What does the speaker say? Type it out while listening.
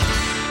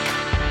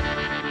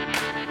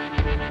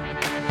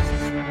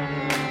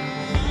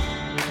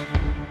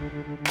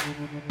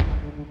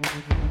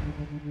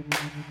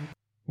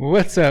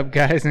What's up,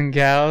 guys and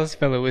gals,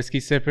 fellow whiskey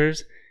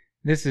sippers?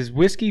 This is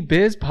Whiskey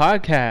Biz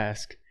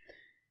Podcast.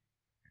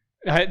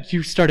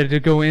 You started to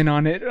go in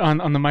on it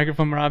on the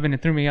microphone, Robin.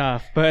 It threw me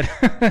off, but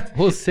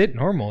Well, sit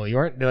normal. You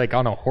aren't like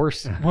on a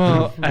horse.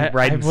 well,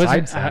 riding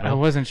side saddle. I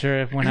wasn't sure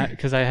if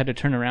because I had to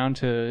turn around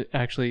to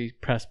actually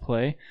press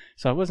play,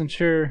 so I wasn't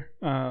sure,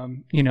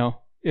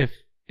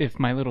 if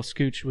my little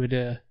scooch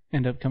would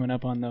end up coming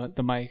up on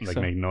the mic. Like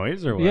make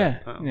noise or what? Yeah,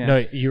 Oh. yeah.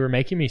 No, you were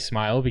making me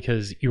smile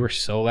because you were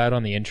so loud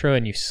on the intro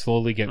and you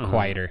slowly get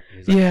quieter.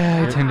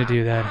 Yeah, I tend to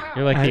do that.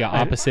 You're like the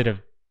opposite of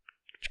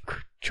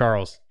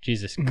Charles.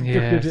 Jesus.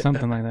 Yeah,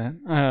 something like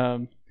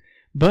that.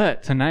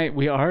 But tonight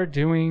we are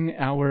doing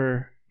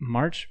our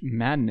March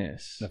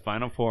Madness. The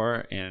Final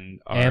Four and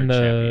our And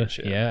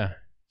championship. yeah.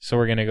 So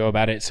we're going to go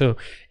about it. So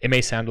it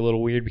may sound a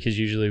little weird because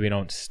usually we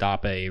don't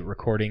stop a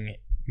recording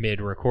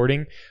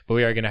mid-recording, but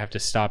we are going to have to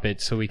stop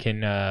it so we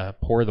can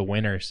pour the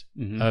winners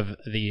of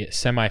the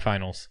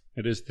semifinals.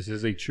 This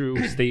is a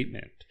true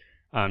statement.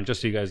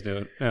 Just so you guys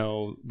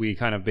know, we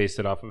kind of based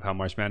it off of how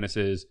March Madness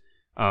is.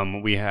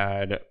 We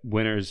had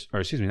winners,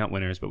 or excuse me, not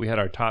winners, but we had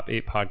our top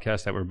 8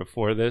 podcasts that were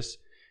before this.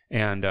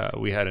 And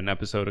we had an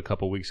episode a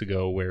couple weeks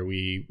ago where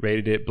we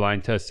rated it,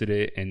 blind tested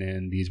it, and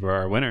then these were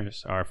our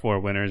winners. Our 4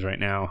 winners right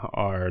now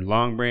are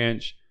Long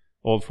Branch,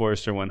 Old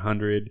Forester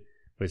 100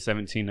 with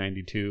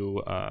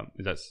 1792.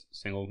 Is that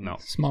single? No.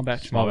 Small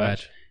batch. Small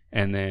batch.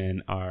 And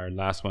then our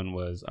last one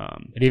was...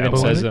 It even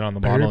Bullet says it on the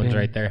bottle. It's Bourbon.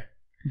 right there.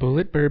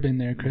 Bullet bourbon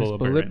there, Chris.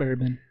 Bullet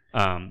bourbon.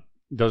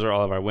 Those are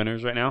all of our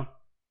winners right now.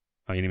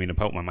 Oh, you need me to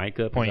put my mic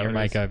up? Point your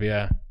mic up,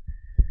 yeah.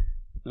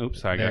 Oops,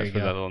 sorry There guys you for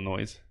go. that little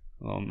noise,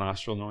 a little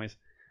nostril noise.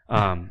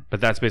 But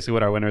that's basically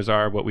what our winners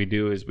are. What we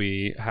do is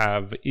we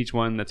have each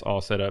one that's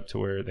all set up to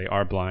where they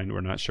are blind.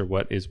 We're not sure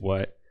what is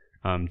what.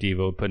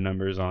 Devo put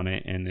numbers on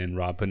it, and then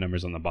Rob put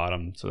numbers on the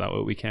bottom, so that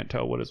way we can't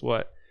tell what is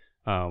what.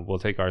 We'll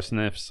take our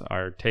sniffs,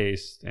 our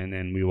taste, and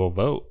then we will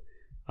vote.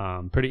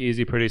 Pretty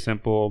easy, pretty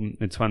simple.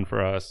 It's fun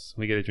for us.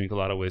 We get to drink a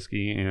lot of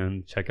whiskey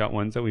and check out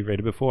ones that we've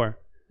rated before.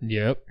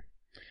 Yep.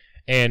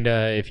 And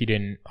if you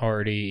didn't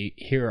already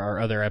hear our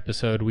other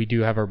episode, we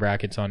do have our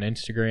brackets on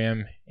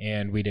Instagram,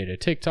 and we did a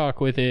TikTok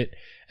with it,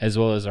 as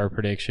well as our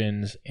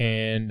predictions,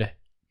 and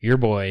your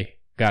boy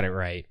got it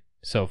right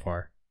so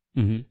far.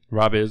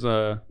 Rob is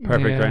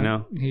perfect right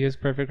now. He is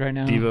perfect right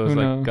now. Devo's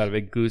Who knows? got a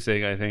big goose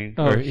egg, I think.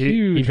 Oh, Or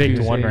huge He picked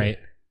goose one egg. right.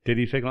 did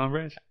he pick Long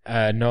Branch?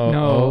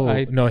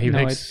 No, he picked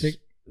I picked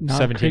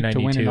Knob Creek to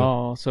win it 1792.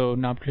 all, so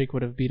Knob Creek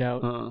would have beat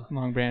out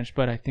Long Branch,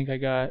 but I think I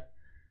got...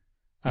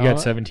 You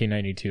got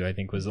 1792, I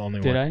think, was the only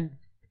Did one.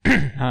 I? I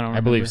don't remember. I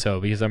believe so,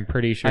 because I'm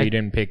pretty sure I- you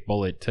didn't pick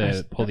Bullet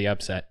to pull the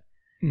upset.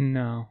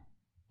 No.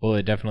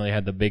 Bullet definitely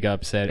had the big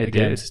upset It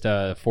against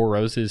Four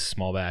Roses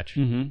small batch.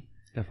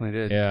 Definitely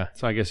did. Yeah.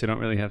 So I guess you don't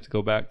really have to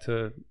go back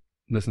to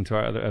listen to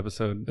our other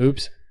episode.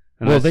 Oops.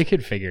 Unless- Well, they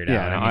could figure it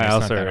Yeah, out. no, mean, I it's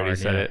also not that already hard,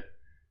 said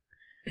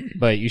yeah. it.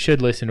 But you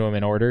should listen to them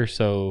in order.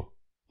 So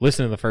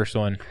listen to the first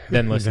one,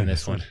 then listen to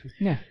this one.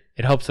 Yeah.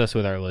 It helps us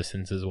with our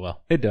listens as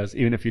well. It does.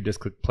 Even if you just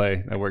click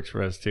play, that works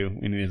for us too.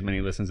 We need as many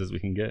listens as we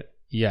can get.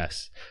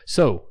 Yes.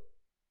 So,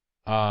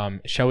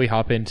 shall we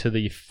hop into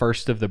the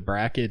first of the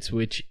brackets,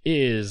 which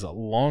is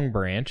Long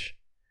Branch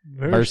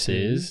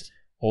versus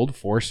Old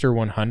Forester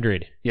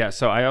 100? Yeah,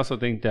 so I also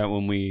think that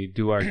when we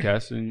do our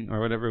guessing or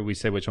whatever, we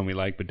say which one we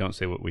like, but don't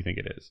say what we think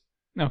it is.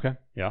 Okay.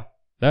 Yeah?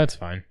 That's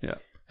fine. Yeah.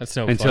 That's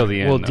no Until fun.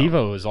 the end, Well, though.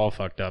 Devo is all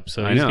fucked up,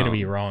 so I he's know. going to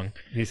be wrong.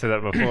 He said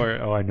that before.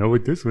 Oh, I know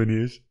what this one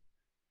is.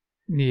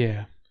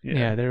 Yeah.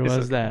 Yeah, there it's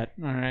was okay. that.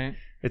 All right.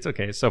 It's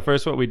okay. So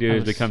first what we do I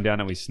is we was- come down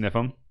and we sniff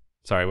them.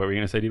 Sorry, what were you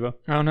going to say, Devo?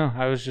 Oh, no.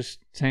 I was just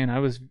saying That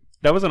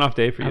was an off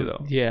day for you,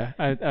 though. Yeah,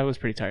 I was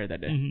pretty tired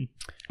that day.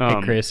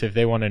 Hey, Chris, if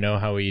they want to know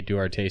how we do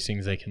our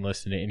tastings, they can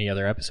listen to any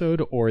other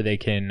episode, or they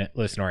can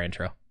listen to our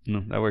intro.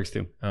 No, that works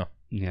too. Oh.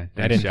 Yeah.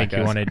 I didn't think you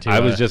jackass. wanted to, I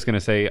was just going to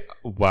say,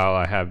 while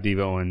I have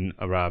Devo and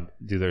Rob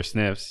do their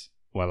sniffs,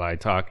 while I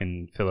talk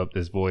and fill up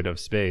this void of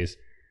space,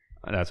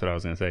 that's what I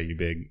was going to say, you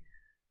big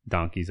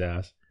donkey's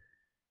ass.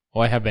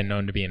 Well, I have been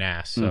known to be an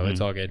ass, so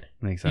it's all good.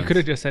 Makes You sense. could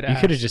have just said You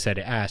ass. could have just said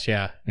ass,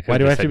 yeah. I could've Why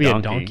do I have just to said be donkey.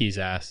 a donkey's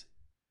ass?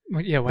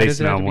 Well, yeah, why They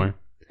does it have smell to more,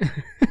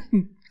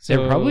 be?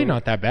 They're probably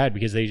not that bad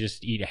because they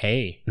just eat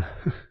hay.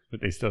 but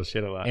they still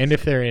shit a lot. And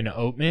if they're in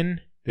Oatman,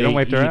 They don't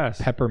wipe their eat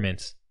ass.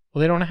 Peppermints. Well,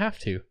 they don't have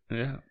to.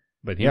 yeah.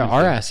 But Yeah,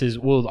 our ass is,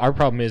 well, our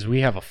problem is we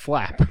have a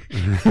flap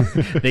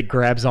that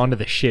grabs onto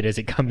the shit as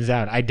it comes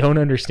out. I don't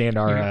understand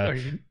our, Are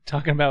you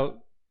talking about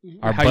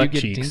our how you butt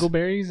get cheeks.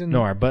 dingleberries? And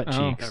no, our butt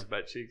Oh. cheeks. Our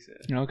butt cheeks.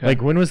 Yeah. Okay.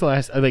 Like, when was the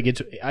last, like, it's,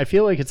 I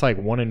feel like it's like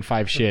 1 in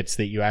 5 shits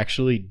that you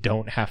actually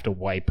don't have to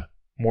wipe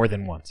more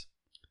than once.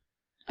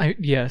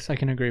 Yes, I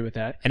can agree with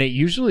that. And it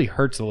usually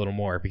hurts a little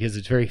more because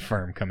it's very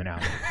firm coming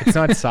out. It's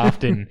not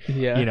soft and,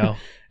 Yeah. you know,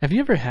 Have you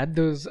ever had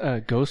those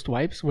ghost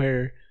wipes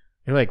where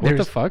you're like, what the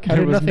there's- fuck? How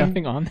there did was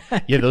nothing? nothing on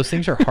that? Yeah, those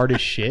things are hard as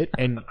shit,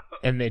 and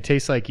they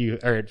taste like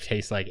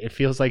it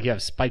feels like you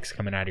have spikes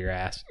coming out of your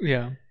ass.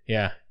 Yeah.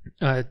 Yeah,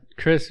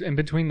 Chris, in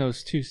between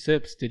those 2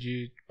 sips, did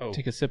you Oh.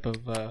 take a sip of?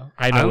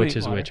 I know only- which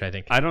is water. which. I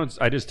think.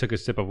 I just took a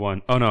sip of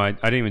one. Oh no, I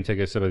didn't even take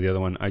a sip of the other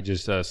one. I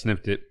just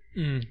sniffed it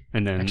Mm.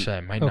 And then Actually,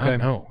 I might Okay. not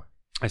know.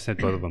 I sent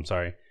both of them.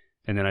 Sorry.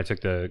 And then I took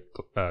the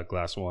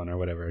glass one or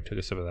whatever. I took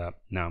a sip of that.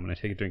 Now I'm gonna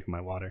take a drink of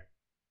my water.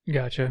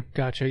 Gotcha.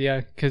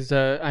 Yeah, because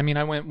I mean,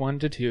 I went 1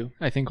 to 2.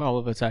 I think all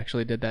of us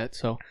actually did that.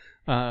 So,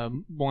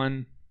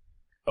 1.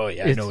 Oh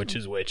yeah, I It's- know which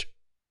is which.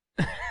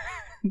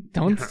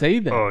 Don't say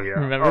that. Oh, yeah.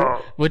 Remember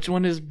Oh. which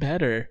one is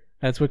better?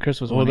 That's what Chris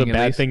was Well, the wanting. at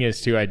bad least. thing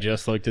is too, I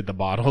just looked at the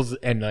bottles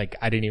and like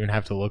I didn't even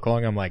have to look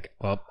long. I'm like,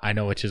 well, I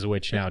know which is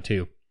which now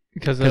too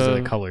because because of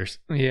the colors.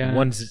 Yeah.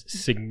 One's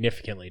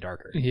significantly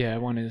darker. Yeah,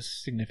 one is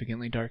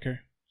significantly darker.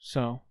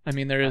 So, I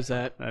mean, there is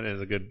that. That is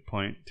a good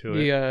point to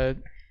it.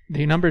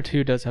 The number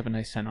 2 does have a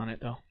nice scent on it,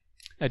 though.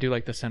 I do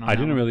like the scent on I that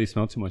didn't one. really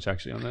smell too much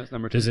actually on that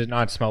number 2. Does it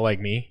not smell like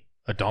me?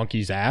 A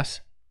donkey's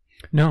ass?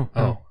 No.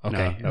 Oh, No,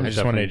 okay. that I was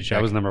just wanted definitely- to check.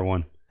 That was number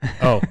 1.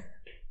 Oh,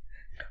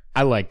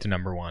 I liked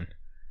number 1.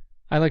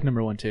 I like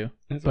number 1 too.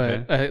 That's But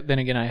okay. then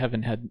again, I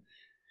haven't had.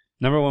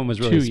 Number 1 was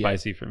really 2 yet.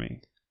 spicy for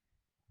me.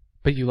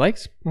 But you like?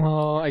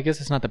 Well, I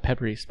guess it's not the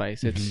peppery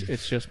spice. It's Mm-hmm.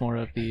 it's just more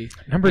of the.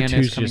 Number anise 2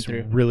 is coming just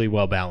through. really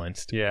well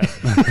balanced. Yeah.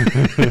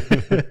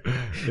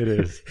 It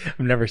is. I've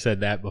never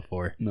said that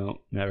before. No,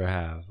 never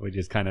have. We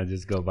just kind of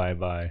just go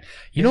bye.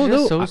 You know, it's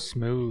just though, so I-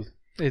 smooth.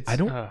 It's. I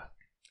don't-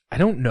 I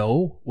don't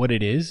know what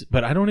it is,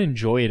 but I don't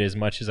enjoy it as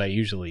much as I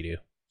usually do.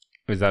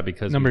 Is that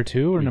because number we,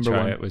 2 or we number try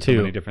 1? it with 2. so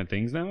many different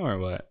things now, or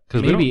what?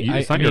 Because Maybe.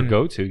 it's not I your mean-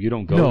 go-to. You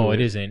don't go. No, to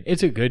it isn't.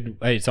 It's a good.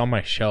 It's on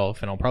my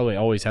shelf, and I'll probably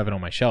always have it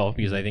on my shelf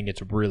because I think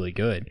it's really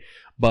good.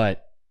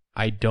 But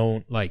I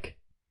don't like.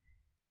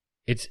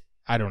 It's.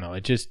 I don't know.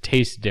 It just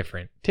tastes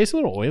different. Tastes a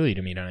little oily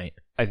to me tonight.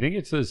 I think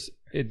it's this.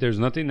 There's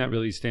nothing that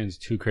really stands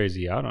too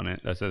crazy out on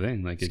it. That's the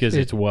thing. Like It's because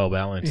it's well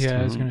balanced. Yeah,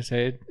 I was Mhm. gonna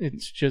say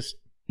it's just.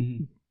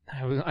 Mhm.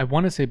 I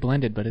want to say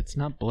blended, but it's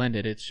not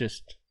blended. It's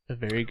just a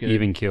very good.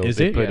 even killed. Is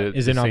They it? put Yeah.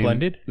 Is it the not same-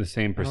 blended? The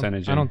same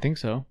percentage. I don't think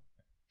so.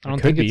 I don't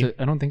could think it's.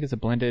 be. I don't think it's a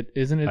blended.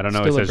 Isn't it? I don't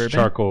know. Still It a says bourbon?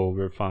 charcoal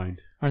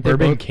refined. Aren't they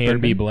Bourbon both can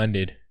be bourbon?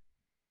 blended.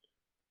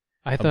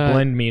 I A thought.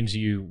 blend means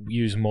you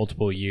use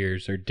multiple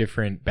years or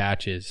different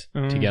batches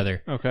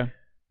together. Okay.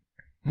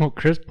 Well,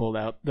 Chris pulled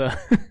out the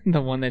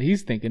the one that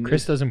he's thinking.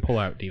 Chris doesn't pull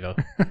out Devo.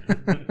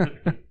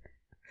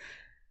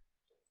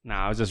 No,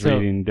 I was just So-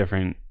 reading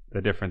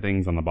the different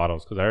things on the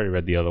bottles because I already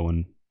read the other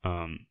one.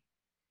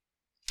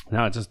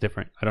 No, it's just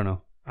different. I don't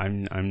know.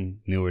 I'm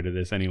newer to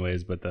this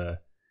anyways, but the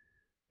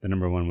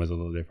number 1 was a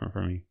little different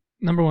for me.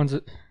 Number 1's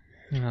a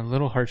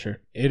little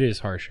harsher. It is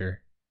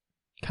harsher.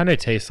 Kind of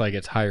tastes like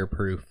it's higher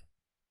proof.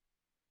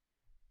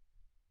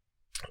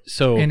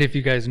 So And if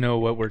you guys know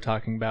what we're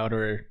talking about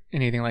or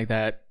anything like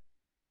that,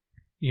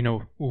 you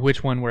know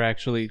which one we're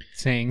actually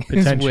saying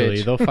potentially is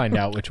which. they'll find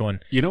out which one.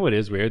 You know what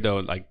is weird though?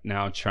 Like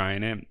now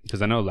trying it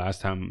because I know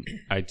last time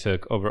I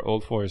took over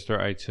Old Forester,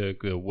 I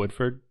took the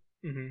Woodford,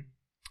 Mhm.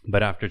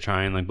 but after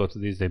trying like both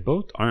of these, they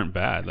both aren't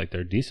bad. Like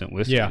they're decent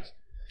whiskeys.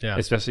 Yeah.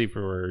 Especially if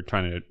we're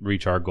trying to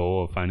reach our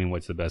goal of finding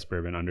what's the best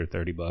bourbon under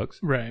 $30.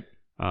 Right.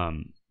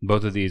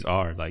 Both of these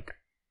are like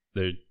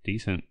they're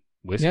decent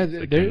whiskeys. Yeah,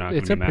 Like, they're not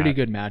it's gonna a be pretty mad.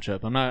 good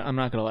matchup. I'm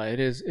not gonna lie. It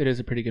is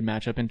a pretty good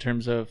matchup in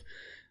terms of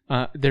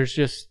there's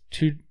just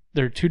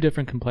there are two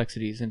different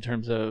complexities in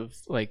terms of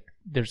like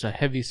there's a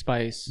heavy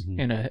spice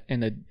Mhm.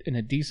 and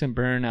a decent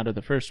burn out of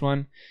the first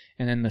one,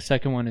 and then the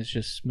second one is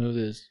just smooth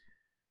as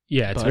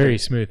Yeah, it's butter. very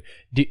smooth.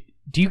 Do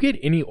you get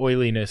any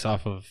oiliness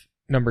off of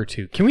number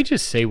 2? Can we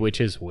just say which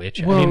is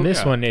which? I Well, mean, this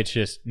yeah. one it's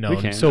just known.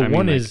 can. So I mean,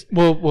 one like- is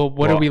well.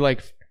 What are Well, we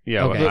like?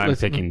 Yeah, Okay, well, I'm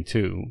let's- picking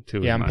two. Two.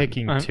 yeah, is I'm mine.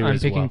 picking 2 I'm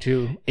as picking well.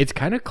 2. It's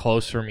kind of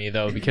close for me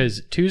though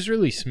because 2 is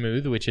really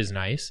smooth, which is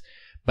nice,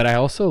 but I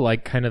also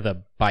like kind of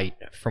the bite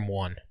from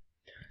 1.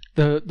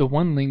 The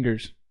one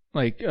lingers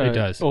like It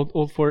does.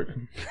 Old Fort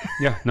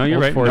Yeah, no, you're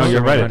Old right. No, Forester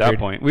you're right at that 100.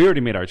 point. We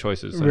already made our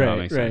choices, so that Right,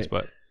 makes sense.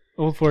 right. But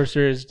Old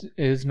Forester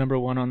is number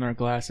 1 on our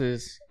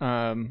glasses.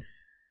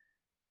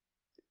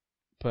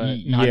 But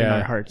not in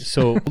our hearts.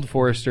 So Old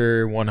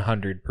Forester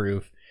 100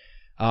 proof.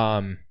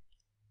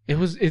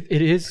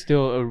 It is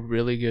still a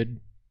really good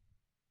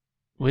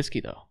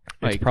whiskey though.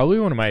 It's Like probably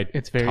one of my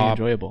it's very top,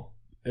 enjoyable.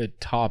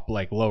 top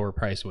like lower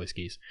price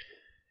whiskeys.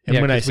 And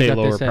Yeah, when I 'cause we say got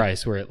lower this at-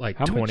 price, we're at like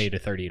How much- $20 to I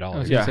was $30.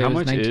 gonna Yeah, say how it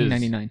was much is-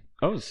 $19.99.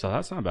 oh, so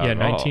that's not bad. Yeah,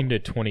 at all. 19 to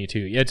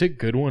 22. Yeah, it's a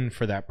good one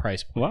for that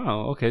price point.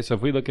 Wow. Okay, so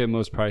if we look at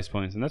most price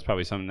points, and that's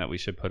probably something that we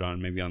should put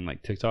on maybe on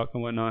like TikTok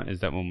and whatnot,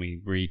 is that when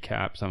we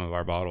recap some of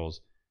our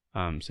bottles,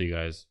 so you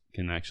guys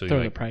can actually Throw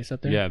the like, price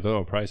up there. yeah, throw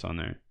a price on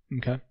there,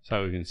 Okay.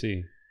 so we can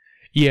see.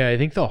 Yeah, I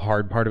think the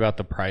hard part about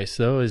the price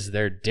though is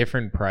they're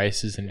different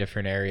prices in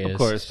different areas. Of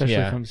course. Especially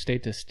yeah. from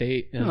state to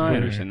state. As No, I we're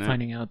understand that.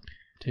 finding out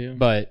too.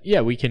 But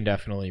yeah, we can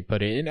definitely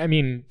put it in. I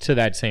mean, to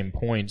that same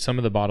point, some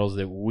of the bottles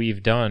that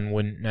we've done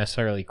wouldn't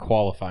necessarily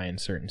qualify in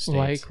certain states.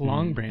 like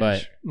Long Branch.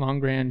 But- Long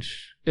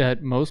Branch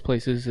at most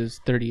places is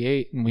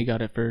 38 and we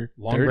got it for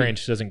Long 30.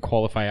 Branch doesn't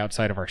qualify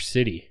outside of our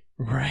city.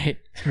 Right.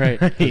 Right.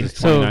 It's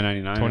So-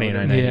 $29.99.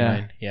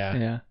 $29.99. Yeah. Yeah.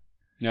 Yeah.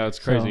 No, it's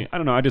crazy. So- I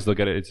don't know. I just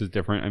look at it. It's just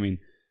different. I mean,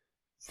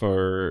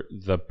 for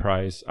the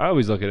price, I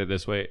always look at it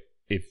this way: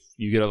 if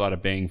you get a lot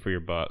of bang for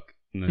your buck,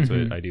 And that's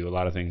Mhm. what I do. A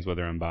lot of things,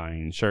 whether I'm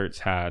buying shirts,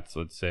 hats,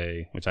 let's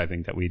say, which I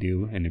think that we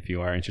do. And if you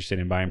are interested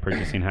in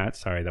purchasing hats,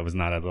 sorry, that was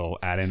not a little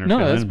add-in or No,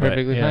 fill-in, that's but,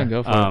 perfectly yeah. fine.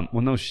 Go for it.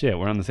 well, no shit.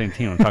 We're on the same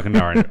team. I'm talking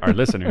to our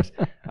listeners.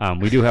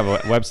 We do have a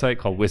website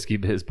called Whiskey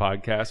Biz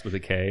Podcast with a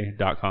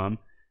K.com.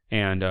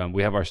 And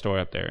we have our store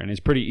up there. And it's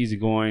pretty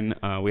easygoing.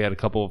 We had a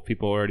couple of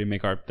people already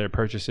make their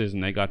purchases,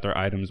 and they got their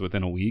items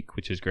within a week,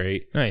 which is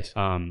great. Nice.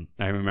 I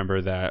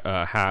remember that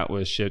hat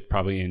was shipped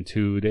probably in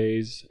 2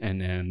 days,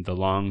 and then the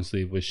long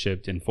sleeve was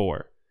shipped in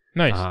 4.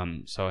 Nice.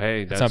 So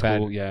hey, That's that's not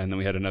cool. bad. Yeah, and then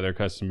we had another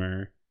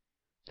customer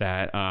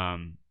that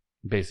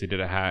basically did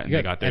a hat, and You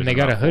they got theirs and they in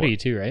got a about hoodie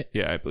 4. too, right?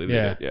 Yeah, I believe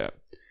Yeah. they did. Yeah.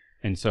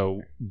 And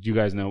so you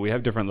guys know we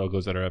have different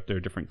logos that are up there,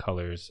 different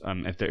colors.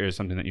 If there is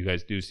something that you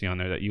guys do see on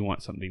there that you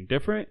want something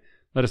different,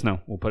 let us know.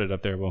 We'll put it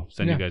up there. We'll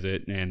send Yeah. you guys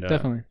it and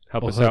Definitely.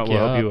 help We'll us hook out. you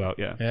We'll help up.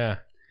 you out. Yeah.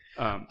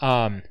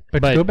 Yeah. But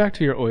to go back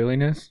to your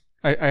oiliness,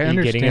 I getting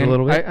understand it a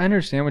little bit? I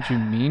understand what you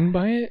mean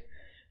by it,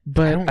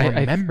 but I don't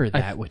remember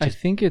that, which I is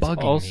think it's bugging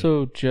me.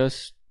 also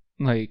just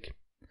like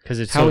because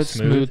it's how so it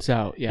smooth. smooths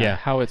out. Yeah, Yeah.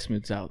 how it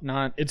smooths out.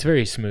 Not It's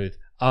very smooth.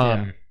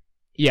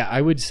 Yeah,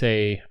 I would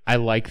say I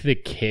like the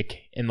kick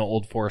in the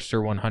Old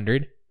Forester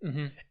 100,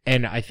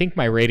 and I think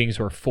my ratings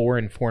were 4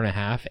 and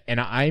 4.5, and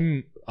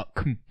I'm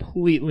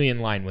completely in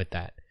line with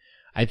that.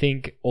 I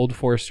think Old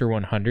Forester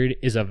 100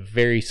 is a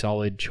very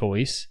solid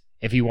choice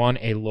if you want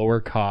a lower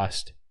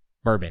cost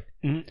bourbon.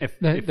 If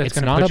That's It's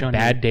gonna not put a you on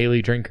bad your-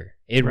 daily drinker.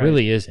 It Right.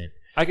 really isn't.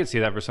 I could see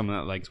that for someone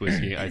that likes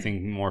whiskey. I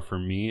think more for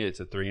me, it's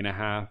a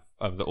 3.5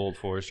 of the Old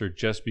Forester,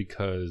 just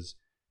because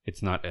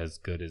it's not as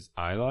good as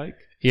I like.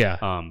 Yeah.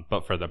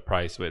 But for the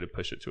price, way to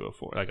push it to a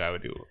 4, like I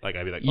would do. Like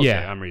I'd be like, okay,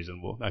 Yeah. I'm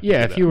reasonable. I can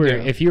Yeah, do if you were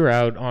Yeah. if you were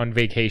out on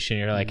vacation,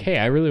 you're like, Mhm. hey,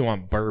 I really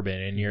want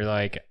bourbon, and you're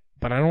like,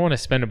 but I don't want to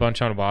spend a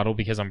bunch on a bottle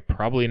because I'm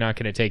probably not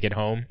going to take it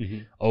home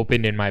Mhm.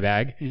 opened in my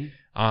bag.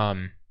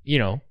 Mhm.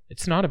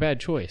 It's not a bad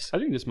choice. I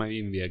think this might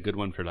even be a good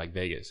one for like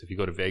Vegas. If you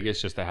go to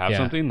Vegas just to have Yeah.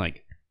 something,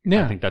 like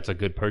Yeah. I think that's a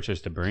good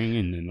purchase to bring,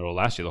 and then it'll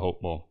last you the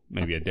whole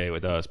maybe a day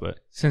with us. But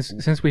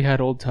Since we had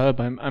Old Tub,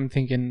 I'm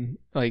thinking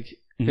like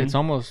Mhm. it's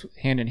almost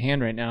hand in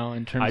hand right now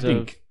in terms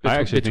I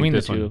actually between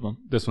think the two of them.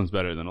 this one's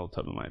better than Old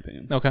Tub in my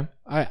opinion. Okay.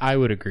 I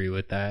would agree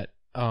with that.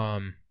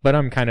 But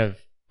I'm kind of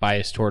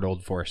biased toward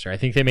Old Forester. I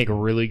think they make a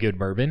really good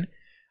bourbon.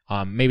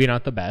 Maybe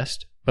not the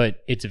best,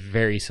 but it's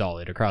very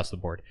solid across the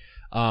board.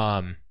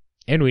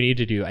 And we need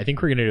to do, I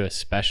think we're going to do a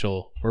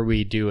special where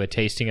we do a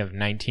tasting of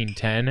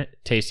 1910,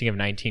 tasting of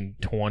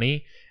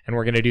 1920, and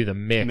we're going to do the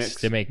mix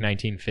to make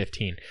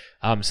 1915.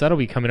 So that'll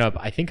be coming up.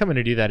 I think I'm going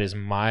to do that as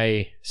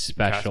my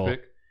special.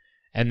 Caspic?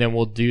 And then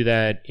we'll do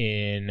that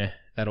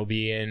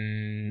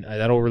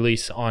that'll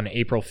release on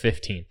April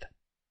 15th.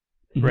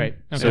 Right.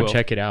 Okay. So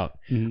check it out.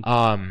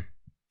 Mhm.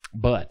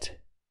 But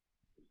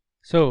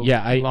So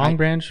yeah, Long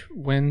Branch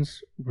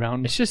wins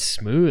round. it's just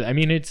smooth. I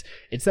mean, it's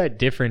that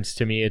difference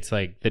to me. It's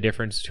like the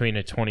difference between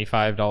a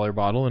 $25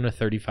 bottle and a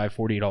 $35,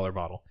 $40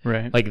 bottle.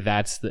 Right. Like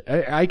that's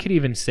I could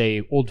even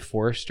say Old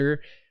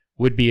Forester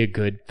would be a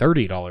good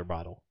 $30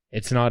 bottle.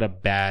 It's not a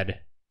bad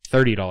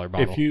 $30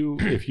 bottle.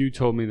 If you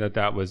told me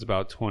that was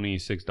about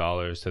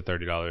 $26 to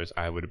 $30,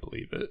 I would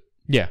believe it.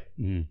 Yeah.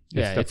 It's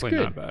Yeah, it's definitely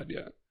good. not bad.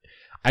 Yeah.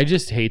 I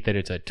just hate that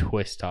it's a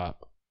twist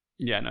top.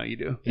 Yeah, no, you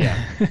do.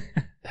 Yeah.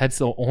 That's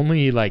the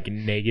only like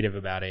negative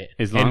about it.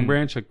 Is Long And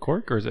Branch a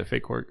cork or is it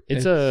fake cork?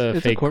 It's a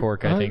fake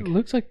cork, I think. It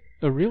looks like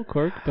a real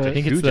cork, but I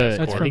think it's huge ass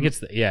the. cork. I think it's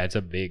the. Yeah, it's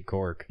a big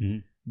cork,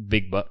 Mhm.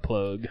 big butt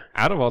plug.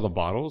 Out of all the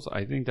bottles,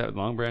 I think that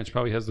Long Branch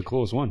probably has the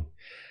coolest one.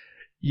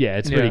 Yeah,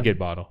 it's a pretty Yeah. good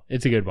bottle.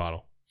 It's a good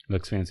bottle.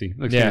 Looks fancy.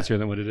 Looks Yeah. fancier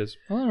than what it is.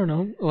 well, I don't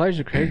know.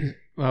 Elijah Craig.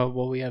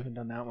 Well, we haven't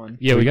done that one.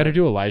 Yeah, we got to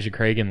do Elijah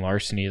Craig and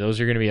Larceny. Those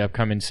are going to be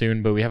upcoming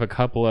soon, but we have a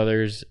couple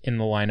others in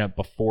the lineup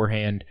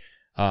beforehand.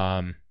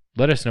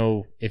 Let us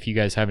know if you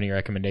guys have any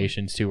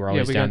recommendations too. We're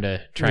always we down got-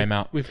 to try them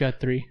out. We've got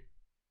three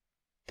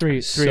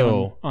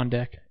So- on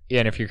deck. Yeah,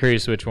 and if you're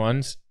curious which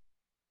ones,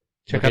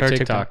 Check look out at our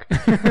TikTok.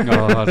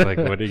 Oh, I was like,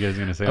 what are you guys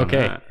gonna say Okay.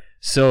 on that?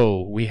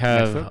 So we Next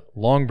have up.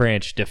 Long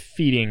Branch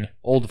defeating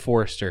Old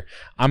Forester.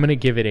 I'm going to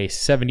give it a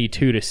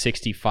 72 to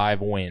 65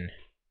 win.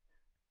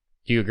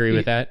 Do you agree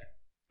with that?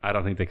 I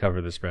don't think they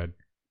cover the spread.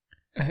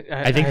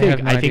 I think have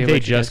no they idea what you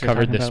just guys are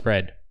covered talking the about.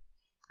 spread.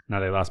 No,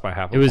 they lost by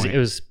half. It was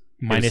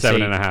minus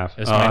 7.5. It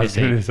was Oh, I minus was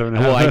gonna 8. do 7.5.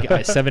 Well,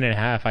 I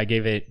 7.5. I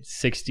gave it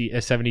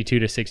 72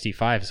 to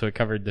 65, so it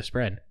covered the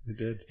spread. It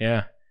did.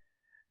 Yeah,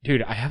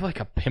 dude, I have like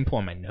a pimple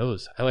on my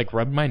nose. I like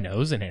rubbed my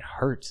nose and it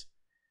hurts.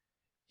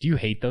 Do you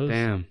hate those?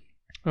 Damn.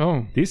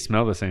 Oh, These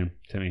smell the same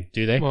to me.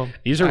 Do they? well,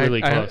 These are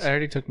really I close.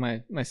 already took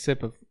my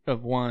sip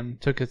of one.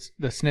 Took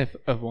the sniff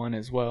of one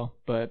as well,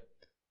 but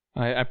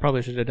I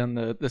probably should have done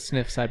the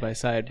sniff side by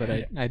side, but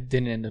I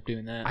didn't end up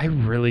doing that. I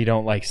really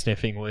don't like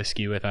sniffing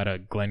whiskey without a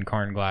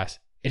Glencairn glass.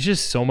 It's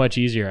just so much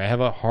easier. I have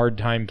a hard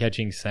time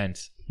catching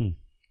scents.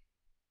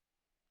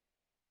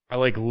 I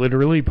like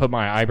literally put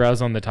my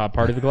eyebrows on the top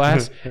part of the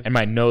glass and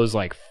my nose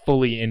like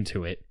fully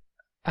into it.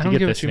 I to don't get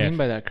get the what you sniff. mean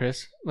by that,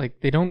 Chris.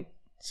 Like they don't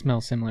smell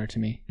similar to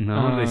me.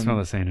 No, they smell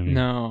the same to me.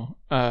 No.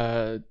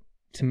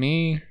 To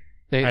me,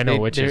 I know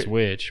which is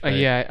which. But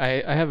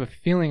yeah, I have a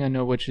feeling I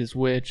know which is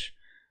which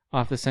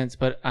off the sense,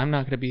 but I'm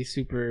not going to be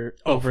super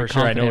for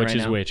sure. I know which right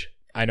is now. which.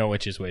 I know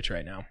which is which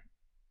right now.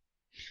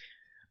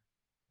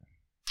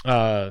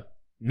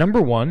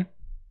 Number one,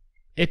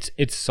 it's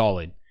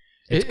solid.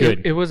 It's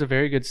good. It was a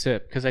very good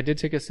sip because I did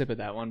take a sip of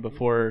that one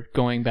before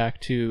going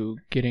back to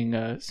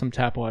getting some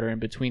tap water in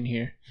between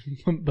here.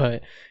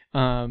 But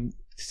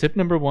sip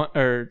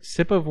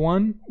of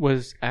one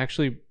was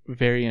actually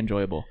very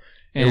enjoyable.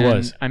 And, it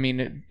was. I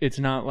mean, it's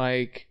not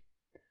like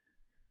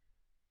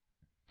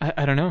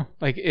I don't know.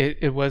 Like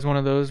it was one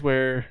of those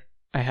where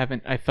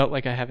I felt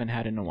like I haven't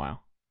had it in a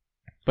while,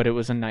 but it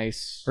was a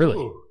nice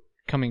Really?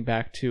 coming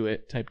back to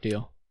it type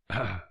deal.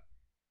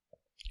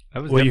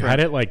 You had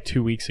it like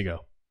 2 weeks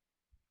ago.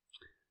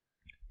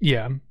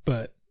 Yeah,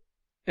 but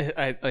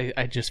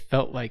I just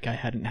felt like I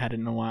hadn't had it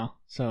in a while,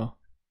 so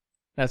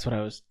that's what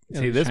I was.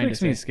 See, this trying makes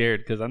to me say.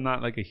 scared because I'm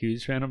not like a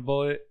huge fan of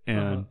Bullet,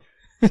 and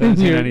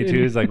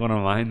 1792 is like one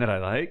of mine that I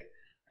like.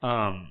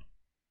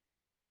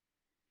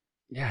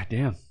 Yeah,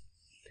 damn.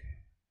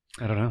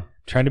 I don't know.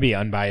 Trying to be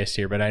unbiased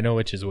here, but I know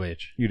which is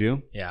which. You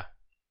do? Yeah.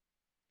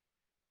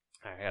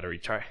 I gotta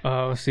retry.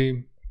 Oh,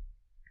 see,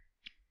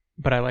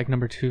 but I like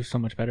number 2 so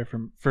much better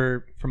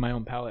for my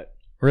own palate.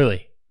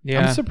 Really?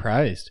 Yeah, I'm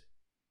surprised.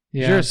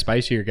 yeah, You're a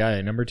spicier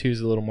guy. Number 2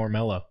 is a little more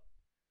mellow.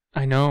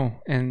 I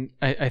know, and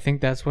I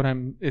think that's what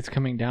it's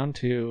coming down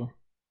to.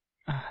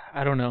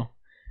 I don't know.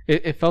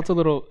 It felt a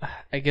little.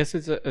 I guess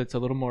it's a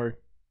little more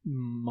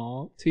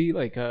malty,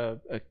 like a.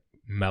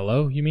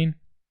 Mellow, you mean?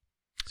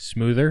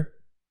 Smoother?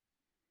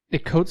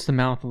 It coats the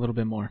mouth a little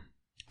bit more.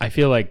 I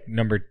feel like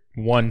number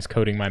 1's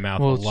coating my mouth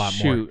a lot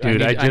more.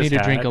 Dude, I need to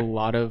just drink had- a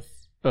lot of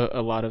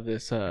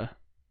this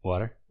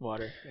Water?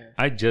 water. Yeah.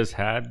 I just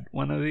had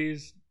one of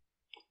these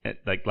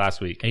like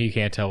last week. And you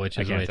can't tell which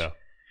I is can't which. tell.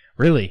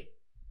 Really?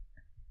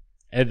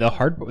 And the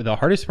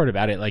hardest part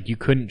about it, like you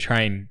couldn't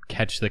try and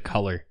catch the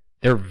color.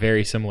 They're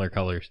very similar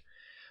colors.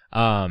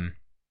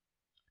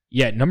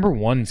 Yeah, number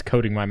 1's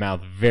coating my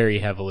mouth very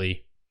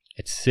heavily.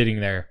 It's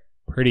sitting there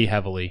pretty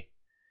heavily.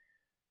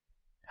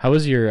 How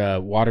was your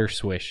water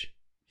swish?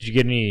 Did you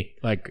get any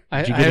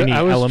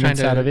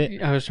elements out of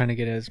it? I was trying to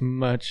get as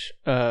much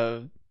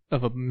of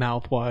a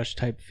mouthwash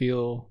type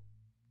feel,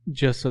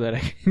 just so that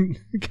I can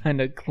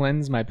kind of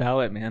cleanse my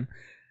palate, man.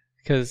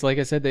 Because, like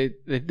I said, they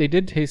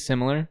did taste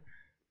similar,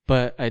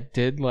 but I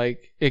did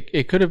like it.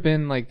 It could have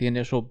been like the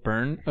initial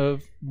burn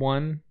of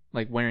one,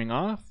 like wearing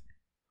off,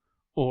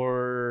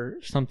 or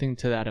something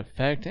to that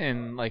effect,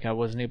 and like I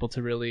wasn't able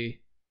to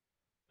really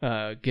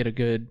get a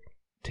good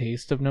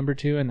taste of number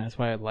 2, and that's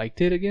why I liked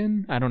it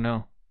again. I don't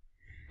know.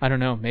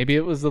 Maybe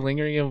it was the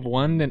lingering of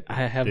one, and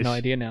I have no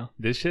idea now.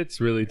 This shit's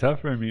really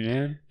tough for me,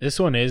 man. This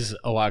one is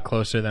a lot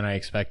closer than I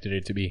expected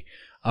it to be.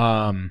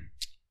 I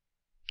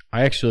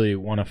actually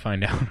want to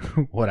find out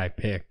what I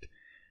picked,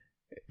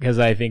 because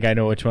I think I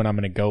know which one I'm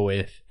going to go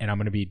with, and I'm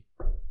going to be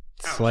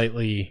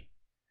slightly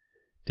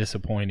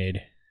disappointed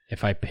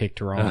if I picked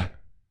wrong.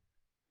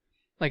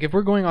 Like, if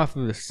we're going off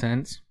of the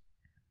scents,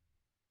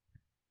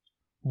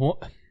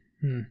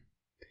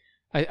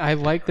 I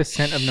like the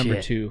scent of number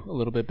Shit. 2 a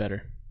little bit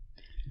better,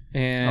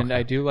 and Okay.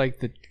 I do like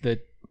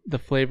the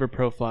flavor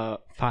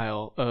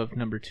profile of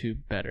number 2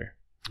 better.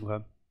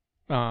 Okay.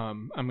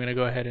 I'm gonna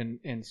go ahead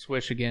and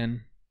swish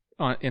again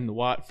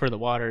for the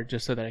water,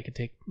 just so that I can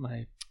take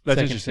my That's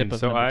second interesting. sip of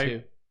So number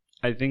 2.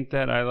 I think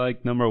that I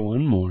like number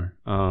 1 more.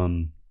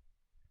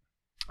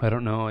 I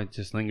don't know. It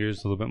just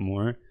lingers a little bit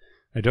more.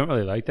 I don't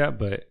really like that,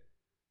 but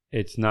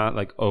it's not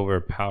like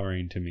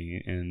overpowering to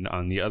me. And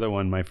on the other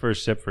one, my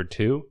first sip for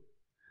 2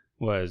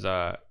 was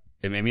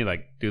it made me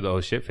like do the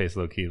whole shit face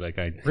low key. Like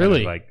I kind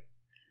Really? of, like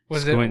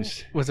Was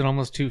squinched. it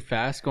almost too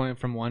fast going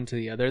from one to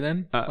the other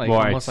then? Like well,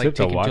 I almost like sipped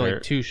the taking water.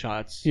 like 2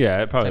 shots.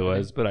 Yeah, it probably type of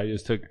was. But I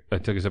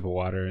took a sip of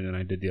water and then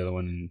I did the other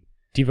one. And,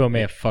 Devo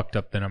may have fucked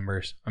up the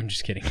numbers. I'm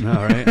just kidding. no,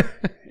 right?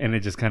 And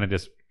it just kind of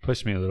just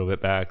pushed me a little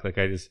bit back. Like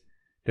I just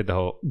did the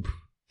whole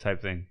type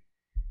thing.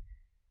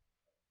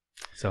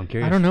 So I'm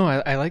curious. I don't know.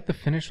 I like the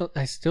finish.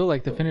 I still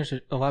like the finish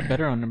a lot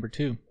better on number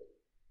 2.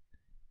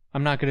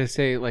 I'm not gonna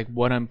say like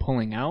what I'm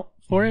pulling out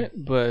for it,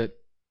 but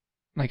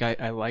like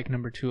I like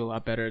number 2 a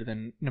lot better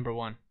than number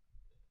 1.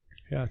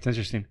 Yeah, it's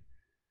interesting.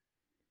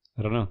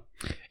 I don't know.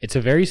 It's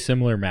a very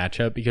similar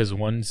matchup because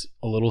one's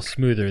a little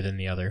smoother than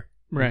the other.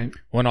 Right.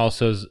 One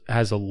also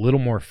has a little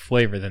more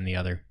flavor than the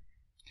other.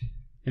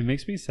 It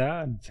makes me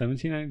sad.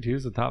 1792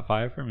 is the top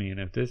 5 for me, and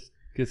if this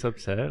gets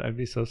upset, I'd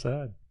be so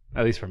sad.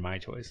 At least for my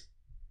choice.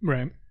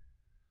 Right.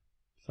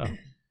 So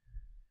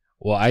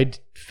Well, I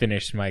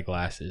finished my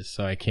glasses,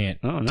 so I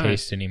can't nice.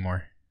 taste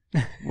anymore.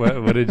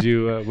 what did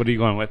you? What are you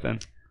going with then?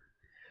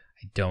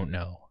 I don't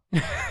know.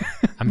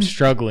 I'm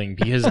struggling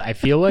because I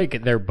feel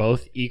like they're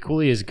both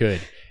equally as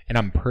good, and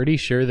I'm pretty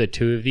sure the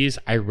 2 of these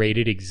I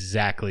rated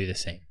exactly the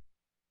same.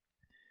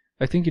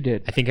 I think you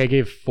did. I think I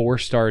gave 4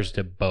 stars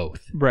to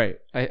both, Right.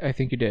 I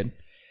think you did.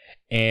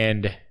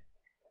 and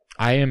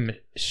I am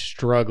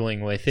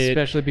struggling with it.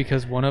 Especially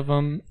because one of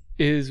them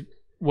is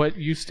what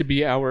used to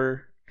be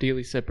our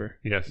daily sipper.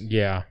 Yes.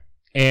 Yeah,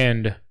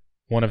 and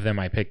one of them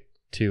I picked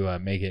to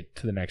make it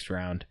to the next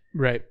round.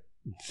 Right.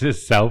 It's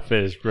just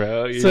selfish,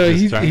 bro. You're So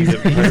just trying to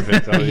get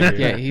perfect over here.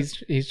 yeah,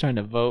 he's trying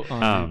to vote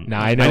on. Nah,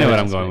 I know what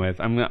I'm else, going right?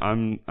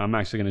 with. I'm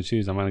actually gonna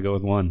choose. I'm gonna go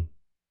with one.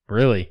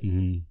 Really?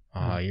 Mm-hmm.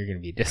 Oh, you're gonna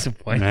be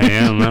disappointed. I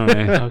am.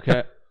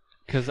 Okay.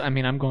 Because I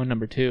mean, I'm going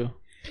number 2.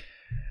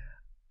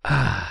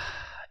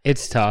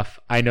 It's tough.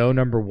 I know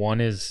number 1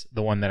 is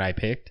the one that I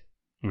picked.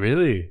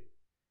 Really?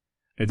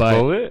 It's But-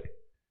 Bullet?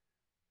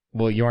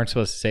 Well, you aren't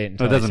supposed to say it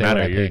No, until it doesn't I say what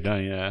matter. I You're picked.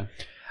 done. Yeah.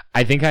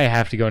 I think I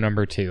have to go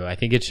number 2. I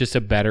think it's just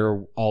a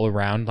better all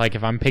around. Like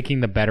if I'm picking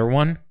the better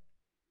one,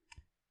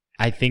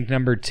 I think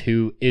number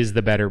 2 is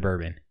the better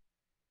bourbon.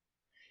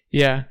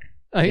 Yeah.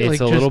 It's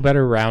a little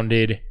better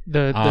rounded.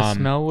 The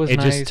smell was It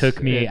nice. just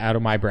took me out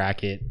of my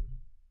bracket.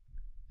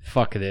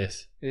 Fuck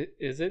this.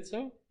 Is it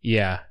so?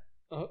 Yeah.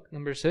 Oh,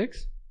 number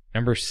 6?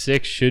 Number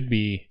 6 should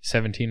be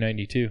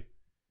 1792.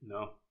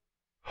 No.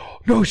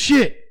 No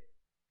shit.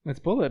 It's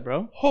Bullet,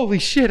 bro. Holy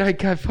shit, I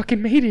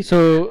fucking made it.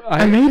 So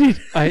I made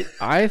it.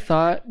 I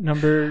thought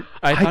number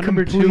 2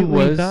 completely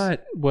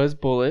was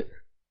Bullet.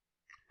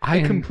 I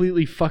and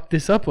completely fucked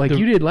this up like the-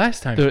 you did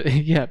last time.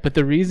 Yeah, but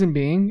the reason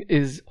being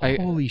is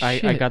Holy I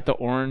shit. got the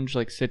orange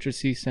like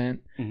citrusy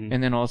scent, Mm-hmm.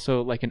 and then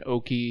also like an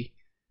oaky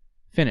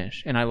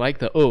finish, and I like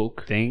the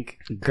oak. Thank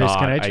Chris, God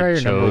can I try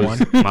your number chose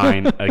one?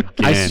 mine again.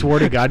 I swear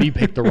to God you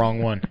picked the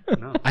wrong one.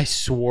 No. I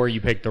swore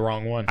you picked the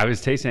wrong one. I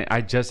was tasting it.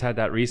 I just had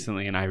that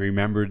recently, and I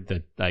remembered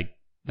the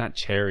not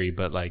cherry,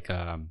 but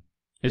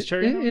is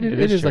cherry? It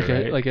is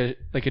cherry, like right?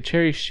 a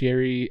cherry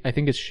sherry. I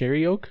think it's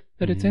sherry oak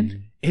that it's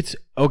in. It's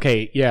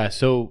okay, yeah,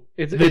 so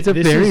It's Th- a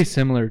this very is-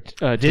 similar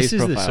this taste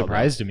is the profile,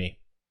 surprise to me.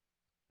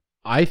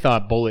 I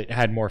thought Bullet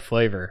had more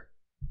flavor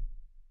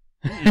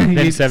though. than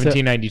You- so-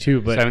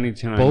 1792, but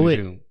 72, Bullet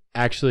 92.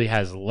 actually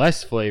has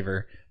less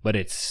flavor, but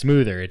it's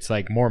smoother. It's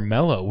like more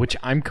mellow, which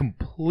I'm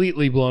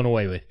completely blown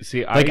away with.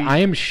 See, Like I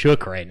am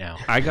shook right now.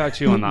 I got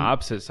you on the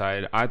opposite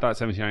side. I thought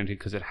 1792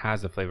 because it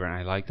has the flavor, and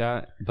I like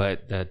that.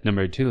 But that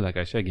number 2, like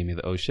I said, gave me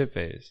the oh shit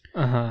phase.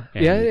 Uh-huh.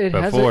 And Yeah, it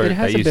has before, a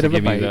that bit used to of a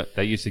give me bite.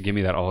 that used to give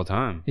me that all the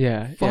time.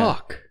 Yeah. yeah.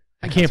 Fuck.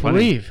 I can't funny.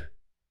 believe.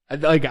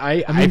 Like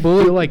I I mean,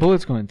 feel like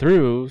Bullet's going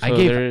through. So I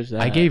gave there's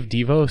that. I gave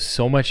Devo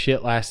so much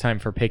shit last time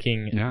for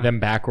picking Yeah. them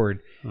backward,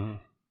 Uh,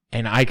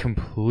 and I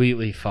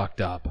completely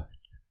fucked up.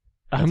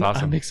 That's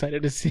awesome. I'm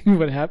excited to see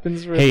what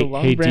happens for Hey, the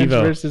Long hey, Branch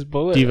Devo. versus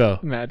Bullet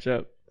Devo.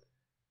 matchup.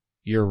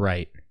 You're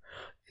right.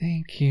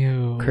 Thank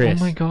you, Chris.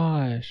 Oh my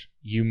gosh.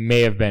 You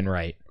may have been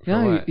right.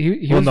 Yeah, what?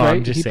 he Well, was no, right.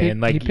 I'm just He saying.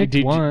 picked- he Like,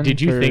 picked one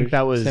did you for think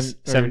that was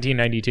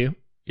 1792? 1792?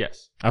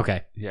 yes.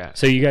 Okay, Yeah.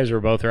 so you guys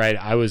were both right.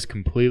 I was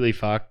completely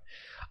fucked.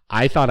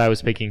 I thought I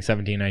was picking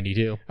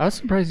 1792. I was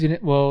surprised you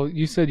didn't. Well,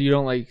 you said you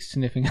don't like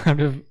sniffing out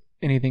of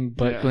anything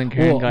but Yeah.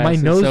 Glencairn Well, guys. my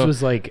and nose so,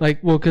 was like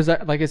because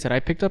like I said, I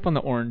picked up on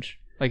the orange.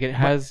 Like it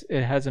has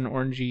an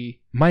orangey.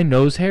 my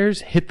nose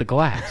hairs hit the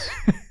glass.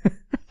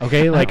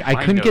 Okay, like I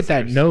My couldn't nose get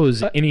that hairs.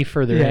 nose any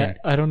further Yeah, in.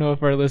 I don't know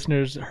if our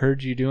listeners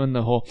heard you doing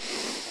the whole.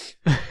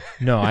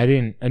 No, I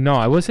didn't. No,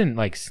 I wasn't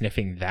like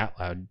sniffing that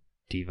loud,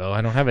 Devo.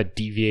 I don't have a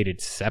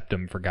deviated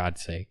septum, for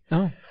God's sake.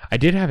 Oh, I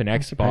did have an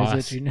I'm surprised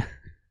ex-boss, that you.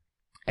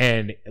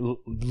 and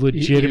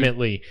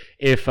legitimately,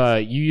 if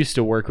you used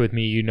to work with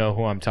me, you know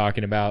who I'm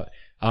talking about.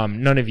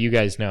 None of you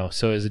guys know,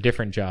 so it was a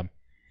different job.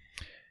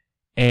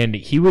 And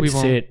he would We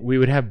won't. we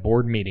would have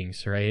board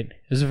meetings, right? It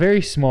was a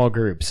very small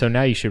group, so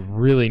now you should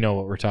really know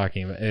what we're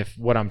talking about,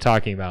 what I'm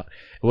talking about.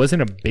 It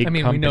wasn't a big I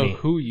mean, company. we know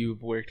who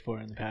you've worked for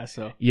in the past,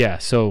 so. Yeah,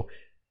 so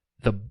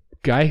the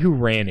guy who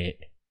ran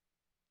it,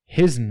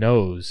 his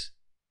nose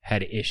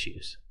had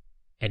issues,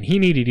 and he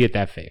needed to get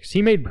that fixed.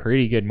 He made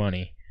pretty good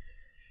money,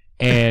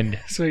 and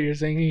So you're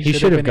saying he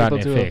should have been gotten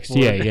able it to fixed.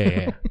 afford-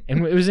 Yeah.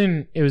 And it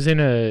was in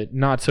a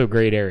not so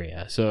great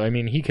area. So I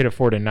mean, he could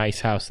afford a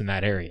nice house in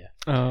that area.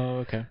 Oh,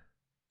 okay.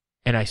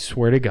 And I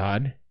swear to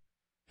God,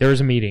 there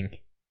was a meeting.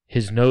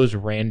 His nose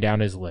ran down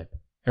his lip,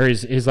 or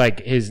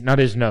not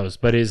his nose,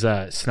 but his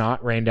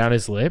snot ran down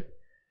his lip.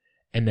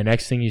 And the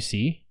next thing you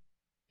see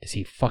is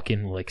he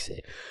fucking licks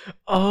it.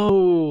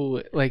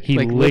 Oh, like He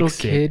little licks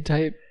it. kid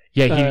type.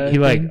 Yeah, he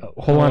like thing?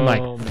 hold on,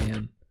 like Oh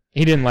man.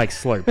 he didn't like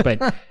slurp, but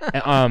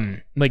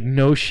like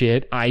no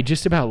shit. I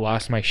just about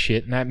lost my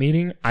shit in that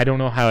meeting. I don't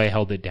know how I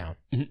held it down.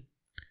 Mhm.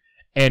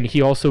 And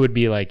he also would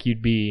be like,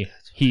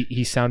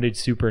 he sounded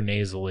super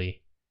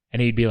nasally,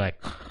 and he'd be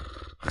like,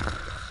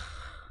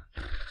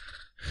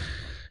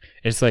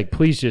 it's like,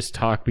 please just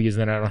talk because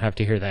then I don't have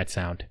to hear that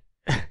sound.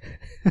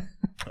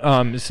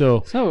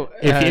 So So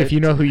if you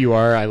know who you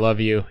are, I love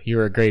you.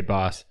 You're a great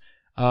boss.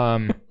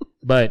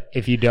 But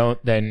if you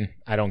don't, then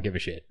I don't give a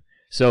shit.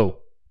 So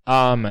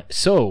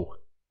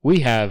we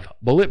have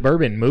Bullet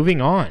Bourbon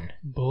moving on.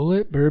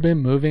 Bullet Bourbon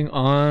moving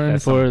on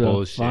That's for some the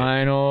bullshit.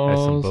 finals.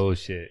 That's some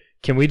bullshit.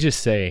 Can we just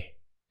say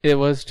It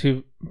was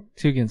two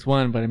against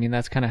one, but I mean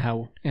that's kind of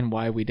how and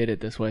why we did it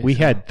this way. we so.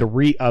 had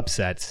 3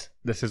 upsets?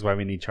 This is why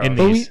we need And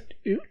Charles.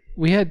 But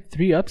we had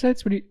 3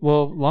 upsets.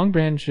 Long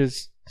Branch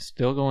is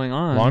still going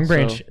on. Long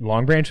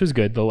so- Branch was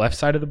good. The left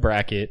side of the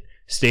bracket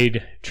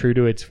stayed true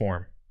to its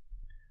form.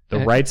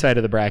 The Uh, right side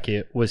of the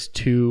bracket was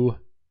 2.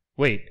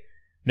 Wait,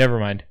 Never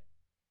mind.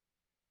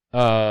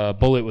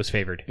 Bullet was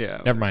favored.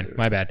 Yeah. Never mind.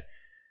 My bad.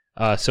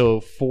 So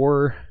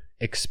 4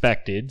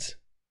 expecteds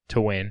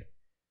to win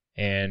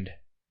and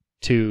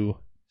 2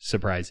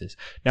 surprises.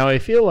 Now, I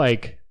feel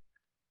like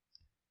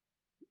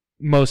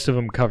most of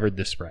them covered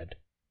the spread.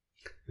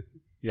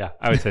 Yeah,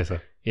 I would say so.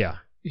 Yeah.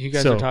 You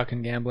guys So- are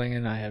talking gambling,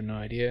 and I have no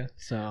idea.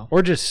 So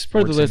Or just for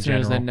sports the in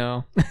listeners that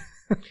general.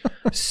 know,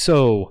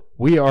 So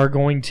we are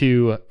going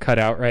to cut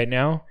out right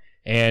now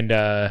and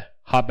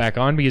hop back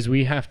on because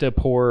we have to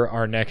pour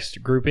our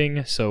next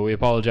grouping. So we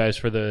apologize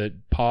for the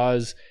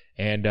pause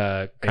and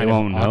kind of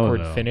won't know,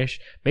 awkward though. finish.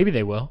 Maybe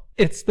they will.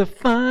 it's the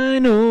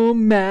final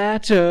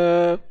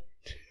matchup.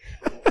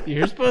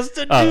 You're supposed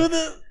to do Oh.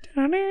 the.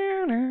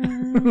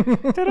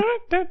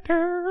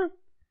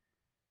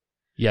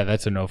 Yeah,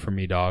 that's a no for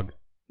me, dog.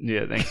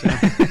 Yeah, thanks.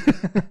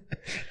 Man.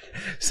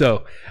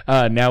 So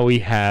now we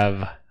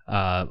have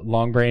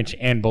Long Branch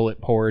and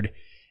Bullet poured,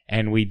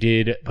 and we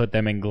did put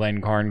them in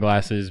Glencairn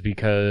glasses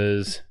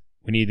because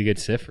we need the good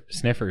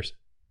sniffers.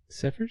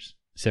 Siffers?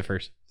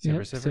 Siffers.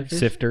 Yep, Siffer? siffers.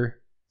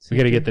 Sifter. We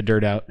got to get the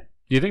dirt out.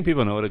 Do you think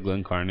people know what a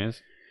Glencairn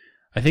is?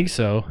 I think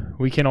so.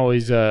 We can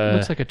always.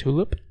 Looks like a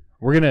tulip.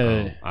 We're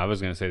gonna. I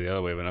was gonna say the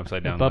other way, but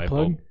upside A down butt light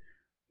plug. bulb.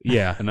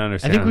 Yeah. And I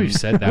understand. think we've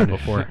said that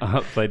before.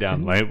 Upside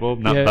down light bulb,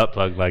 not Yeah. butt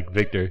plug like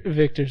Victor.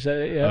 Victor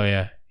said it. Yeah. Oh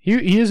yeah.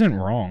 He isn't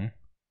wrong.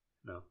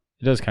 No.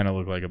 It does kind of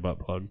look like a butt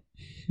plug.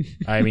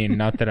 I mean,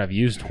 not that I've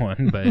used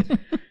one, but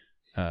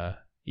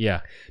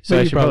yeah. So But I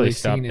you've should probably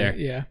stop seen it, there.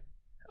 Yeah.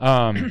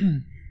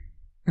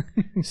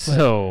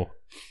 So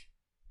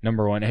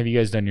number 1, have you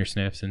guys done your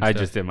sniffs and I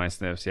stuff? just did my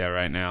sniffs. Yeah,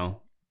 right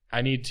now.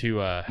 I need to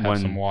have One-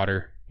 some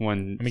water.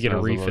 One Let me get a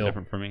smells little refill.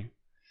 different for me.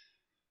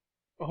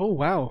 Oh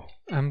wow,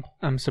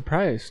 I'm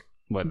surprised.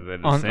 What the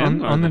On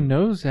scent or the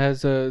nose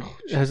has a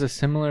I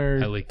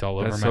similar. leaked all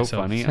over That's myself. so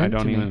funny. I Sent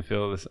don't to me. even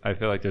feel this. I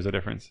feel like there's a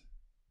difference.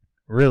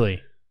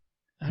 Really?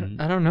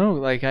 I don't know.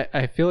 Like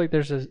I feel like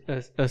there's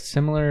a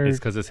similar. It's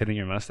because it's hitting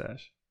your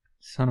mustache.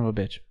 Son of a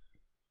bitch.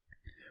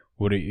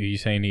 What are you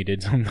saying? He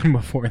did something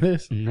before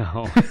this?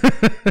 No,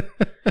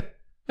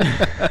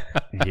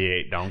 he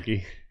ate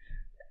donkey.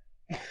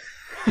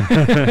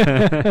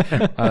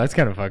 That's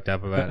kind of fucked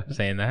up about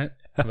saying that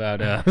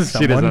about She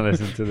someone. doesn't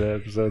listen to the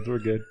episodes. We're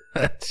good.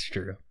 That's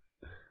true.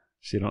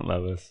 She don't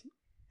love us.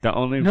 The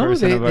only No,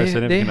 person of our they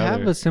significant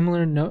have other. a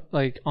similar note,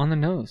 like on the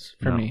nose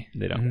for No, me.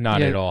 they don't.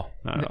 Not Yeah. at all.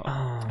 Not at all.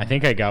 Oh, I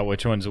think I got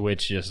which one's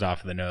which just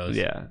off the nose.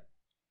 Yeah,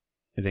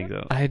 I think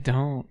so. I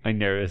don't. I'm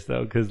nervous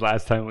though because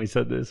last time we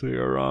said this, we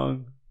were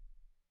wrong.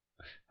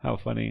 How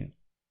funny.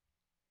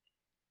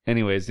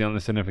 Anyways, the only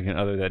significant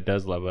other that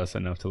does love us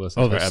enough to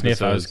listen Oh, to the our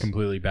sniff. I was episodes.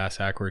 completely bass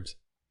backwards.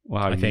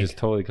 Wow, I you think. just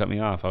totally cut me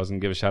off. I was gonna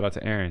give a shout out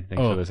to Erin.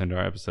 Thanks Oh. for listening to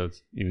our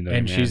episodes, even though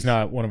And your she's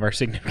man's- not one of our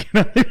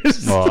significant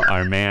others. Well,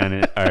 our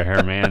man, or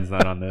her man's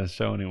not on the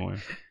show anymore.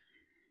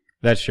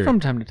 That's true. From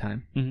time to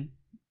time. Mhm.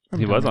 From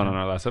He time was to on time.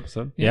 our last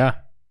episode. yeah.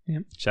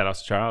 Shout out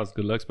to Charles.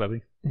 Good looks,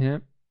 baby. Yeah.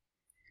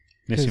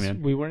 Miss you, 'Cause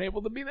man. we weren't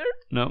able to be there.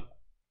 No.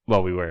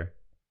 Well, we were.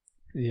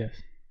 Yes.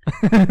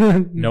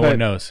 No one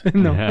knows.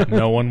 No. Yeah.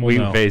 No one will We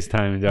know.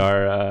 FaceTimed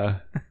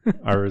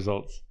our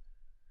results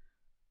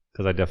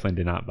because I definitely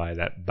did not buy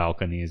that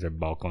balconies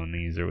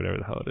or whatever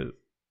the hell it is.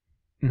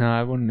 No,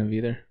 I wouldn't have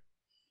either.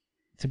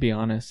 To be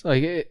honest,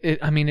 like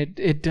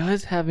it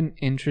does have an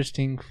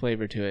interesting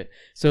flavor to it.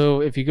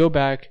 So if you go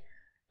back,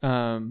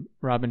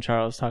 Rob and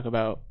Charles talk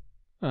about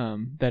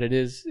that it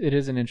is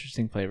an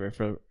interesting flavor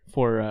for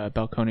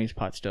Balcones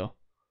pot still.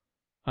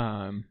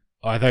 Oh,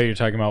 I thought you were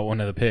talking about one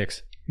of the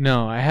picks.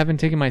 No, I haven't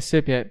taken my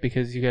sip yet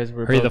because you guys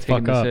were Hurry both the fuck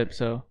taking the up. sip.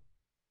 So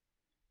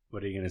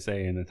What are you gonna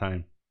say in the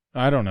time?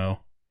 I don't know.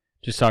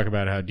 Just talk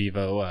about how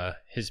Devo,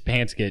 his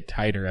pants get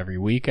tighter every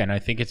week, and I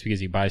think it's because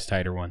he buys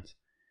tighter ones.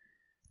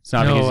 It's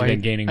not because he's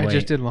been gaining weight. I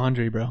just did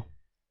laundry, bro.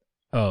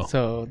 Oh,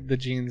 So the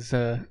jeans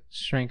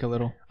shrank a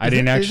little. I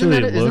didn't actually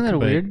Isn't look, that a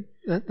but- weird?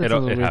 That's a It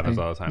little weird happens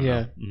thing. all the time.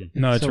 Yeah. though. Mhm.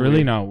 no, it's so really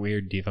weird. not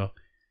weird, Devo.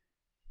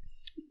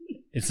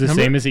 It's the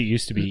Remember- same as it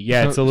used to be.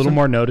 Yeah, So- it's a little so-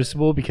 more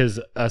noticeable because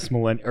us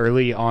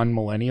early on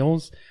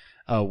millennials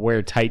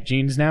wear tight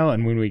jeans now,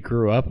 and when we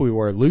grew up, we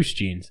wore loose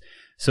jeans.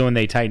 So when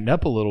they tightened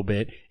up a little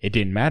bit, it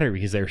didn't matter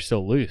because they were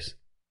still loose.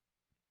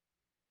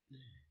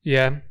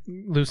 Yeah,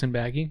 loose and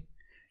baggy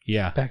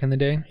Yeah, back in the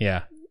day.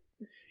 yeah.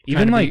 Trying Even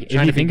to be- like if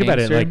trying you to be think about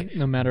it, gangster, like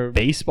no matter.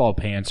 baseball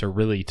pants are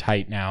really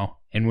tight now,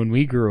 and when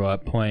we grew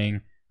up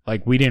playing,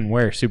 like we didn't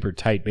wear super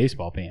tight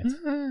baseball pants.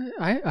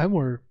 I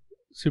wore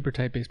super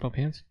tight baseball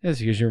pants. That's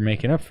because you were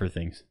making up for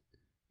things.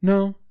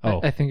 No, Oh.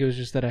 I think it was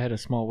just that I had a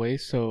small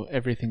waist, so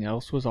everything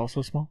else was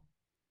also small.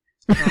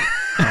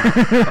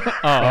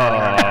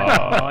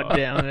 Oh.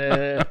 Damn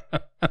it!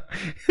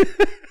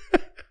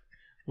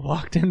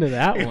 Walked into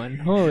that one.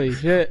 Holy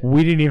shit!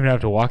 We didn't even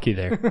have to walk you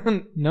there.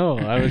 No,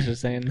 I was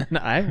just saying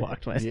that I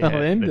walked myself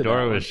Yeah, into the door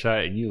that was one.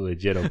 shut and you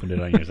legit opened it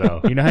on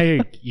yourself. You know how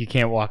you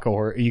can't walk a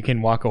horse? You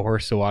can walk a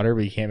horse to water,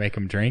 but you can't make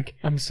him drink.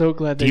 I'm so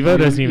glad that Devo you,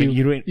 doesn't even. You,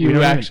 You don't. you we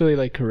don't even- actually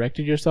like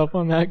corrected yourself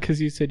on that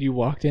because you said you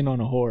walked in on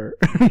a whore.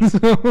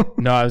 So-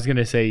 No, I was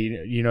gonna say.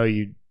 You know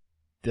you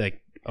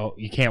like. Oh,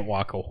 you can't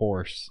walk a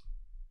horse.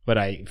 but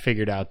I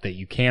figured out that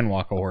you can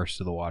walk a horse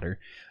to the water.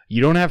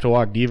 You don't have to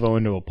walk Devo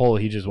into a pole.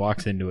 He just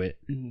walks into it.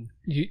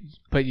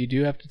 But you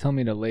do have to tell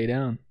me to lay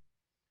down.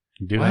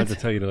 You do have to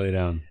tell you to lay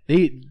down.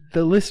 The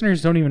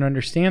listeners don't even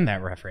understand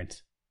that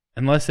reference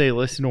unless they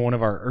listen to one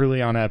of our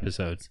early on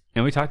episodes.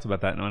 And we talked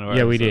about that in one of our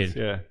Yeah, episodes. we did.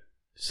 Yeah.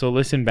 So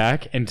listen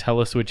back and tell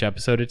us which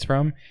episode it's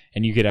from,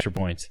 and you get extra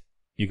points.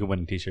 You could win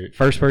a t-shirt.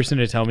 First person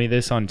to tell me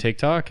this on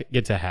TikTok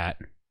gets a hat.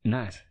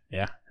 Nice.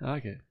 Yeah. I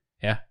like it.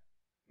 Yeah.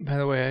 By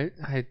the way,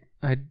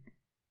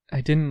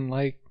 I didn't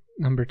like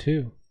number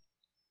 2.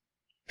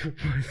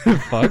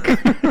 Fuck.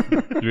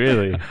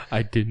 Really?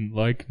 I didn't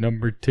like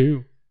number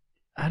 2.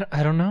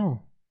 I don't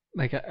know.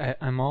 Like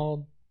I'm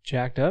all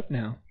jacked up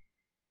now.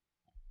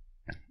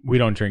 We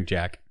don't drink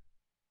Jack.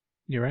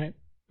 You're right.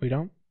 We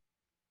don't.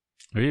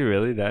 Are you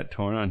really that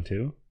torn on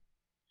 2?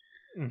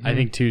 Mm-hmm. I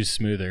think 2's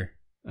smoother.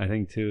 I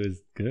think 2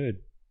 is good.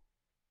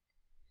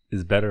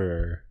 Is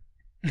better.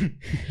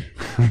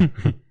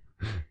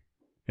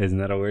 Isn't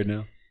that a word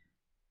now?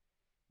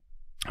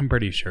 I'm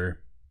pretty sure.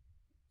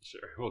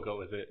 Sure, we'll go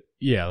with it.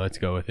 Yeah, let's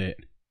go with it.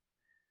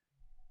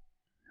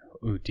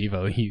 Ooh,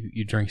 Devo,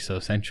 you drink so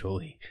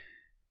sensually.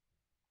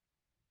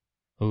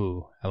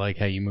 Ooh, I like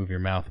how you move your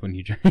mouth when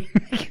you drink.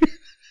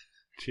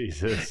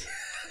 Jesus.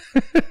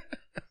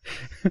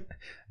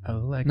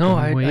 I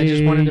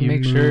just wanted to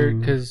make sure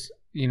because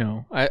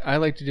I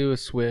like to do a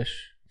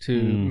swish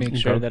to make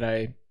sure that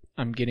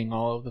I'm getting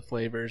all of the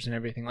flavors and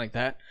everything like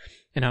that,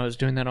 and I was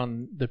doing that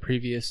on the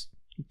previous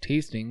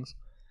tastings,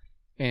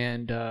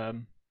 and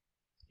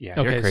Yeah.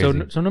 okay, You're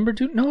crazy. so number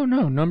 2,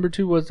 number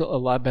 2 was a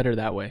lot better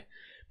that way,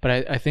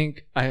 but I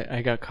think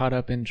I got caught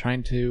up in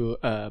trying to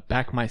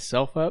back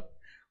myself up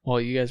while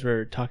you guys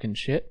were talking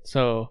shit,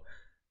 so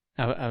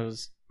I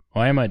was.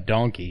 Well, I'm a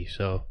donkey,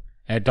 so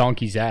a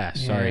donkey's ass.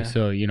 Sorry, Yeah.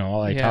 so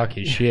all I Yeah. talk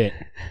is shit.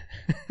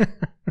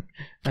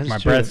 That's My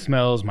true. breath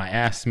smells, my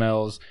ass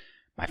smells,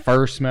 my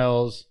fur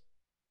smells,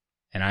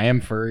 and I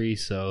am furry,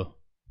 so.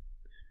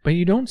 But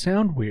you don't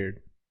sound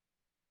weird.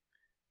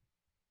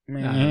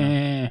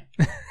 Meh.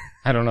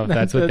 I don't know if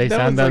that's what they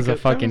sound. That was a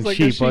fucking like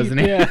sheep, wasn't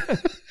it? Yeah.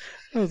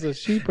 That was a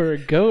sheep or a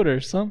goat or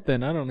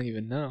something. I don't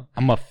even know.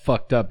 I'm a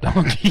fucked up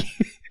donkey.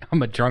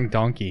 I'm a drunk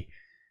donkey.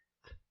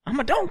 I'm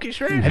a donkey,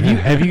 Shred.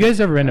 Have you guys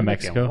ever been to I'm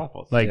making Mexico?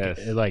 waffles. Like Yes.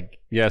 like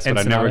Yes, but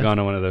I've never Ensenada? gone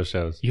to one of those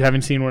shows. you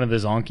haven't seen one of the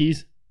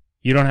zonkies?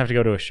 You don't have to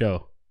go to a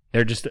show.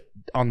 They're just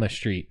on the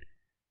street.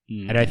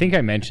 And I think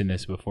I mentioned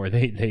this before.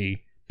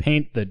 They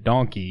paint the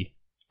donkey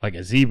like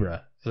a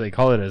zebra, so they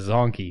call it a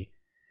zonky.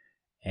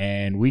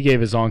 And we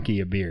gave a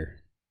zonky a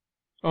beer.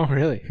 Oh,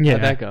 really? Yeah.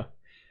 How'd that go?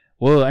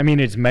 Well, I mean,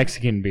 it's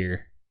Mexican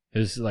beer. It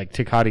was like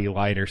Tecate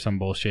Light or some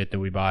bullshit that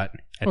we bought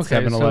at Okay,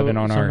 7-Eleven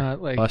so on our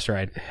not like bus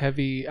ride.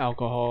 heavy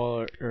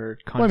alcohol or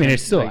content. Well, I mean,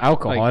 it's still like-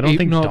 alcohol. like I don't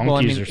think donkeys well,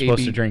 I mean, are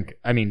supposed to AB drink.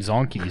 I mean,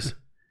 zonkies.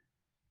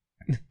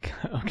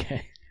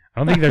 Okay. I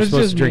don't think they're It's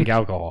supposed just to drink me.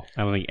 alcohol.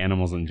 I don't think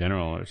animals in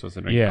general are supposed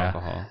to drink Yeah.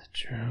 alcohol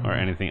True. or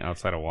anything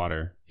outside of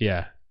water.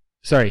 Yeah.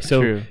 Sorry.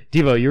 So, True.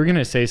 Devo, you were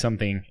gonna say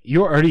something.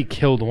 You already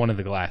killed one of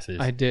the glasses.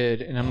 I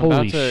did, and I'm Holy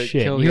about to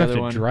shit! kill You the have other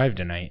to one. drive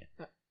tonight.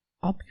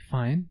 I'll be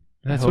fine.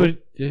 That's I what. hope.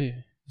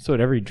 That's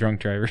what every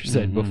drunk driver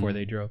said Mhm. before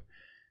they drove.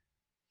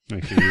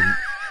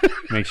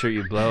 Make sure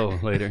you blow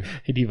later.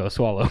 Hey, Devo,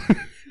 swallow.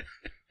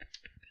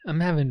 I'm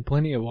having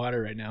plenty of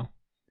water right now,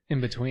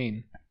 in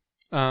between.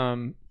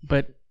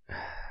 But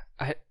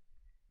I,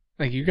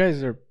 like, you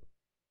guys are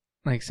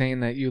like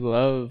saying that you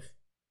love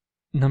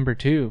number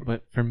 2,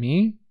 but for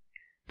me,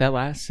 that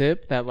last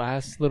sip, that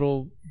last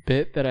little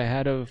bit that I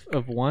had of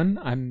 1,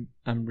 I'm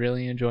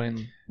really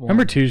enjoying 1.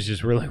 Number 2 is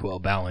just really well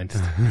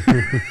balanced.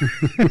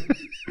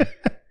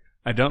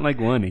 I don't like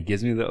 1. It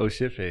gives me the oh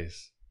shit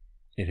face.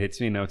 It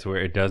hits me enough to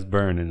where it does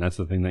burn, and that's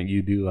the thing that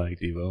you do like,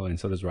 Devo, and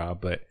so does Rob.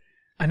 But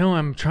I know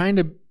I'm trying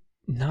to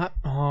not.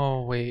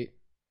 Oh wait,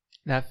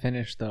 that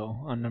finished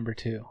though on number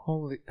 2.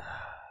 Holy,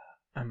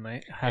 I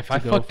might have If to I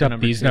go fucked for up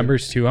number these 2.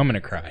 numbers too, I'm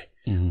gonna cry.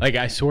 like, Like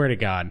I swear to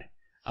God.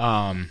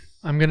 I'm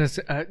gonna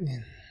say.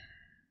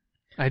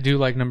 I do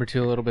like number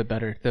 2 a little bit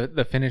better.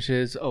 The finish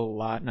is a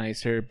lot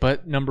nicer,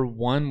 but number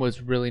 1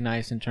 was really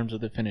nice in terms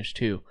of the finish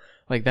too.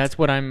 Like that's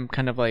what I'm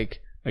kind of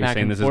like. are you back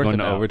saying and this is forth going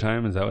to about.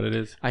 overtime? Is that what it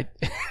is? I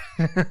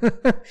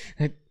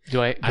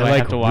do I I like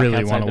have to walk really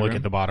outside want to the look room?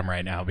 at the bottom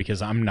right now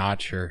because I'm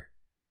not sure.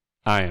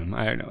 I am.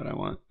 I already know what I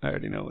want. I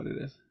already know what it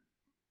is.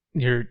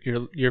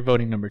 You're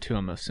voting number 2.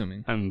 I'm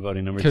assuming I'm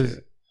voting number because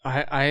 2.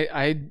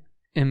 I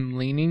am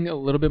leaning a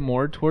little bit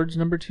more towards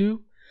number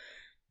 2,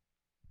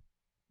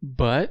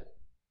 but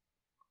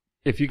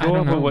If you I go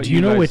don't off of know. what Do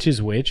you know guys, which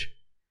is which?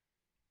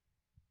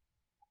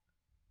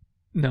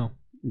 no.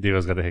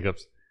 Devo's got the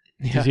hiccups.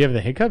 Yeah. Does he have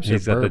the hiccups or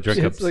He's got the burps? drink-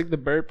 It's hiccups? like the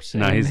burps.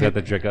 No, and- he's got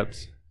the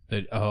hiccups.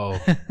 Oh,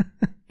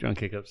 Drunk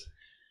hiccups.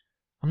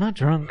 I'm not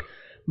drunk,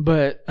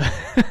 but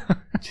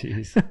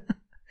Jeez.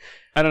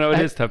 I don't know. It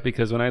is tough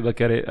because when I look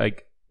at it,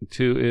 like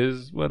 2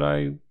 is what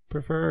I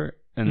prefer,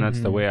 and that's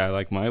the Mhm. way I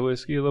like my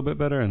whiskey a little bit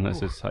better,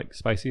 unless it's like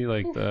spicy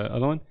like the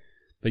other one.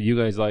 But you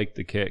guys like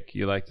the kick.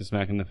 You like the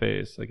smack in the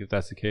face. Like if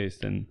that's the case,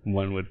 then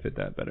one would fit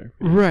that better.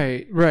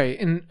 Right.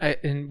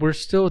 And we're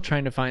still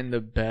trying to find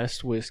the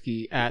best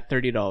whiskey at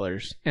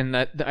 $30, and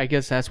that I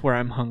guess that's where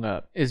I'm hung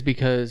up, is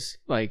because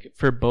like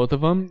for both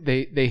of them,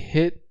 they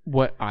hit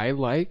what I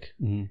like.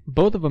 Mm-hmm.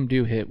 Both of them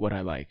do hit what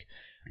I like,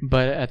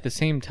 but at the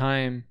same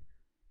time,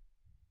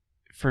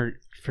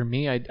 for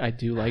me, I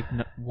do like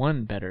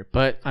one better.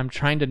 But I'm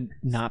trying to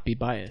not be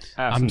biased.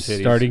 I'm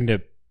starting to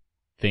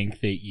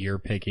think that you're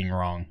picking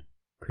wrong,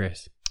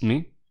 Chris.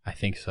 Me? I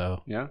think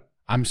so. Yeah.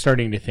 I'm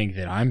starting to think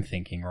that I'm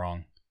thinking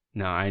wrong.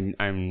 No,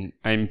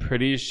 I'm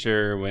pretty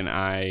sure when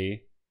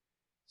I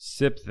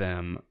sip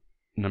them,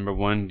 number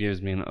one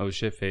gives me an oh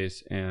shit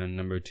face, and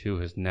number two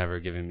has never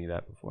given me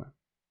that before.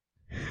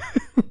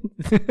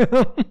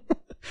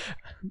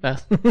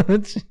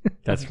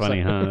 That's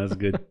funny, huh? That's a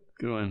good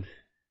one.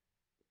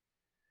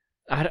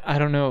 I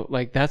don't know.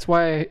 Like that's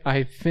why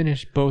I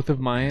finished both of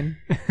mine,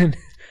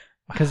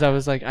 because I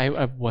was like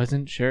I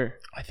wasn't sure.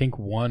 I think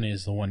one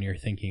is the one you're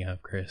thinking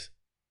of, Chris.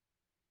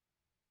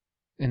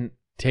 And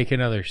take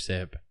another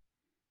sip.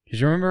 Because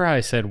you remember how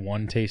I said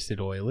one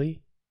tasted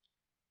oily?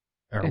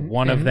 Or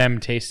one of them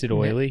tasted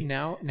oily?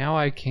 Now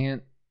I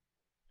can't.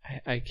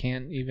 I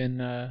can't even.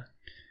 And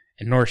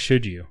nor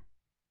should you.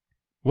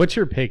 What's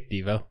your pick,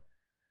 Devo?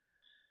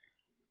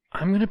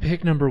 I'm gonna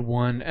pick number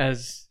one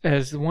as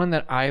the one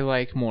that I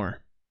like more.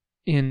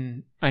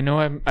 I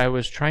know I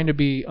was trying to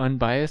be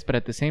unbiased, but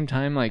at the same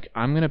time, like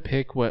I'm gonna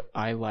pick what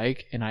I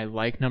like, and I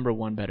like number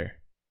one better.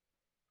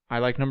 I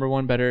like number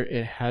one better.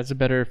 It has a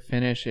better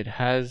finish. It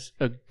has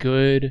a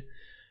good.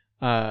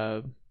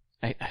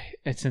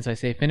 Since I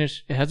say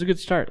finish, it has a good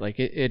start. Like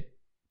it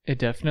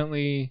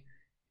definitely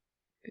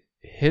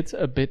hits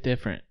a bit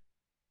different.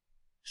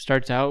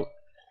 Starts out.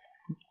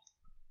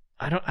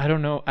 I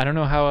don't know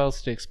how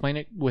else to explain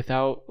it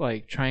without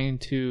like trying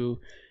to.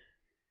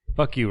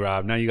 Fuck you,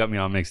 Rob. Now you got me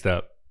all mixed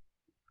up.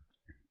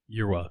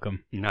 You're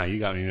welcome. No, you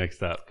got me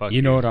mixed up. Fuck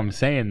you know what I'm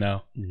saying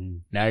though. Mm-hmm.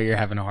 Now you're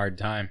having a hard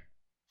time.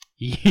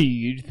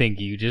 You think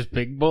you just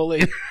picked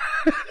Bullet?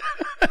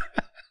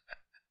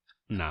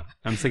 No,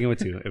 I'm sticking with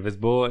two. If it's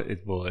Bullet,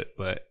 it's Bullet.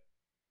 But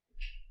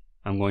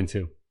I'm going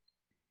two.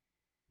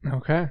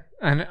 Okay,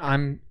 and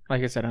I'm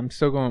like I said, I'm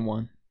still going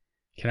one.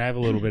 Can I have a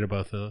little bit of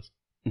both of those?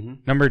 Mm-hmm.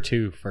 Number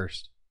two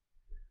first.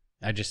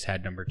 I just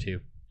had number two.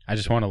 I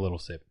just want a little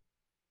sip.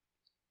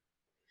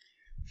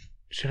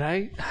 Should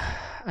I?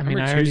 I mean,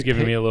 number two's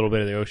giving me a little bit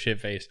of the oh shit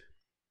face.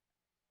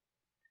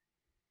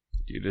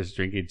 You're just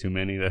drinking too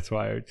many. That's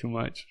why, or too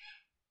much.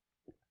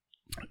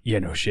 Yeah,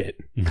 no shit.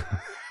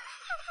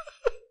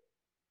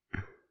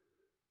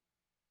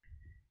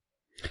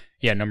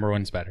 Yeah, number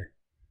one's better.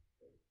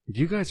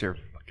 You guys are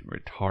fucking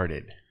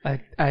retarded.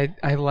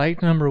 I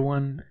like number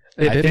one.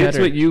 It fits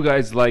what you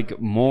guys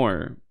like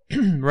more.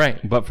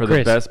 Right. But for Chris,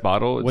 the best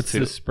bottle, it's what's two.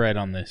 the spread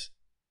on this?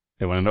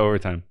 It went into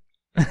overtime.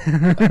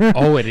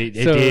 Oh, it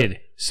did.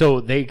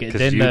 So they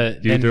then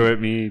you threw at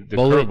me the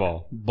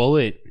curveball.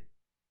 Bullet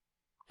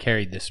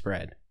carried the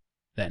spread.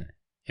 Then,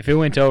 if it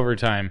went to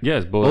overtime,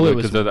 yes, Bullet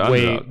was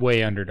the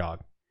way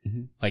underdog.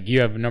 Mm-hmm. Like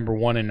you have number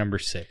 1 and number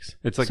 6.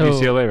 It's like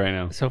UCLA right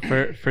now. So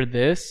for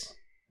this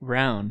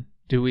round,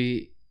 do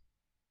we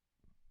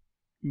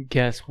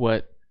guess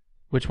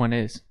which one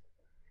is?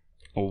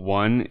 Well,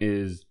 1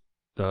 is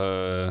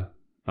the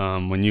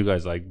when you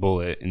guys like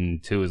Bullet,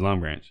 and 2 is Long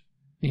Branch.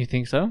 You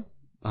think so?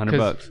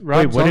 $100.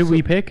 Wait, what did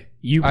we pick?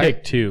 You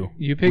picked 2.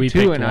 You picked we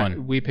 2, picked and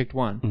 1. we picked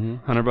 1.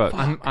 Mm-hmm.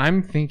 $100.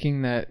 I'm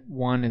thinking that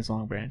 1 is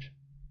Long Branch.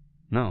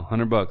 No,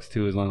 $100.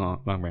 2 is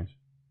Long Branch.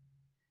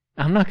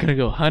 I'm not gonna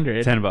go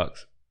 100.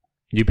 $10.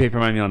 You pay for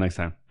my meal next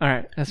time. All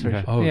right, that's for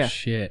sure. Oh yeah.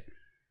 shit.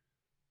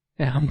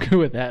 Yeah, I'm good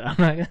with that.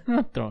 I'm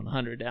not throwing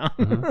 100 down.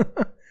 Uh-huh.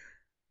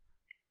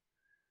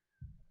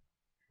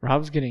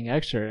 Rob's getting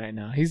extra right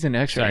now. He's in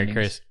extra. Sorry, innings.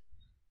 Chris.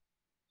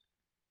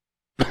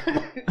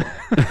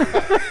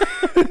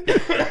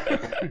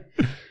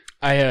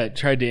 I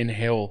tried to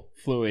inhale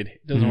fluid.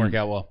 It doesn't work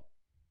out well.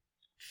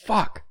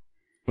 Fuck.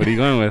 What are you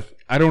going with?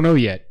 I don't know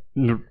yet.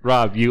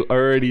 Rob, you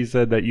already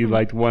said that you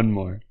liked 1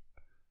 more.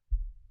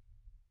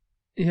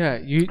 Yeah,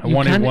 I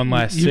wanted one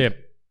last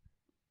sip.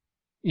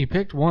 You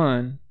picked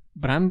 1,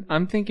 but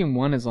I'm thinking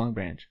 1 is Long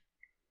Branch.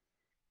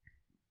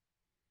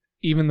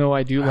 Even though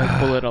I do like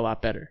Bullet a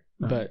lot better,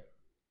 but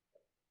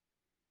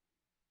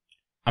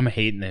I'm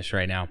hating this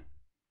right now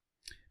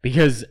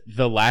because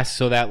that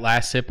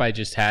last sip I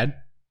just had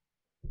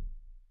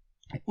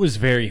was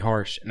very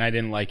harsh and I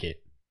didn't like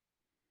it,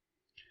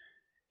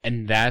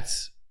 and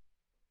that's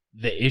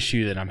the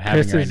issue that I'm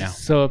having Chris right is now.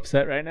 So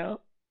upset right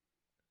now.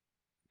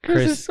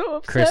 Chris is so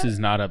upset. Chris is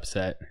not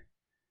upset.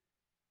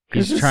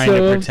 He's He's trying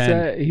to pretend.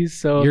 Upset. He's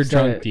so You're upset.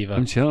 drunk, Devo.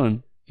 I'm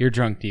chilling. You're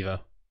drunk, Devo.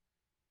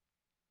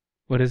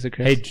 What is it,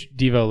 Chris? Hey,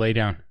 Devo, lay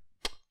down.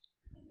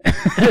 Damn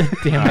it.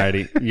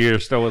 Alrighty. You're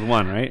still with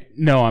 1, right?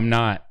 No, I'm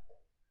not.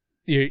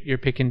 You're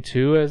picking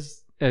 2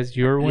 as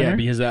your winner? Yeah,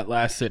 because that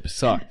last sip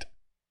sucked.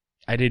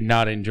 I did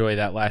not enjoy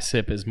that last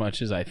sip as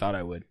much as I thought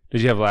I would.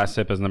 Did you have last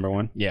sip as number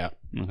 1? Yeah.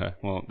 Okay.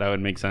 Well, that would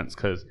make sense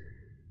because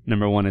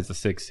Number 1 is the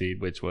 6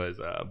 seed, which was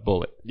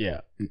Bullet.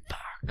 Yeah.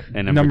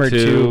 And Number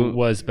two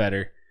was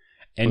better.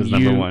 And was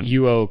number 1.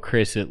 You owe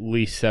Chris at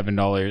least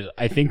 $7.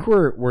 I think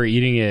we're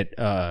eating at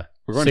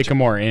going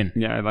Sycamore Inn.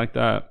 Yeah, I like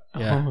that.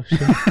 Yeah. Oh, shit.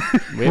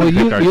 We Well, haven't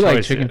picked our you like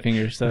choice chicken yet.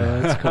 fingers, so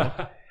that's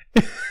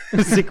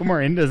cool.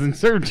 Sycamore Inn doesn't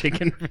serve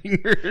chicken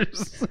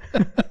fingers.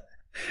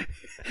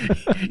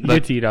 You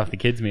get to eat off the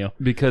kids' meal.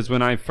 Because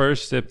when I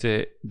first sipped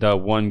it, the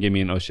 1 gave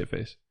me an oh shit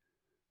face.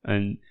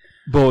 And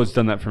Bullet's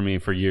done that for me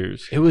for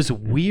years. It was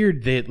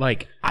weird that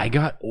like I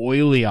got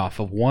oily off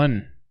of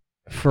 1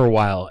 for a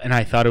while, and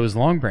I thought it was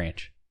Long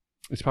Branch.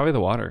 It's probably the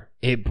water.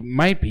 It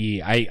might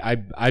be.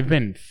 I've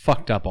been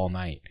fucked up all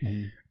night,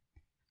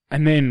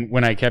 and then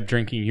when I kept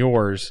drinking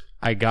yours,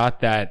 I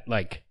got that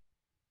like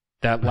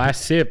that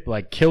last sip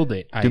like killed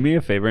it. Do me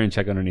a favor and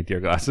check underneath your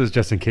glasses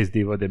just in case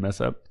Devo did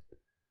mess up.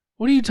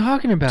 What are you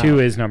talking about? 2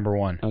 is number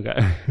 1.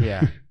 Okay.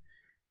 Yeah.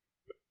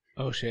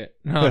 Oh shit!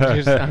 No,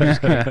 I'm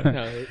just kidding.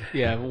 No,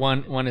 yeah,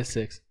 1 is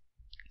 6.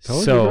 Told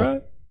you, So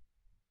bro.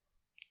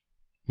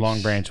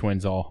 Long Branch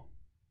wins all.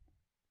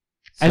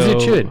 As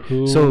it should.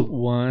 Who So-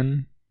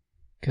 won?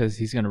 Because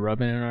he's gonna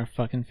rub it in our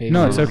fucking face.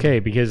 No, it's okay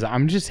because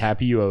I'm just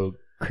happy you owe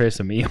Chris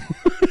a meal.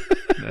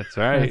 That's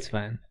right. That's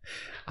fine.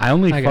 I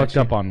only I got fucked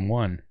you. up on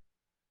one.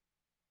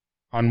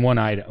 On one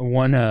item,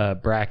 one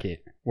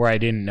bracket where I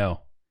didn't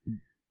know,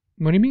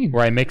 What do you mean?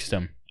 where I mixed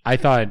them. I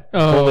thought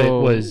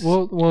Bullet was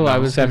well. I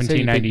was gonna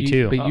say,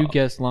 1792. but you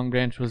guessed Long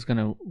Branch was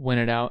gonna win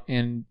it out,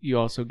 and you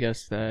also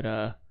guessed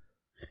that.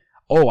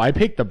 Oh, I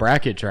picked the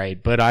brackets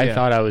right, but I Yeah.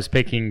 thought I was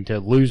picking to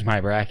lose my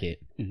bracket,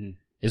 Mhm.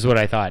 is what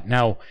I thought.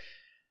 Now,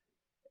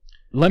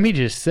 let me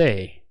just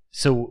say,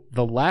 so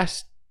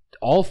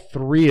all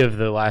 3 of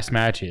the last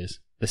matches,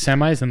 the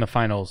semis and the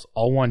finals,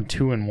 all won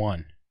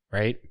 2-1,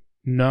 right?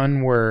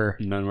 None were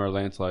None were a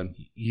landslide.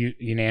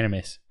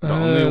 unanimous. The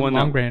only one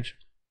Long that- Branch.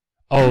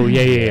 Oh,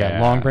 yeah.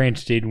 Yeah. Long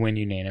Branch did win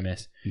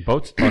unanimous.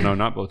 Both? Oh, no,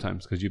 not both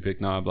times because you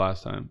picked Knob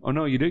last time. Oh,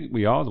 no, you did.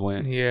 We all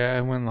went. Yeah,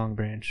 I went Long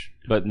Branch.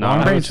 But Long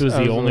Knob Branch was I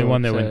the was a only little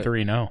one that went upset.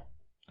 3-0 I was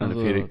a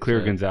undefeated. little Clear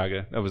upset.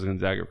 Gonzaga. That was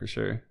Gonzaga for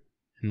sure.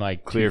 in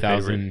like Clear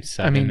favorite.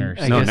 2007 I mean, or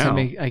I No, guess now.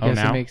 I guess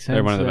now? it makes sense.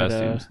 They're one of the that,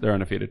 best teams. They're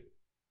undefeated.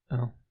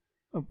 Oh,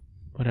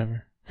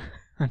 whatever.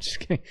 I'm just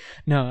kidding.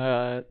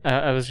 No,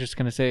 I was just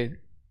gonna say,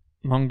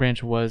 Long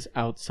Branch was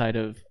outside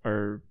of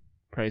our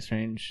price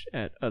range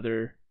at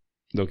other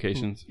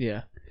Locations.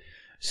 Yeah.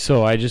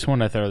 So I just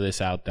want to throw this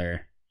out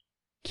there.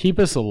 Keep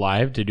us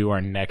alive to do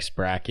our next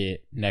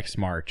bracket next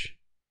March.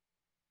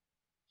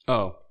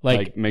 Oh, Like,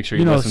 like make sure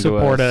you you know, listen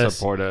support to us. us.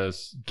 Support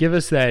us. Give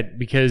us that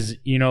because,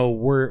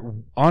 we're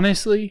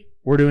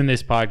doing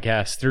this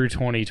podcast through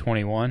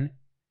 2021,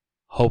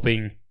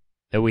 hoping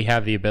that we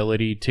have the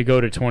ability to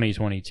go to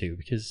 2022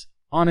 because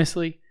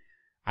honestly,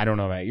 I don't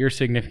know about your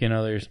significant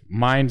others.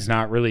 Mine's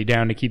not really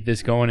down to keep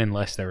this going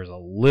unless there was a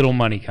little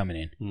money coming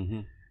in. Mm-hmm.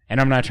 And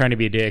I'm not trying to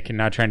be a dick and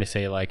not trying to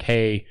say like,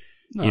 hey,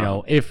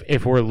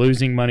 if we're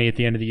losing money at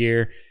the end of the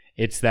year,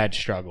 it's that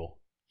struggle.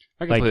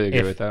 I completely agree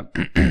if- with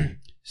that.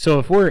 So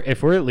if we're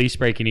at least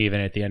breaking even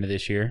at the end of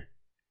this year,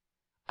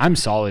 I'm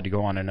solid to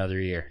go on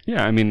another year.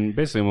 Yeah, I mean,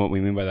 basically what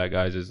we mean by that,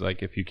 guys, is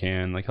like if you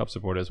can, like help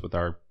support us with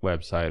our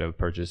website of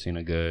purchasing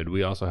a good.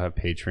 We also have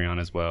Patreon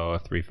as well, a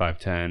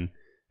 3-5-10,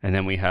 and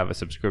then we have a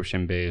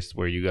subscription based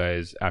where you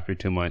guys after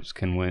 2 months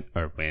can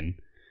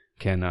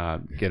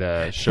get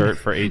a shirt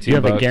for 18 You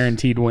have bucks. a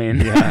guaranteed win.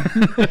 Yeah.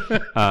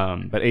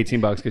 But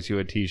 $18 gets you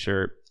a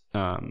t-shirt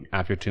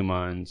after 2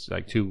 months,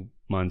 like 2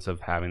 months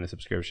of having the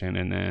subscription.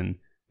 And then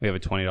we have a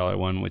 $20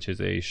 one, which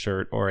is a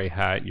shirt or a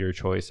hat, your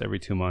choice, every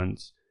 2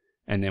 months.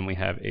 And then we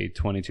have a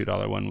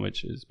 $22 one,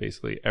 which is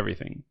basically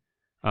everything.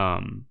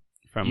 From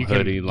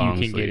hoodie, long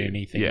you can sleeve. get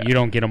anything. Yeah. You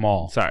don't get them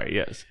all. Sorry,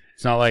 yes.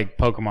 It's not like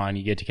Pokemon.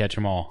 You get to catch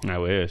them all. I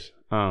wish.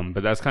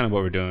 But that's kind of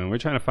what we're doing. We're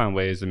trying to find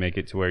ways to make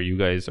it to where you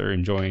guys are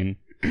enjoying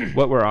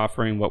what we're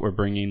offering, what we're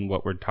bringing,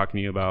 what we're talking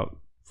to you about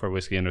for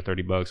whiskey under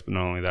 $30. But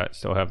not only that,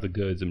 still have the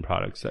goods and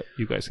products that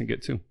you guys can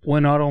get to.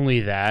 Well, not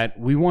only that,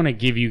 we want to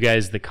give you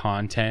guys the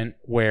content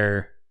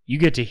where you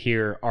get to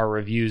hear our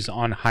reviews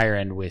on higher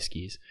end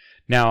whiskeys.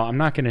 Now, I'm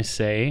not going to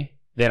say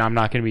that I'm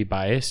not going to be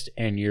biased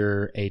and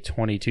you're a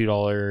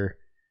 $22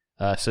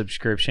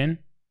 subscription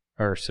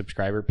or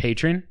subscriber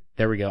patron.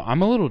 There we go.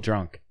 I'm a little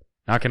drunk.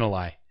 Not going to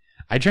lie.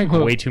 I drank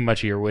Whoa. way too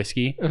much of your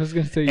whiskey. I was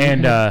gonna say,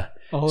 And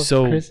all of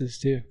so- Chris's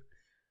too.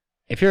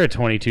 if you're a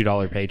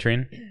 $22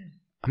 patron,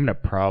 I'm going to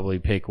probably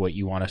pick what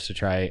you want us to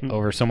try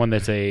over someone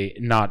that's a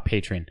not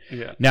patron.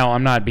 Yeah. Now,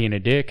 I'm not being a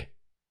dick.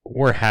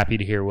 We're happy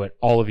to hear what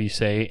all of you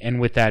say. And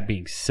with that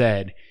being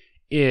said,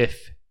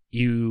 if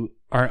you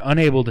are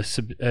unable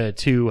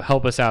to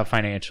help us out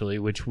financially,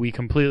 which we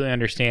completely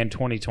understand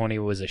 2020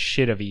 was a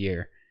shit of a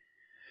year.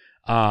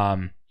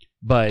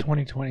 But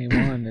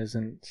 2021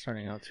 isn't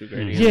starting out too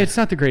great. yeah, it's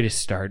not the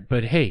greatest start,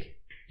 but hey,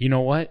 you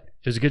know what?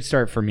 It was a good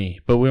start for me,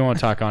 but we won't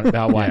talk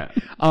about why.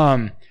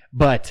 Yeah.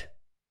 But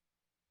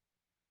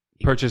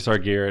Purchase our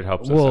gear. It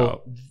helps us well,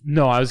 out.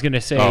 no, I was gonna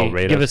say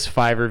rate give us. us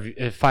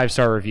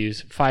 5-star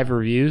reviews. 5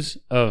 reviews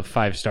of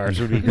 5 stars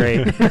would be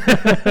great.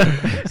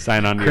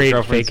 Sign on to your Create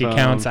girlfriend's fake phone,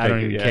 accounts. I don't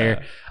fake- even yeah.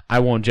 care. I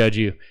won't judge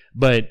you.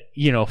 But,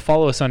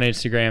 follow us on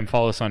Instagram.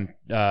 Follow us on,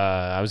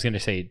 I was going to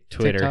say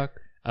Twitter. TikTok.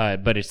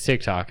 But it's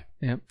TikTok.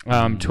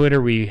 Yep.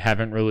 Twitter, we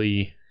haven't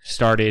really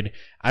started.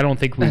 I don't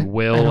think we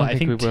will. I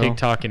think we will.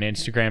 TikTok and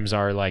Instagrams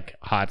are like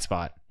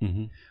hotspot.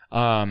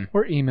 Mm-hmm.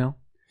 Or email.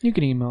 You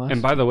can email us.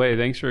 And by the way,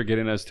 thanks for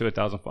getting us to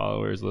 1,000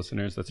 followers,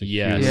 listeners. That's a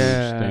huge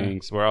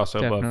thanks. We're also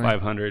above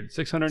 500,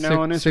 600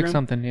 now on Instagram. 6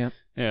 something, yeah.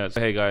 Yeah. So,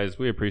 hey, guys,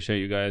 we appreciate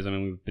you guys. I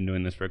mean, we've been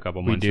doing this for a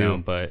couple months now,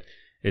 but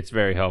it's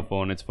very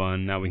helpful and it's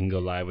fun. Now we can go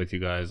live with you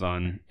guys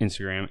on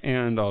Instagram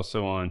and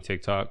also on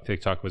TikTok.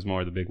 TikTok was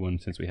more the big one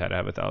since we had to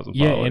have 1,000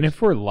 followers. Yeah, and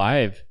if we're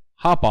live,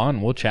 hop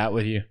on. We'll chat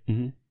with you.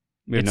 Mm-hmm.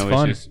 We have it's no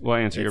fun. issues. We'll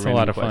answer It's your a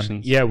lot of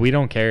questions. fun. Yeah, we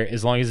don't care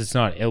as long as it's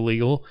not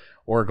illegal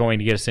or going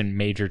to get us in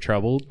major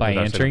trouble by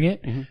answering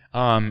it.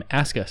 Mm-hmm.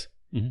 Ask us.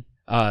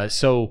 Mm-hmm.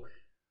 So,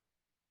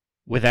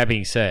 with that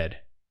being said,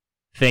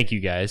 thank you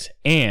guys,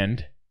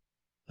 and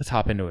let's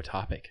hop into a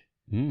topic.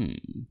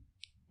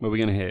 What are we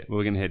gonna hit?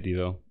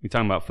 Devo? We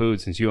talking about food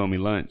since you owe me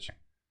lunch.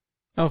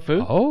 Oh,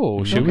 food?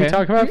 Oh, should we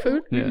talk about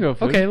food? We can go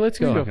food. Okay, let's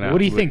go. Check it out.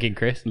 What are you thinking,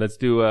 Chris? Let's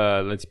do.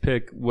 Let's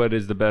pick what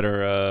is the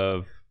better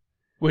of.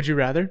 Would you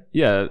rather?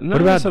 Yeah.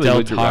 What about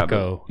Del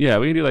Taco? Yeah,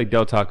 we can do like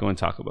Del Taco and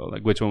Taco Bell.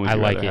 Like, which one would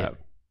you rather have?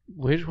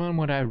 Which one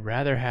would I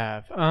rather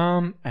have?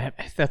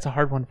 That's a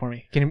hard one for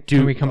me.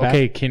 Can we come back?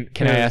 Okay, back?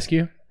 can I ask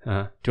you?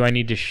 Uh-huh. Do I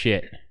need to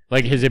shit?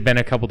 Like, has it been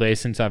a couple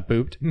days since I've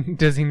pooped?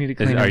 Does he need to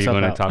clean Are you himself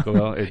going out? to Taco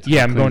Bell?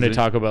 Yeah, I'm going to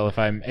Taco Bell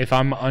if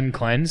I'm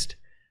uncleansed.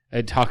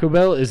 Taco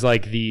Bell is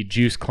like the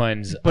juice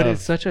cleanse. But of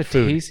it's such a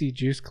food. tasty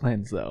juice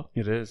cleanse, though.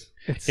 It is.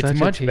 It's It's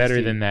much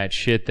better than that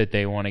shit that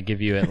they want to give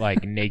you at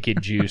like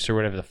Naked Juice or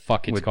whatever the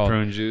fuck it's with called.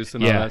 prune juice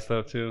and all that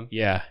stuff too.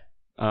 Yeah.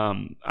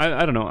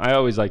 I don't know. I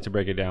always like to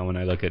break it down when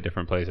I look at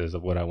different places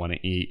of what I want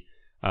to eat.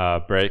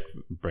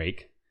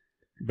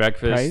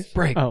 Breakfast.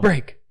 Break.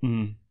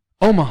 Mm.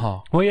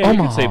 Omaha. Well, yeah,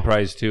 Omaha. you could say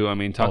price too. I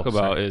mean, Taco Bell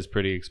sorry. is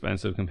pretty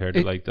expensive compared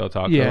to like Del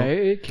Taco. Yeah,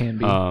 it can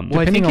be. Well, Depending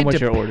I think on it what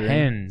you're ordering.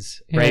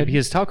 depends, Yeah, right?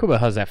 Because Taco Bell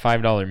has that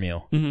 $5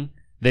 meal. Mm-hmm.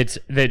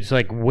 That's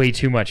like way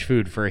too much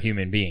food for a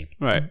human being.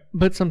 Right.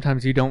 But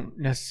sometimes you don't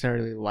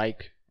necessarily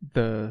like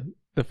the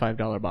 $5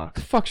 What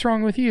box. the fuck's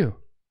wrong with you?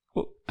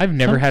 Well, I've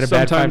never had a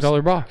bad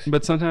 $5 box.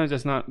 But sometimes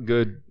it's not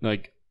good.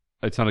 Like,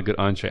 it's not a good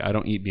entree. I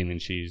don't eat bean and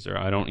cheese, or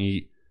I don't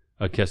eat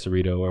a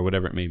quesarito, or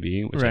whatever it may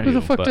be. Which I Right. Who do,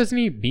 the fuck but doesn't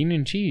eat bean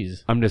and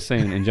cheese? I'm just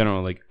saying, in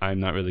general, like, I'm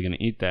not really going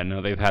to eat that.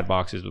 No, they've had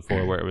boxes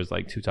before where it was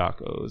like 2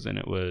 tacos and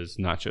it was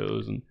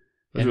nachos and.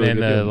 And really then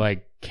good the deal.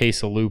 like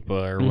quesalupa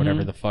or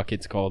whatever the fuck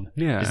it's called.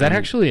 Yeah. Is that I mean,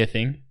 actually a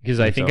thing? Because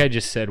I think so. I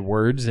just said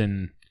words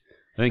and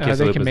I think They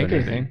quesalupa's can make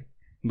anything. anything.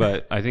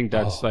 But I think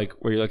that's like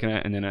where you're looking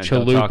at, and then at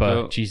Del chalupa.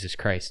 Taco, Jesus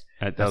Christ.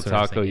 at Del That's what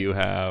I was Taco, thinking. you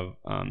have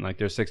like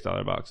their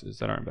 $6 boxes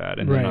that aren't bad,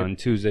 and Right. then on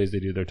Tuesdays they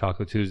do their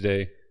Taco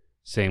Tuesday.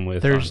 Same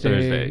with Thursday.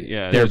 Thursday.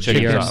 Yeah, Their the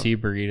chicken BRC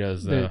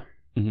burritos though.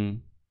 Mm-hmm.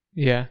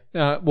 Yeah.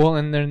 Well,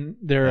 and then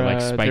their Like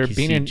spiky their bean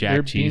seed and jack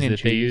their cheese bean and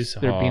that they cheese. use?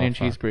 Their bean Oh, and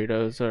cheese fuck.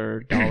 burritos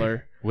are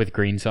 $1. With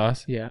green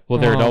sauce. Yeah. Well,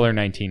 they're Well,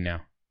 $1.19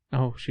 now.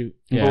 Oh shoot.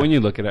 Yeah. But when you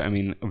look at it, I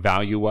mean,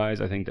 value wise,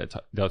 I think that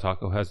Del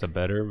Taco has the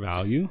better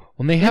value.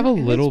 Well, they have a It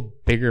is- little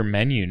bigger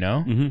menu,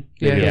 no? Mm-hmm.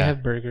 Yeah, they Yeah.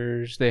 have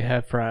burgers. They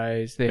have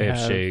fries. They have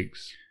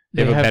shakes.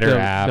 They have a better the,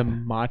 app. The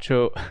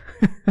macho.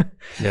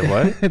 They have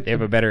what? They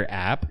have a better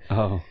app.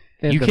 Oh,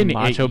 They have You the can-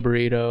 macho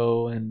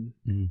burrito and.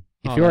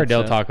 If all you are a that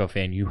Del stuff. Taco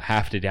fan, you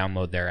have to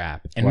download their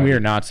app. And Why? we are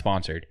not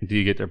sponsored. do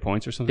you get their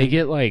points or something? They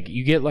get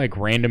you get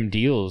random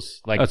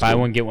deals, like That's buy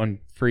cool. one get one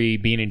free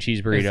bean and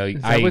cheese burrito.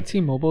 Is that with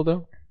T-Mobile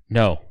though?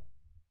 No,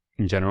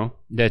 in general.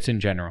 that's in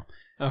general.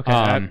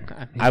 Okay.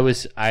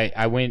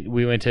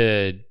 We went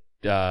to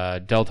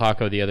Del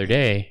Taco the other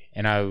day,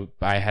 and I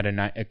had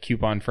a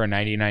coupon for a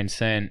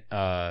 99-cent.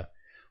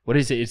 What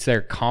is it? It's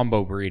their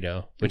combo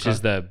burrito, which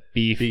is the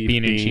beef,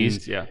 bean, and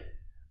cheese. Yeah.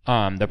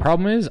 The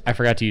problem is I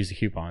forgot to use the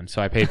coupon,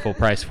 so I paid full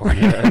price for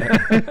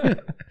it.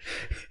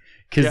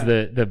 Because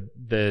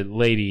the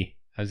lady,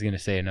 I was gonna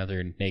say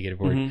another negative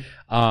word.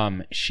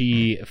 Mhm.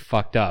 She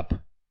fucked up,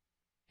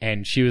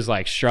 and she was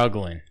like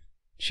struggling.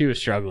 She was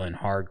struggling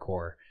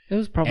hardcore. it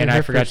was probably. and her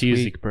I forgot first to use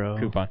week, the bro.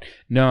 coupon.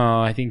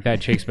 No, I think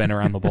that chick's been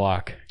around the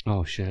block.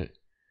 Oh shit.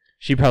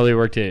 She probably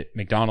worked at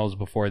McDonald's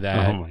before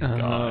that, Oh my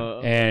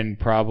god. and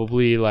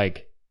probably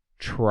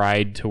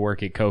tried to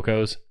work at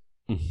Coco's.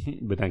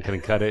 But then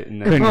couldn't cut it.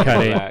 And then Couldn't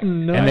cut it. back.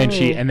 No. And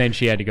then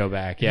she had to go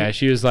back. Yeah,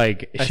 she was I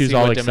she was see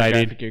all what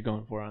excited. demographic you're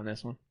going for on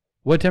this one.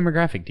 What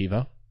demographic,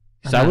 Devo?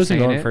 So I'm I not wasn't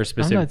saying going it. for a I'm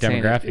specific not saying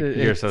it. demographic.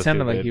 You're It so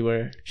sounded like stupid. you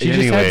were. She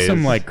just had some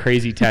Anyways.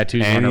 crazy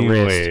tattoos on her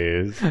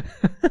wrist. Anyways,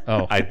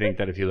 Oh, I think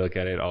that if you look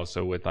at it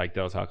also with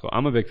Del Taco,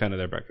 I'm a big fan of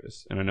their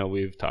breakfast, and I know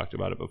we've talked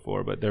about it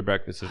before, but their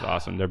breakfast is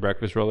awesome. Their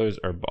breakfast rollers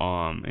are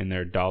bomb, and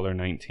they're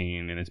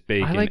 $1.19, and it's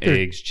bacon, like their-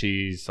 eggs,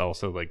 cheese,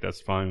 salsa. That's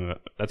fine.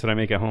 That's what I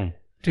make at home.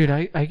 Dude,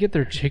 I get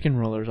their chicken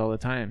rollers all the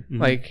time. Mhm.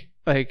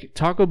 Like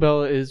Taco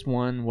Bell is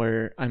one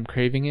where I'm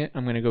craving it.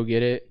 I'm gonna go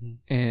get it, Mhm.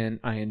 and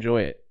I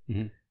enjoy it.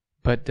 Mhm.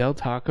 But Del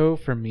Taco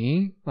for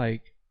me,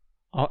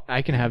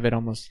 I can have it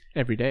almost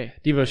every day.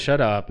 Devo,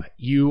 shut up.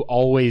 You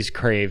always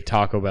crave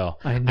Taco Bell.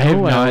 I have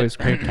know I not- always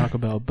crave Taco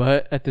Bell,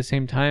 but at the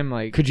same time,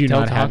 like, Could you Del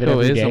not have it Taco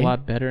every is a day?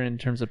 lot better in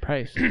terms of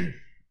price.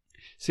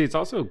 See, it's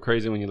also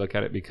crazy when you look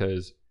at it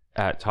because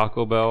at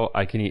Taco Bell,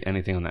 I can eat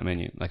anything on that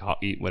menu. Like, I'll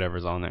eat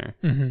whatever's on there.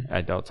 Mm-hmm.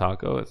 At Del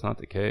Taco, it's not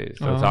the case.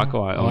 Oh. Del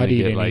Taco, I I'd only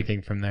eat get like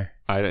anything from there.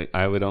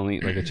 I would only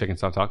eat like a chicken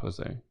soft tacos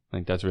there.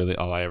 Like that's really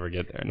all I ever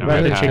get there. Now, Right,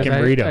 I've the had- chicken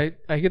burrito.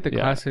 I get the Yeah.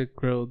 classic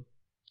grilled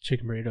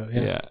chicken burrito.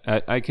 Yeah.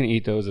 I can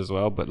eat those as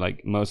well, but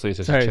like mostly it's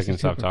just Sorry, a it's chicken a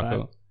soft 2 for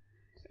taco.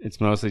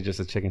 It's mostly just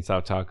a chicken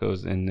soft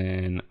tacos, and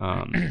then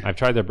I've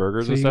tried their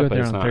burgers So and you go stuff, but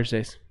there it's on not.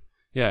 Thursdays.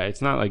 Yeah,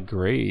 it's not like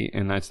great,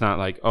 and that's not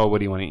like, oh, what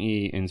do you want to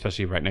eat? And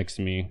especially right next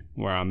to me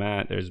where I'm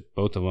at, there's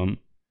both of them.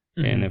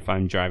 Mm-hmm. And if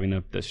I'm driving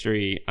up the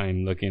street,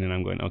 I'm looking and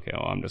I'm going, okay,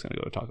 well, I'm just gonna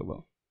go to Taco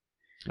Bell.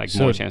 Like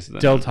So more chances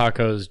than Del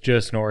Taco's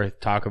just north,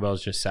 Taco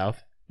Bell's just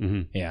south.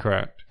 Mm-hmm. Yeah.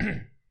 Correct.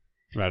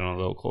 Right on a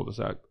little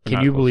cul-de-sac.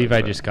 Can you believe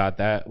I just got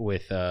that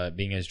with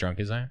being as drunk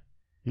as I am?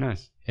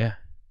 Nice.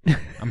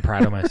 I'm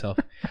proud of myself.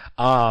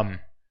 I'm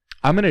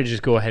gonna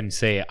just go ahead and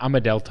say I'm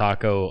a Del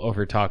Taco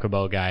over Taco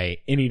Bell guy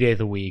any day of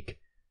the week.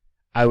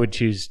 I would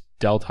choose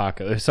Del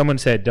Taco. If someone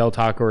said Del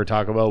Taco or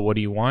Taco Bell, what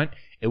do you want?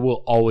 It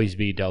will always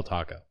be Del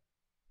Taco.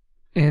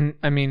 And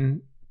I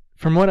mean,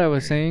 from what I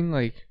was saying,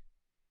 like,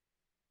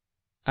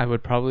 I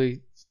would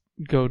probably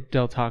go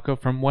Del Taco.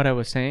 From what I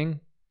was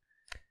saying,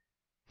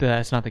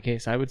 that's not the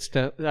case. I would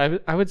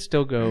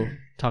still go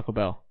Taco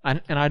Bell,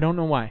 and I don't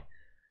know why.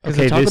 Because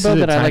the Taco Bell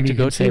that I like to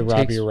go say, to Rob,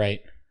 takes. you're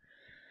right.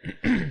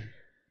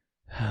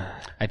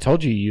 I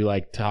told you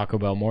like Taco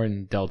Bell more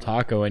than Del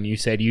Taco, and you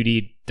said you'd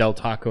eat Del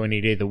Taco any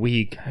day of the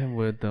week. I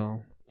would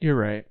though. You're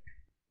right,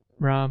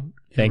 Rob.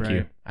 Thank you're you.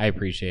 right. I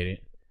appreciate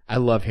it. I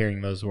love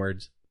hearing those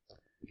words.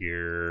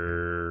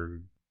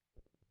 You're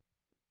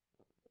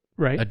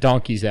Right. A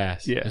donkey's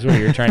ass. Yeah. Is what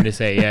you're trying to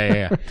say.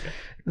 Yeah.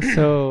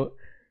 So,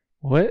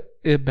 what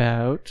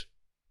about?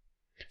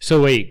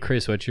 So wait,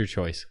 Chris, what's your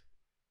choice?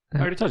 I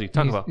already told you,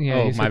 Taco He's- Bell. Yeah,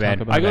 Oh, he said my bad.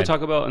 Taco Bell. I go bad.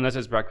 Taco Bell unless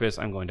it's breakfast.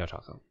 I'm going to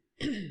Taco.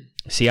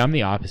 See, I'm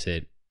the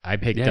opposite. I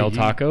picked Yeah, Del you-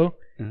 Taco,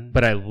 Mhm.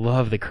 but I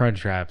love the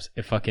crunch wraps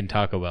at fucking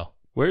Taco Bell.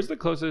 Where's the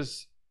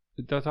closest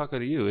Del Taco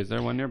to you? Is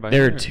there one nearby?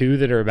 There are here? two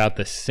that are about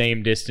the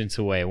same distance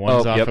away.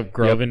 One's off yep, of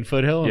Grove yep. and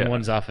Foothill, and Yeah.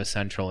 one's off of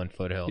Central and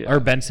Foothill. Yeah. Or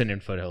Benson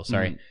and Foothill,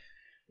 sorry.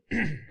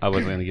 I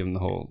wasn't going to give them the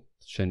whole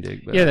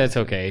shindig. But Yeah, that's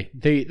okay.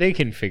 They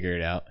can figure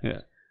it out.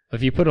 Yeah.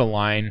 If you put a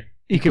line,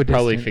 you could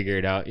probably Equidistant. figure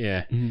it out.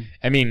 Yeah. Mhm.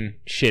 I mean,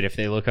 shit, if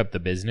they look up the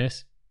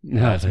business, No,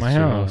 that's my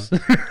true. house.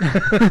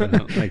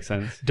 No, makes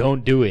sense.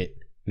 Don't do it.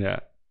 Yeah.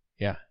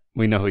 Yeah.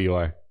 We know who you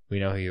are. We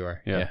know who you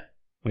are. Yeah. Yeah.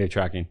 We have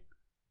tracking.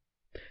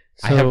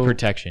 I have So,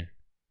 protection.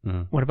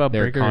 Uh-huh. What about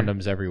There are burger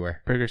condoms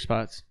everywhere. burger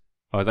spots?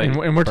 Oh, I thought And,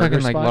 you- and we're talking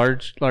burger like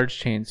spots? large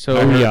chains. So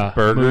I heard Booyah.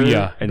 burger,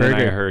 Booyah. and then I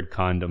Burger. heard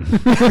condom.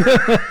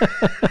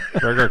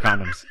 Burger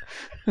condoms.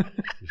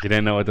 If you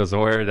didn't know what those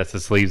were, that's the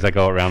sleeves that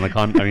go around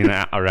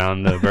the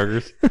around the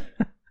burgers.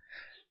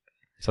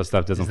 So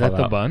stuff doesn't Is that fall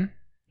the out. bun?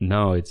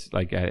 No, it's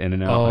like at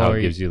In-N-Out, Oh, how are it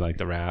you- gives you like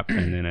the wrap,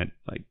 and then at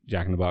like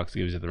Jack in the Box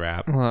gives you the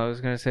wrap. well, I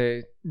was gonna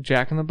say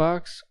Jack in the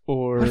Box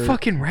or What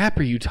fucking wrap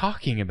are you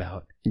talking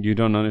about? You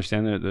don't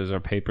understand that there's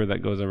a paper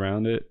that goes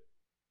around it.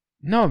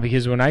 No,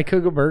 because when I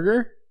cook a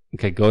burger,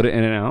 Okay, go to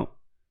In-N-Out.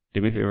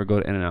 Do me a favor, go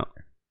to In-N-Out.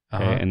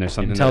 Okay, and there's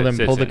something and tell that it them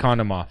sits pull the in.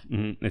 condom off.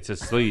 It's a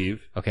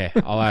sleeve. Okay,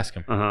 I'll ask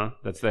him.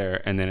 That's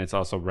there, and then it's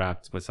also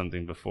wrapped with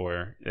something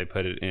before they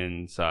put it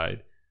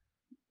inside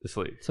the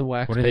sleeve. it's a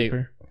wax What are they-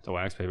 paper. It's a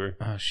wax paper.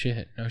 Oh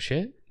shit! No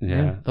shit.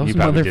 Yeah, Those you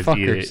probably just eat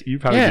motherfuckers. it. You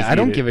probably Yeah, just I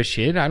don't eat give a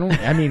shit. I don't.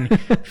 I mean,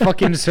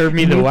 fucking serve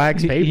me the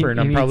wax paper, and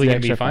I'm probably gonna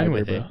be fine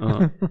with it.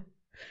 Uh-huh.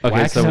 Okay,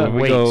 Wax. so when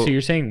we wait, go so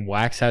you're saying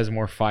wax has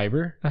more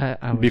fiber? I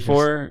was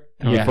before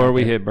Yeah. before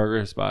we hit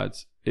burger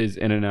spots, is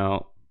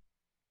In-N-Out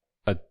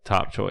a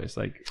top choice?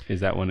 Like, is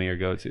that one of your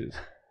go-tos?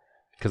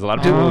 Because a lot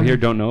of people here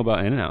don't know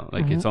about In-N-Out.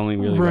 Like, it's only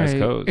really West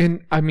Coast.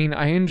 And I mean,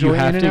 I enjoy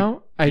have to-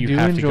 In-N-Out. I you do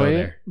have to go enjoy it,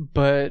 there.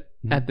 but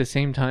Mhm. at the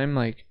same time,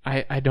 like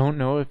I don't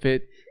know if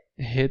it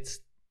hits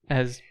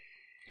as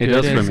It good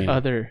does for as me.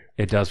 other.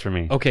 It does for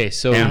me. Okay,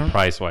 so And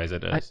price-wise, it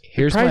does.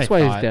 here's my Price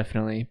wise, thought.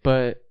 definitely,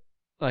 but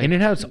like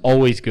In-N-Out's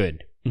always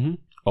good.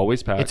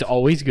 Always packed. It's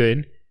always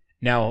good.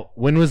 Now,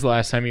 when was the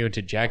last time you went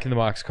to Jack in the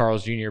Box,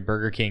 Carl's Jr.,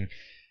 Burger King,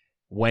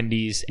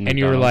 Wendy's, and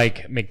you were McDonald's.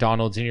 like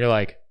McDonald's, and you're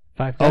like,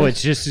 $5. oh,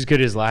 it's just as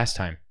good as last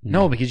time. Mhm.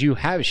 No, because you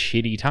have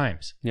shitty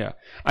times. yeah.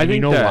 And you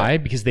know that- why?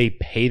 Because they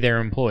pay their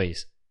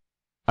employees.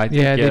 I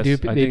think, yeah, yes, they I do.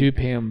 They think- do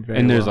pay them very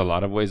And there's well. a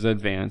lot of ways to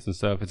advance and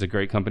stuff. It's a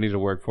great company to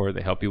work for.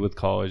 They help you with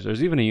college.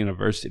 There's even a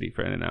university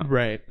for In-N-Out.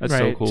 right. That's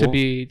so right. cool. to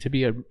be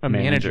a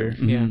manager.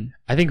 Yeah. Mhm.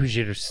 I think we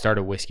should start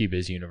a Whiskey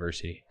Biz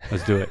University.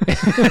 Let's do it.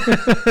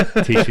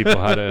 Teach people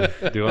how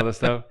to do all this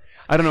stuff.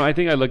 I don't know. I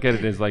think I look at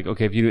it as like,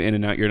 okay, if you do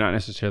In-N-Out, you're not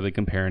necessarily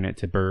comparing it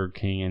to Burger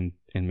King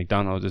and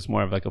McDonald's. It's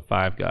more of like a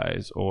Five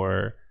Guys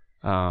or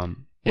what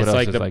It's else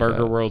like is the Burger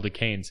that? World of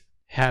Canes.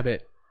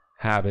 Habit.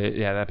 have it,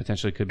 yeah, that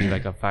potentially could be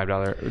like a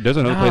 $5. There's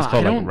another No, place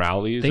called I like don't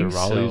Rowley's think or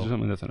Rowley's so. or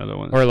something. That's another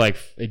one. Or like,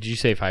 did you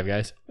say Five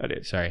Guys? I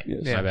did. Sorry,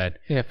 Yes. Yeah. my bad.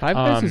 Yeah, Five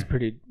Guys is Um,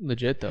 pretty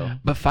legit though.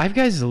 But Five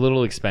Guys is a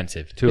little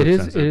expensive. Too It is.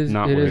 expensive. It is.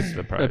 Not it worth is the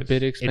a price.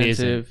 bit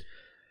expensive.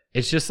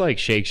 It's just like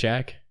Shake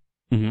Shack.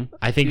 Mm-hmm.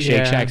 I think Shake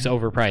Yeah. Shack's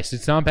overpriced.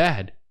 It's not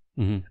bad,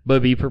 Mm-hmm.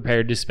 but be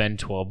prepared to spend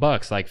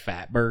 $12 like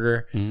Fat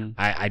Burger. Mm-hmm.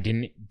 I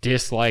didn't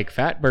dislike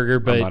Fat Burger,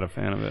 I'm but not a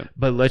fan of it.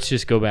 let's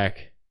just go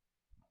back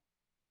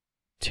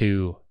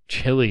to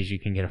Chili's. You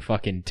can get a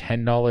fucking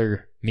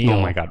 $10 meal.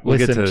 Oh my god, we'll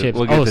with get some to chips.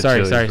 we'll get Oh, to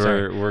sorry, Chili's.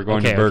 sorry. We're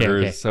going Okay, to okay,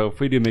 burgers. okay. So if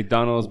we do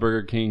McDonald's,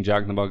 Burger King,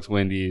 Jack in the Box,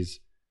 Wendy's,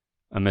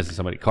 I'm missing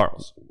somebody.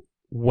 Carl's.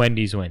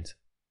 Wendy's wins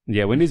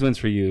Yeah, Wendy's wins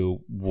for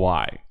you.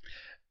 Why?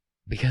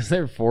 because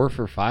they're 4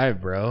 for $5,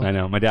 bro. I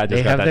know. My dad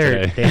They just got have that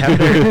their today. they have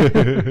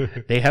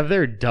their they have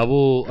their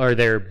double or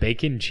their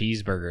bacon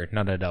cheeseburger,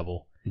 not a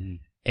double, Mhm.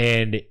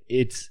 and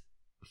it's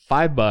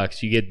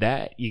 $5. You get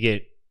that. You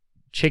get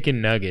chicken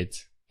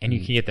nuggets, and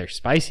you Mhm. can get their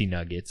spicy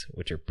nuggets,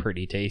 which are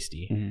pretty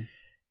tasty, Mhm.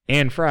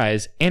 and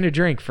fries and a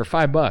drink for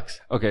 $5.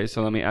 Okay,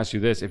 so let me ask you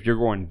this: if you're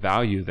going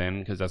value, then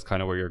because that's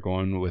kind of where you're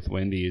going with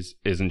Wendy's,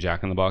 isn't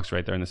Jack in the Box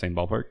right there in the same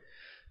ballpark?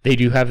 They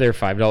do have their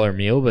 $5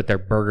 meal, but their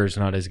burger's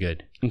not as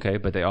good. Okay,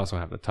 but they also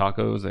have the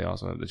tacos. They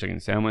also have the chicken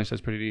sandwich.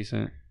 That's pretty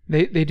decent.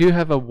 They do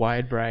have a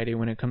wide variety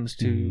when it comes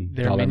to Mhm.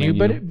 their Dollar menu,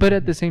 menu. but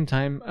at the same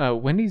time,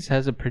 Wendy's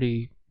has a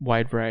pretty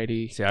wide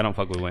variety See, I don't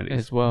fuck with Wendy's.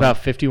 as well. About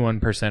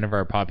 51% of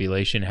our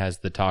population has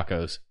the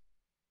tacos.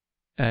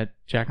 At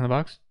Jack in the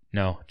Box.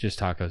 No, just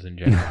tacos in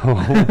general.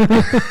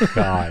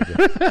 God.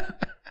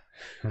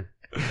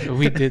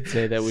 We did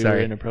say that we were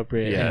Sorry.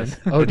 inappropriate. Yes.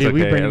 and- Oh, It's did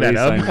we okay, bring at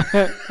that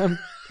least up?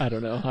 I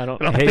don't know. I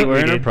don't. I Hey, think we're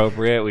we did.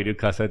 inappropriate. We do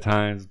cuss at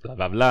times. Blah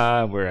blah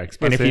blah. We're And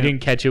explicit. if you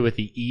didn't catch it with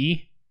the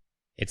E,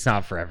 it's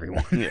not for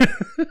everyone.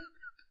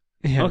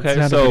 Yeah, Okay, it's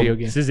not so- a video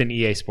game. This isn't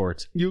EA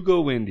Sports. you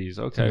go Wendy's,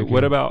 okay. Okay.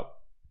 What about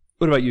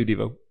you,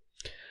 Devo?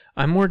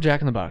 I'm more Jack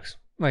in the Box.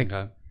 Like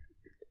Okay.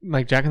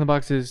 Jack in the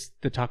Box is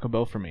the Taco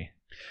Bell for me.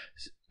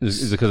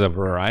 Is it because of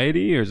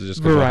variety, or is it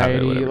just 'cause I have it,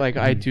 Variety. whatever? Like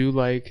I do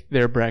like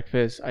their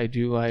breakfast. I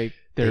do like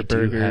their They do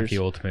have burgers. the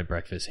ultimate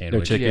breakfast their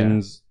sandwich.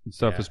 chickens and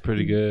stuff Yeah. is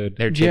pretty good.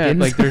 Their Yeah, chickens.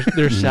 like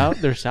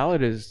their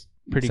salad is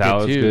pretty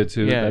Salad's good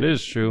too. Yeah, That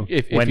is true.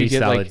 If Wendy's you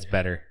get salad's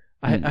better.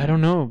 I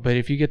don't know, but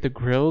if you get the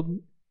grilled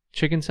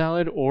chicken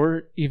salad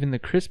or even the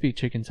crispy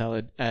chicken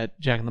salad at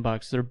Jack in the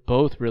Box, they're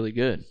both really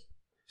good.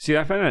 See,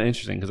 I find that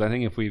interesting because I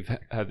think if we've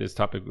had this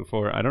topic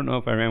before, I don't know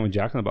if I ran with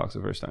Jack in the Box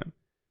the first time.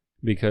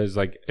 Because,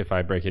 like, if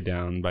I break it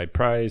down by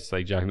price,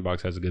 like, Jack in the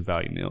Box has a good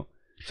value meal.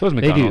 So does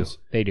They do. McDonald's.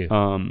 They do.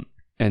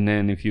 And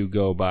then if you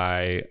go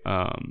by,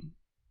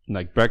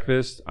 like,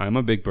 breakfast, I'm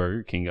a big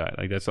Burger King guy.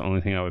 Like, that's the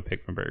only thing I would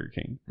pick from Burger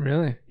King.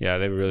 Really? Yeah,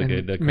 they were really And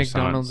good. The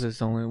McDonald's croissants.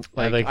 is only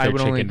I like like I their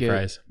would only chicken get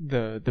fries.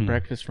 the Mm.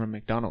 breakfast from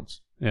McDonald's.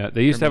 Yeah,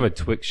 they used to have a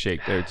Twix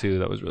shake there, too.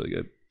 That was really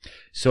good.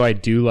 So I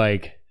do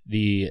like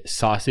the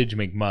sausage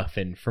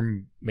McMuffin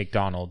from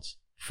McDonald's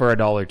for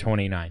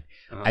 $1.29.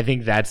 Uh-huh. I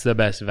think that's the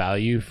best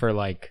value for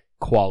like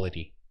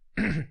quality.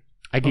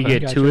 I could Okay,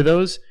 get gotcha. 2 of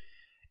those.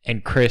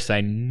 And Chris,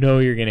 I know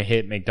you're gonna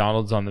hit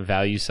McDonald's on the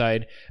value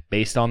side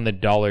based on the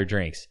dollar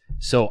drinks.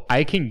 So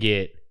I can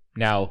get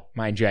now,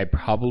 mind you, I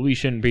probably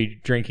shouldn't be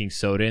drinking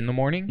soda in the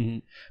morning,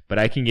 Mhm. but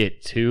I can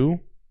get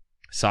 2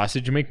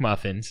 sausage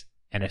McMuffins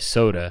and a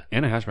soda.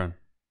 And a hash brown.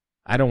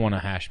 I don't want a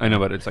hash I brown. know,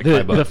 but it's like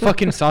the, $5. the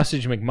fucking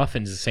sausage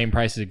McMuffin is the same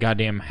price as a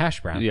goddamn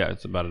hash brown. Yeah,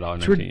 it's about It's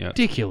 $1.19. Yeah.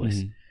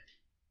 ridiculous. Mhm.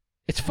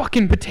 It's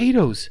fucking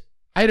potatoes.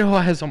 Idaho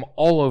has them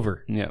all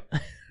over. Yeah,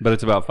 but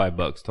it's about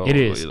 $5 total. It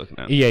What is. you're looking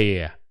at.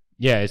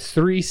 Yeah. It's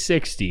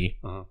 $3.60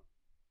 Uh-huh.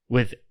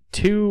 with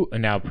 2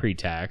 now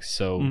pre-tax.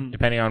 So Mhm.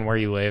 depending on where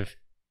you live,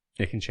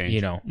 It can change.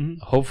 you know, Mhm.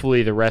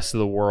 hopefully the rest of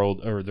the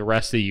world or the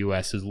rest of the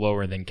U.S. is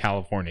lower than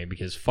California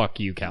because fuck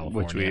you,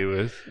 California. Which we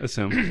would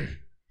assume.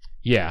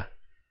 Yeah.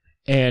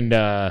 And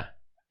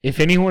if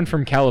anyone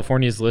from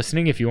California is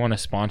listening, if you want to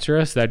sponsor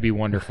us, that'd be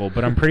wonderful.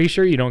 But I'm pretty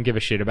sure you don't give a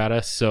shit about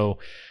us. So,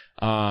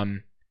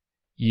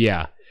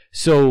 yeah.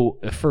 So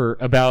for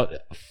about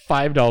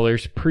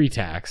 $5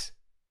 pre-tax,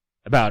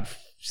 about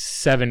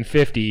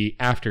 $7.50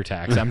 after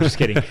tax. I'm just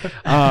kidding.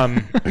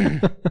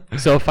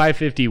 So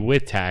 $5.50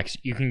 with tax,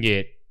 you can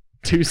get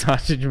 2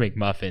 sausage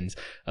McMuffins,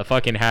 a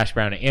fucking hash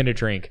brown, and a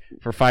drink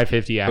for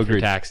 $5.50 after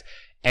Agreed. tax,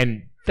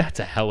 and that's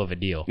a hell of a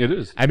deal. It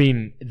is. I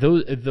mean,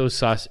 those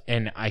sauce,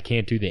 and I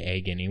can't do the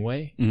egg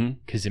anyway Mm-hmm.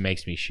 because it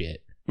makes me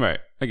shit. Right.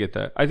 I get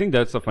that. I think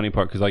that's the funny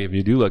part because, like, if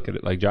you do look at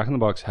it, like, Jack in the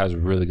Box has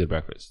really good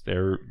breakfast.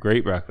 They're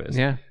great breakfast.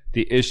 Yeah.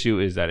 The issue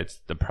is that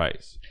it's the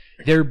price.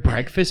 Their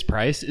breakfast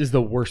price is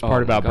the worst Oh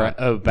part my about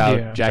God. about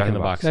Yeah. Jack in the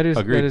Box. That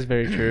Agreed. is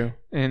very true.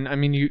 And I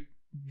mean, you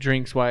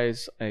drinks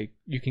wise, like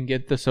you can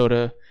get the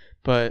soda,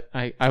 but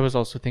I was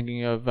also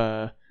thinking of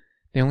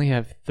they only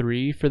have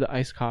 3 for the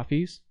iced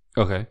coffees.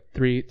 Okay.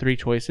 Three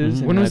choices. Mhm.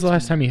 and When was the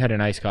that's- last time you had an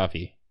iced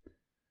coffee?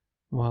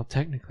 Well,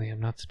 technically,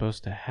 I'm not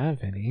supposed to have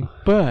any,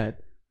 but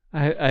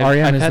I've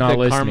Ariana's had not the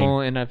listening. caramel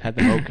and I've had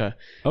the mocha,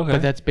 Okay.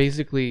 but that's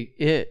basically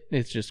it.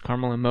 It's just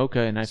caramel and mocha,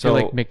 and I feel So-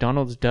 like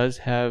McDonald's does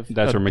have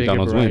That's a where bigger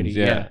McDonald's variety. wins.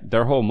 Yeah.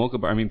 Their whole mocha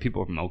bar. I mean,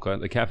 people from mocha,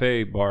 the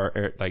cafe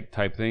bar like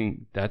type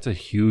thing. That's a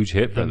huge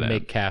hit The for them.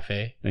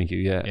 McCafe. Thank you.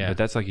 Yeah. Yeah. But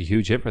that's like a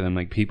huge hit for them.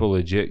 Like people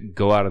legit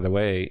go out of the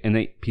way,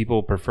 and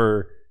people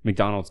prefer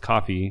McDonald's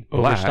coffee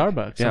Over black.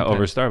 Starbucks Yeah,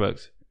 over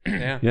sometimes. Starbucks.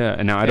 Yeah. Yeah.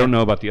 And now I don't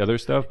know about the other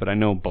stuff, but I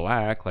know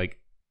black. Like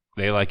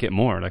they like it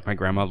more. Like my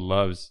grandma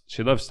loves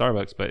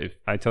Starbucks, but if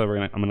I tell her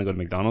I'm gonna go to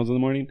McDonald's in the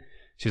morning,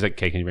 she's like,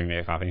 "Okay, can you bring me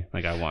a coffee?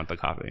 Like I want the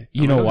coffee."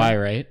 You I'm know like, why, "Okay."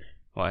 right?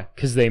 Why?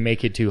 Because they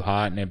make it too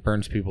hot and it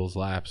burns people's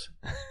laps.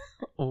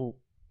 Oh,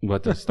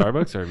 What, the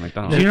Starbucks or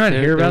McDonald's? Did you not There-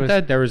 hear there about was-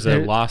 that? There was a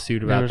there-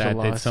 lawsuit there about was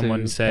a that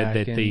someone lawsuit said back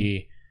that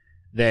in-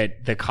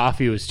 the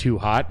coffee was too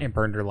hot and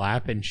burned her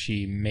lap, and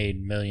she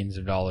made millions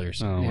of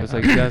dollars. Oh, yeah, it was wow.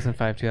 like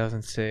 2005,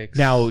 2006.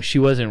 Now she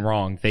wasn't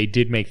wrong. They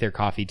did make their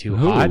coffee too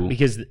Who? hot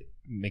because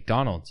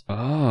McDonald's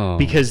Oh.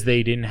 because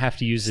they didn't have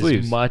to use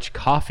Sleeves. as much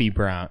coffee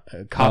grounds.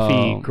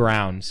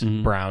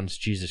 Mhm. Browns.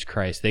 Jesus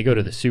Christ, they go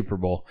to the Super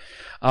Bowl.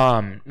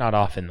 Not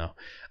often though.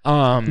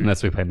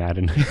 Unless we play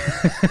Madden.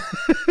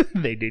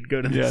 They did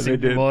go to the Yeah, they Super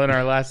did. Bowl in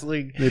our last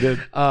league. They did.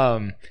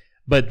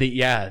 But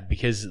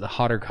because the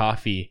hotter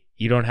coffee,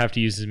 you don't have to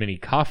use as many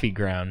coffee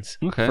grounds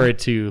Okay. for it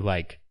to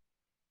like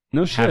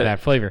No have shit. that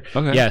flavor.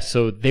 Okay. Yeah,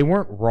 so they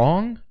weren't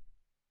wrong,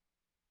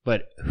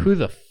 but who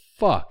the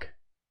fuck?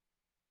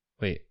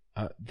 Wait,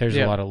 there's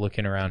Yeah. a lot of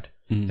looking around.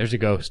 Mhm. There's a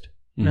ghost.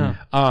 no.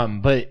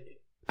 But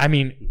I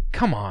mean,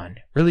 come on.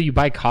 Really, you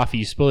buy coffee,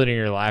 you spill it in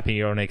your lap, and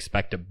you don't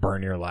expect to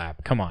burn your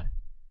lap. Come on.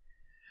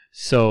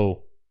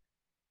 So,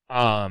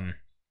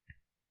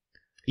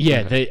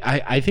 yeah,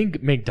 I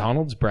think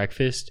McDonald's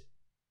breakfast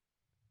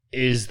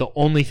is the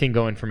only thing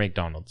going for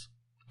McDonald's.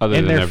 Other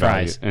And than their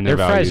value- fries. and Their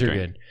value fries are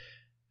drink. good.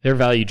 Their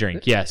value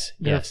drink, yes.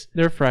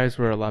 Their fries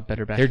were a lot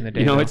better back They're- in the day.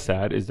 You know though. what's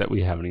sad is that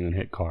we haven't even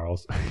hit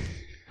Carl's.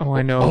 Oh,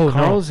 I know. Oh, no.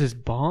 Carl's is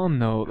bomb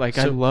though. Like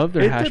I So, love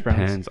their It hash browns.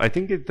 depends. I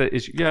think the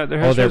issue. Yeah, their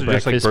Oh, hash their browns are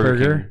just like breakfast Burger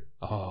burger. King.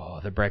 Oh,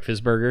 the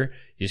breakfast burger.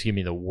 You just give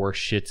me the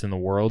worst shits in the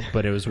world,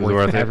 but it was It was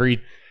worth worth it.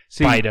 every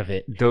See, bite of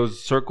it.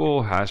 those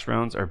circle hash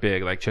browns are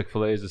big. Like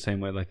Chick-fil-A is the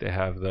same way. Like they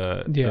have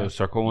those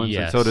circle ones,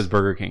 and so Yes. does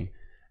Burger King.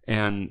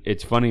 And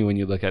it's funny when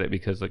you look at it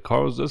because like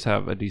Carl's does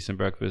have a decent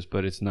breakfast,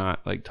 but it's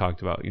not like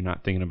talked about. You're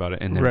not thinking about it.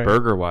 And then Right.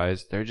 burger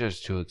wise, they're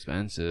just too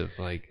expensive.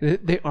 Like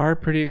They are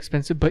pretty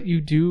expensive, but you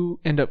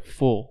do end up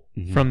full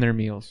Mhm. from their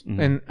meals. Mhm.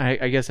 And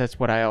I guess that's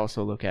what I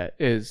also look at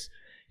is,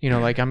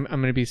 like I'm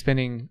going to be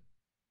spending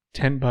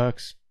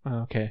 $10.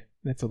 Okay,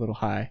 that's a little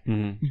high,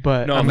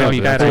 but No, I'm no, going to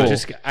be that full.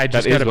 I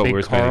just is got a what big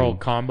we're Carl spending.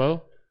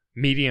 combo,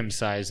 medium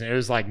size, and it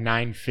was like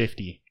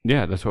 $9.50.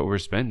 yeah, that's what we're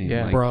spending.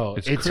 Yeah. Like, Bro,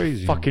 it's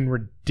crazy. fucking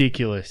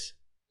ridiculous.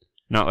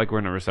 Not like we're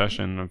in a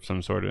recession of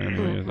some sort.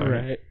 Anyway, It's like-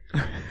 Right.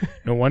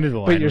 No wonder the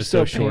But line you're was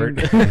so still short.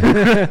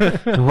 paying-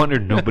 No wonder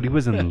nobody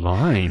was in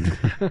line.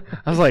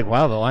 I was like,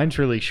 wow, the line's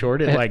really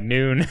short at like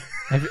noon.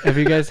 have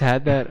you guys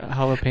had that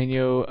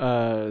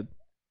jalapeno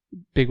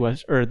Big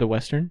West or the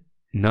Western?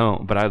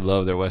 No, but I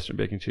love their Western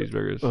bacon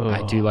cheeseburgers. Oh.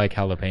 I do like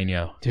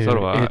jalapeno. Dude, So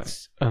do I.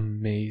 it's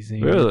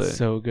amazing. Really? It's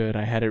so good.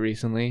 I had it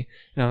recently,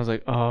 and I was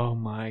like, oh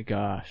my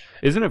gosh.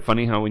 Isn't it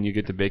funny how when you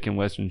get the bacon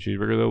Western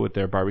cheeseburger though with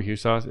their barbecue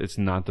sauce, it's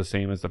not the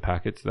same as the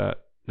packets that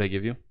they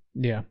give you?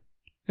 Yeah.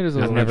 It is a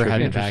I've little never had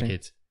the interesting.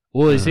 packets.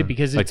 Well, is Uh-huh. it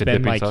because Like it's the been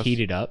dipping like sauce?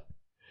 heated up?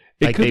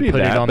 It Like could they be put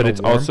it that, on but the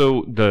it's warm?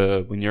 also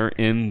when you're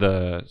in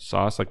the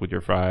sauce, like with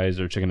your fries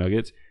or chicken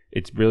nuggets,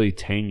 it's really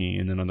tangy,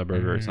 and then on the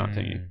burger, it's not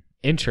tangy.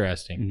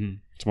 Interesting. Mm-hmm.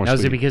 It's more Now,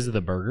 is it sweet. because of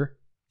the burger?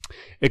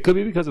 It could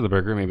be because of the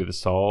burger, maybe the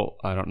salt.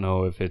 I don't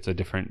know if it's a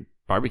different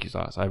barbecue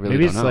sauce. I really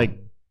Maybe don't it's know. like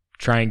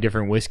trying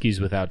different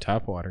whiskeys without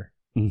tap water.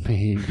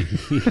 Maybe.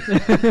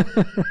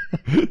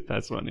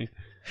 That's funny.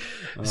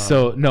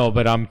 So no,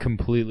 but I'm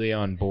completely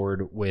on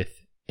board with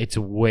it's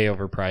way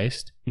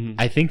overpriced. Mhm.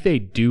 I think they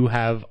do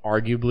have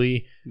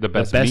arguably the the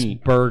best, best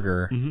meat.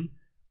 burger Mhm.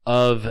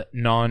 of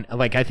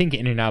I think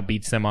In-N-Out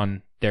beats them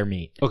on their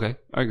meat, Okay,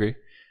 I agree.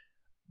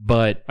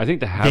 but I think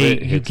the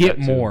habit you hits get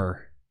that too.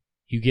 more.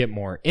 You get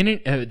more in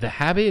it. The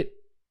Habit.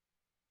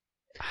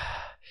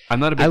 I'm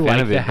not a big I fan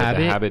like of the it, but the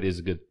Habit. habit is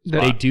a good. The-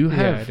 They spot. do Yeah,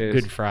 have it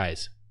is. good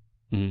fries,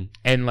 Mhm.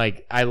 and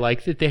like I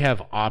like that they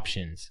have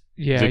options.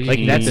 Yeah, Zucchini, you Like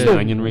can that's get the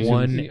onion rings.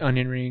 one. the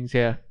onion rings.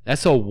 Yeah,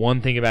 That's the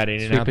one thing about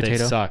In-N-Out that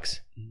potato.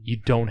 sucks. You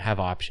don't have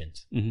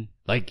options. Mhm.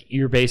 Like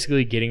you're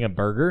basically getting a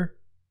burger.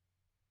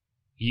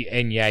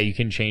 You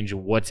can change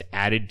what's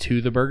added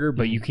to the burger,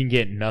 but Mhm. you can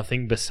get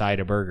nothing beside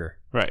a burger.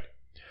 Right.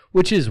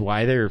 Which is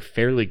why they're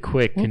fairly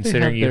quick, Well, they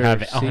considering have you their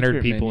have 100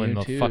 secret people in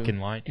menu, the too. fucking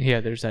line. yeah.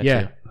 There's that.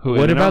 Yeah. too. Who,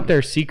 What In-N-Out? about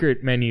their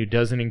secret menu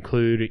doesn't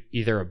include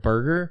either a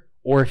burger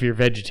or if you're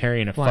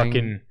vegetarian, a Flying-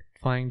 fucking...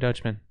 Flying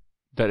Dutchman.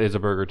 That is a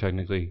burger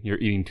technically. You're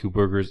eating 2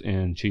 burgers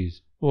and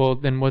cheese. Well,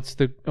 then what's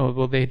the? Oh,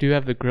 well, they do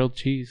have the grilled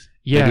cheese.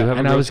 Yeah, do have a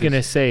and I grilled was going to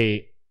cheese.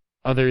 say,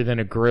 other than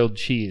a grilled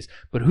cheese,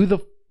 but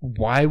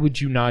why would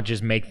you not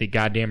just make the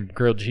goddamn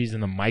grilled cheese in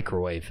the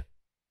microwave?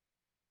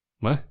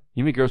 What?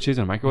 You make grilled cheese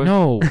in a microwave?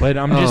 No, but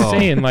I'm just Oh.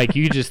 saying, like,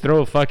 you just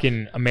throw a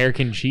fucking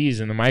American cheese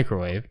in the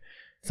microwave,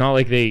 It's not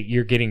like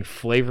you're getting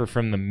flavor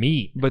from the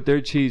meat. But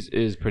their cheese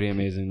is pretty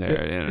amazing there.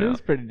 It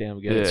was pretty damn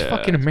good. It's Yeah,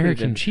 fucking it's pretty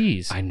American good.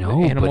 cheese. I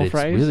know, Animal but it's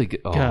fries? really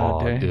good. Oh,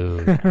 God dang.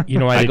 dude. You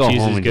know why I the go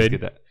cheese home is and just good?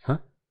 get that. Huh?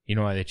 You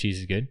know why the cheese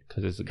is good?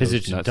 Because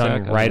It's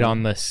done right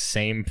on the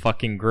same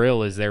fucking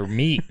grill as their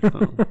meat.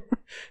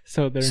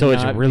 So they're So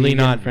it's not really vegan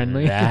not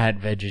friendly that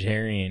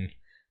vegetarian.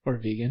 or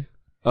vegan.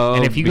 Oh,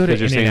 And if you go to because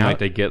you're saying In-N-Out- like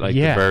they get like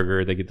Yeah. the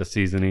burger, they get the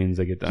seasonings,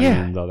 they get the Yeah,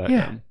 onions, all that.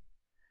 yeah.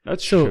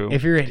 That's So true.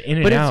 if you're at But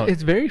In-N-Out,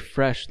 it's very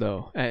fresh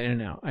though at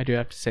In-N-Out. I do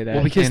have to say that.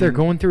 well, because they're And-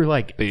 going through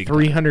like Big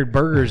 300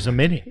 burgers a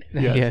minute.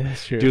 Yeah. Yeah,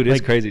 that's true. Dude, it's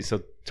Like- crazy.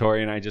 So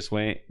Tori and I just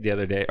went the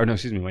other day, or no,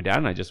 excuse me, my dad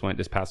and I just went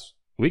this past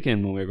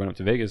weekend when we were going up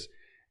to Vegas,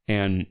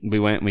 and we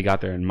went and we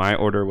got there, and my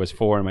order was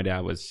 4 and my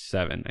dad was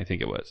 7, I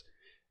think it was.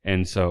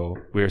 And so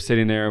we were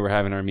sitting there, we're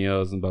having our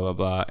meals and blah blah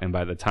blah, and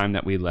by the time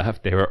that we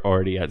left, they were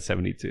already at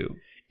 72.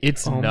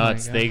 It's Oh my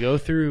nuts. God. They go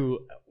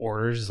through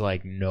orders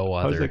like no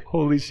I was other. like,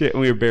 holy shit!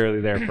 And we were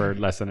barely there for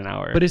less than an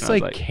hour. But it's And I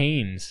was like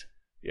Cane's.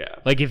 yeah,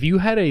 Like if you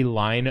had a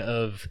line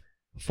of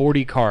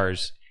 40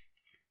 cars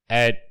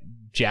at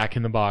Jack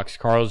in the Box,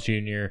 Carl's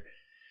Jr.,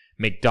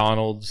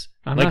 McDonald's,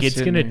 I'm like not it's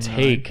sitting gonna in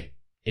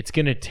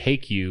line.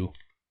 take you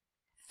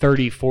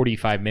 30,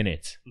 45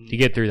 minutes to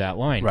get through that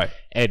line. right.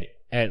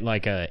 At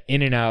like a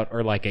In-N-Out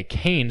or like a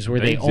Cane's where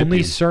They they zip only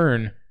you.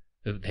 serve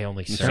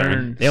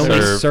Certain- they only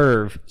serve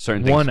serve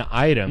certain one things.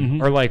 item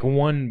Mhm. or like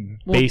one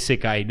Well,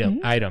 basic item.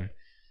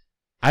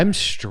 I'm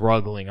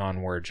struggling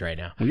on words right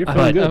now. Well, you're I,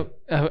 feeling I, good.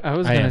 I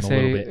was I gonna am a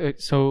little say.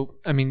 So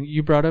I mean,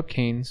 you brought up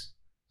Cane's.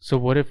 So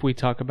what if we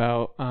talk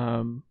about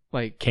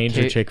like Cane's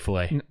or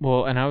Chick-fil-A?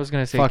 Well, and I was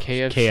gonna say Fuck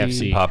KFC,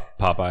 KFC.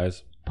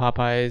 Popeyes.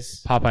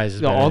 Popeyes, Popeyes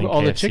is better all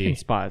than the KFC. chicken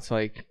spots.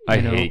 Like I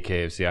you know, hate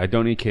KFC. I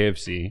don't eat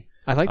KFC.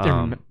 I like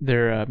um,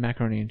 their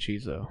macaroni and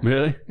cheese though.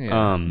 Really?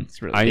 Yeah,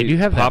 it's really They do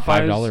have that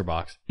Popeyes- $5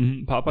 box.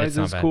 Popeyes It's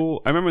not is bad.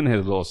 cool. I remember when they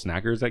had the little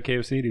snackers at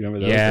KFC. Do you remember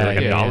those? Yeah, They're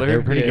like yeah, $1. they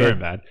were pretty They good. weren't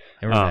bad.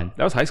 They were bad.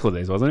 That was high school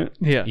days, wasn't it?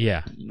 Yeah.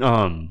 Yeah,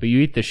 Um, but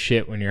you eat the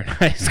shit when you're in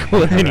high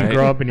school, and then you Right.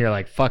 grow up and you're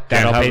like, "Fuck that!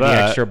 can't I'll have pay the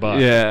that. extra buck."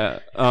 Yeah.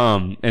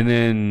 And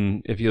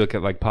then if you look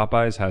at like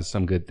Popeyes has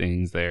some good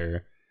things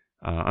there.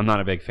 I'm not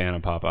a big fan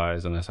of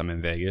Popeyes unless I'm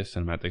in Vegas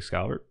and I'm at the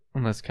Excalibur.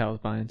 Unless Cal's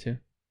buying too.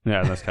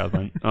 Yeah, that's kind of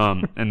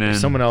fun. And then If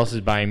someone else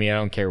is buying me, I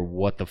don't care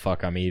what the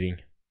fuck I'm eating.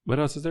 what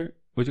else is there?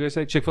 What'd you guys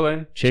say?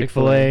 Chick-fil-A?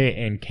 Chick-fil-A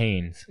and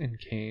Cane's. And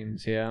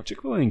Cane's, yeah.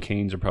 Chick-fil-A and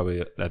Cane's are probably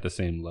at the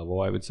same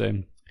level, I would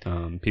say.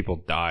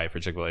 People die for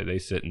Chick-fil-A. They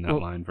sit in that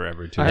Well, line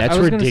forever too. I That's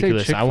was gonna say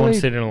ridiculous. I won't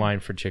Chick-fil-A sit in a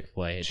line for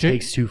Chick-fil-A. It Chick-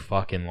 takes too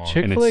fucking long.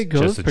 Chick- and Chick-fil-A it's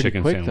goes just a pretty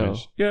chicken quick,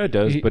 sandwich. though. Yeah, it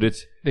does, You- but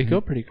it's They go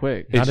pretty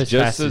quick. It's Not as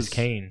just fast as as-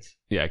 Cane's.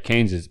 yeah,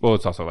 Cane's is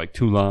it's also like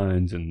 2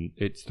 lines and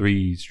it's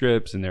 3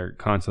 strips and they're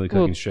constantly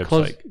cooking strips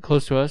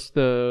close to us,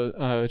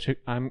 the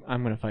I'm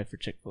gonna fight for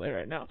Chick-fil-A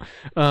right now.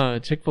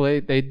 Chick-fil-A,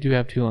 they do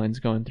have 2 lines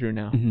going through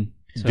now.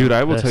 So- Dude,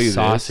 I will The tell you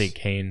sauce this. at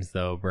Cane's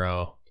though,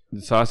 bro.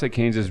 The sauce at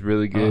Cane's is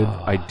really good.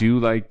 Oh. I do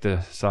like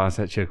the sauce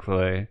at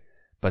Chick-fil-A,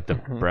 but the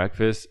Mhm.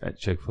 breakfast at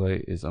Chick-fil-A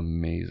is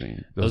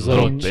amazing. Those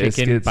little chicken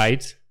biscuits.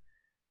 bites.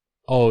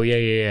 Oh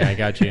yeah. I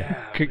got you.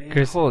 Yeah, man,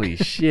 Chris- holy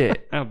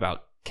shit. I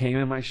about came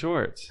in my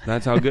shorts.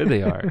 That's how good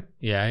they are.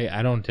 Yeah,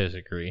 I don't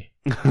disagree.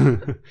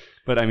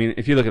 But I mean,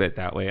 if you look at it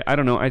that way, I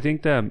don't know. I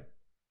think that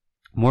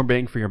more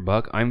bang for your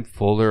buck, I'm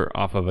fuller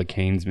off of a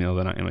Cane's meal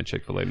than I am a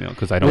Chick-fil-A meal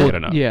because I don't Well, get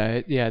enough.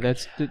 Yeah,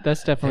 that's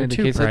definitely They're the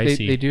too case. Like,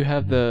 pricey. they do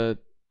have the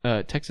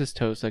Texas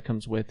toast that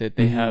comes with it.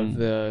 They have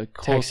the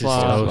Texas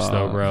coleslaw, toast,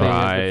 though, bro. they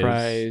have the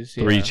fries,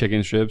 3 yeah.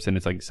 chicken strips, and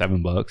it's like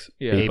 $7.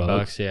 Yeah.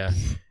 $8, yeah.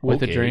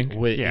 with Okay. a drink.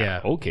 Yeah.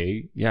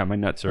 Okay. Yeah, my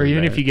nuts are. Or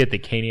even there. if you get the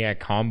Caniac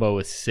combo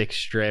with 6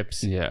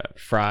 strips, Yeah.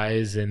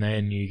 fries, and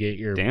then you get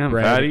your Damn,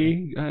 bread.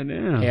 fatty. God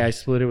damn. Yeah, I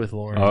split it with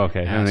Lauren. Oh,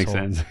 okay. That makes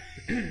Asshole. sense.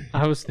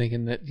 I was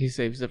thinking that he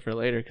saves it for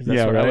later because that's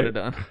Yeah, what I right. would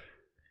have done.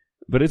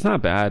 But it's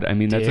not bad. I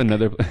mean, that's Dick.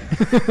 another.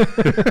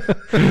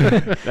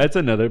 That's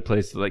another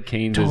place. Like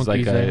Cane's is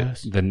like Donkey's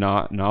ass. the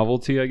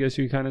novelty, I guess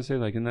you kind of say,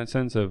 like in that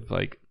sense of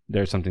like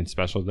there's something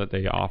special that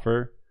they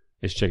offer.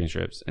 It's chicken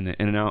strips, and the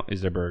In-N-Out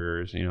is their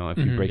burgers. You know, if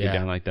you Mhm, break yeah. it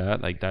down like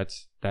that, like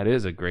that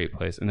is a great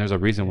place. And there's a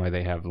reason why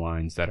they have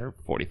lines that are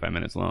 45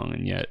 minutes long,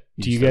 and yet.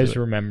 Do you still guys do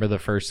it. remember the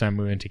first time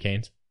we went to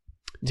Cane's?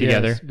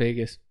 Together? Yes,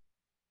 Vegas.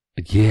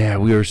 Yeah,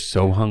 we were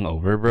so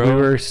hungover, bro.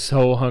 We were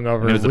so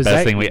hungover. It was the best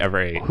that- thing we ever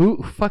ate.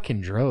 Who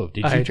fucking drove?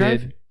 Did you I drive?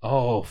 did.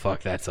 Oh,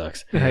 fuck, that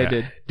sucks. I Yeah.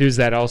 did. Dude, is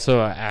that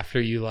also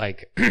after you,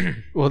 like,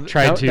 Well,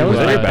 Tried to, was was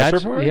that my your bachelor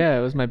bachelor party? Yeah,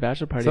 it was my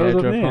bachelor party. So I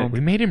was drove it. home we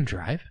made him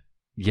drive?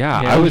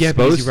 Yeah, Yeah. I was yeah,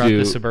 because supposed he brought to.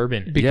 the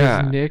Suburban. because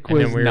Yeah. Nick And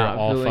then was we were not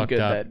all feeling fucked good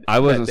up. that I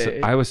wasn't. that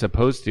day. I was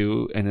supposed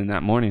to, and then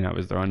that morning I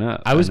was throwing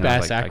up. I was And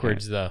bass like, I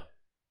backwards, can't. though.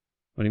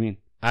 What do you mean?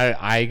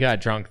 I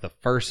got drunk the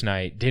first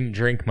night, didn't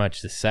drink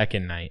much the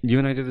second night. You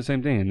and I did the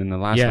same thing, and then the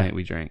last Yeah. night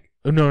we drank.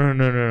 Oh,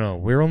 no.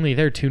 We were only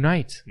there 2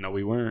 nights. No,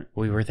 we weren't.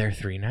 We were there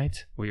 3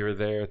 nights. We were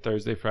there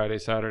Thursday, Friday,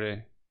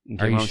 Saturday.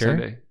 And Are came you home sure?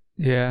 Sunday.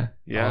 Yeah.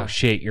 Yeah. Oh,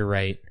 shit, you're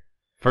right.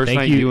 First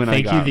Thank night you, and I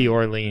thank got. you, the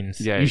Orleans.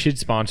 Yeah. You should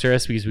sponsor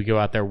us because we go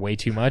out there way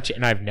too much,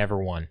 and I've never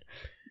won.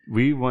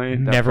 We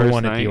went. Never first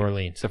won at night. the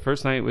Orleans. The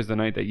first night was the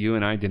night that you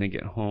and I didn't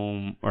get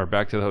home or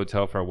back to the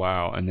hotel for a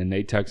while, and then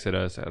they texted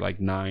us at like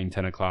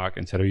 9-10 o'clock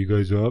and said, "Are you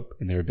guys up?"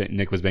 And they were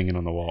Nick was banging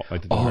on the wall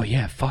at the door. Oh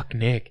yeah, fuck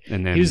Nick.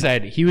 And then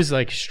He was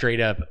like straight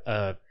up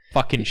a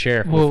fucking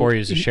sheriff Well, before he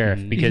was a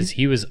sheriff because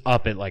he was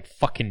up at like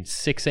fucking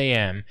 6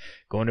 a.m.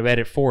 going to bed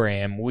at 4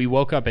 a.m. We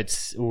woke up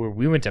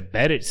we went to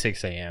bed at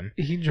 6 a.m.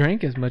 He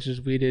drank as much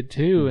as we did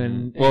too,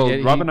 and well,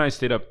 yet Rob and I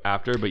stayed up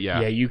after, but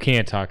Yeah, you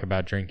can't talk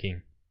about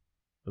drinking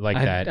like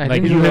I- that. I like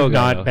think you he's a have little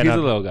guy, not though. been He's up.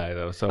 a little guy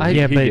though, so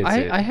Yeah, he but gets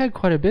it. I had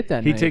quite a bit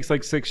that He night. takes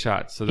like 6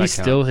 shots, so that He counts.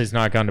 still has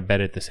not gone to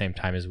bed at the same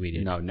time as we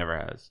did. No, never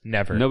has.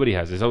 Never. Nobody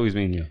has. It's always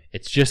me and you.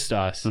 It's just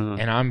us, Uh-huh.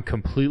 and I'm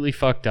completely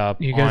fucked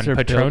up You guys on are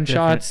built Patron different.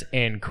 shots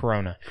and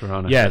Corona.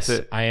 Corona. Yes,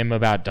 That's it. I am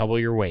about double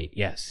your weight.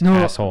 Yes, No,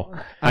 asshole.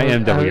 I was-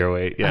 am double your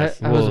weight.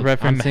 Yes. I was Well,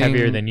 referencing. I'm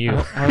heavier than you.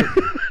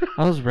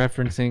 I was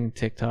referencing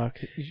TikTok.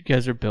 You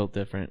guys are built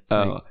different. Oh.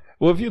 Like,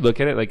 Well, if you look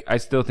at it, like I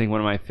still think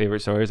one of my favorite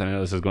stories. I know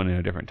this is going into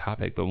a different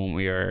topic, but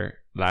when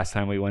last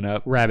time we went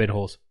up, Rabbit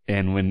holes.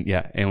 and when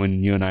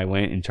you and I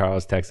went, and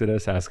Charles texted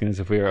us asking us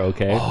if we were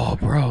okay. Oh,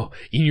 bro.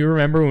 You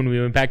remember when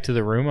we went back to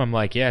the room? I'm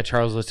like, yeah,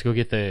 Charles, let's go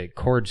get the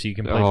cord so you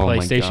can play Oh, my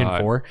PlayStation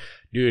God. 4.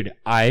 Dude,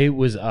 I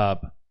was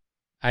up.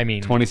 I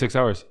mean, 26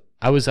 hours.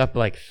 I was up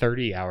like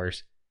 30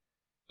 hours.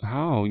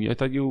 How? I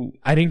thought you.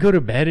 I didn't go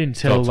to bed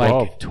until Till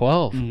 12. like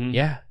 12. Mhm.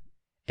 Yeah.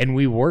 And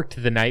we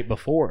worked the night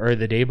before or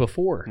the day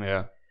before.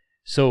 Yeah.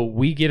 So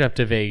we get up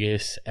to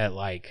Vegas at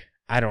like,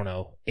 I don't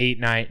know,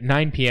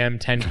 9 p.m.,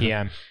 10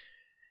 p.m.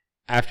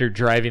 after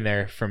driving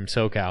there from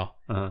SoCal.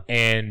 Uh-huh.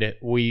 And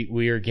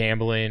we are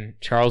gambling.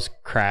 Charles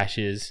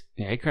crashes.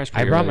 Yeah, he crashed. I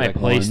pretty brought early, my like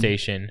one.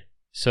 PlayStation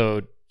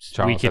so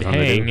Charles we could had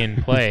something to hang do.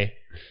 and play.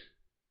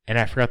 And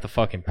I forgot the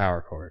fucking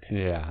power cord.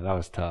 Yeah, that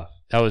was tough.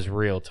 That was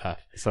real tough.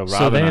 So Rob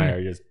So and then I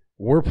are just.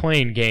 We're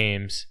playing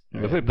games.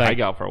 We played like, Pike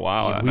Out for a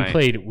while. that we night.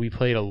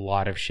 played a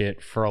lot of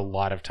shit for a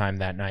lot of time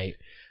that night.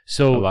 A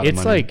So lot of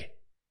it's money. like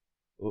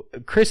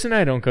Chris and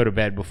I don't go to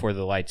bed before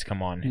the lights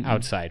come on Mm-mm.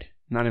 outside.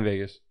 Not in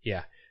Vegas.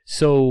 Yeah.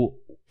 So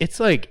it's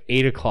like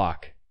 8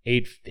 o'clock,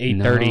 8:30.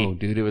 No,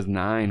 dude, it was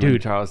 9. when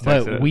Dude, Charles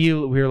texted but us. we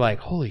were like,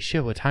 holy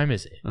shit, what time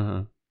is it?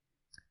 Uh-huh.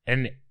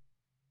 And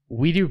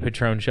we do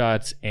Patron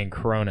shots and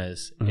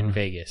Coronas in Uh-huh.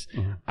 Vegas.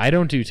 Uh-huh. I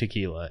don't do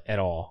tequila at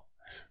all.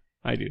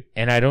 I do.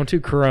 And I don't do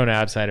Corona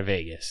outside of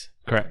Vegas.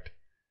 Correct.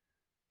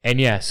 And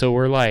yeah, so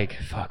we're like,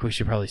 fuck, we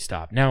should probably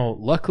stop. Now,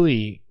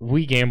 luckily,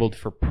 we gambled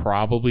for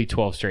probably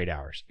 12 straight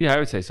hours. Yeah, I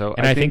would say so.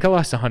 And I think I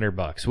lost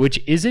 $100, which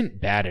isn't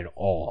bad at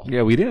all.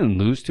 Yeah, we didn't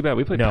lose too bad.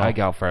 We played No. Pike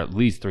Out for at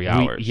least 3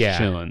 hours. Yeah.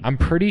 chilling. I'm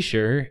pretty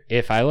sure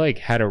if I like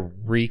had a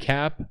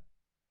recap,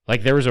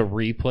 like there was a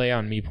replay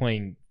on me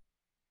playing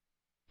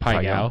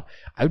Pai Gow,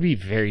 I would be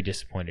very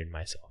disappointed in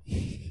myself.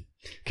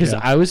 Because Yeah.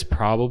 I was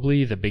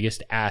probably the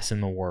biggest ass in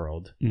the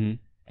world. Mhm.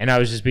 And I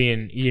was just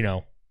being,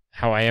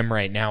 how I am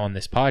right now on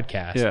this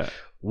podcast Yeah.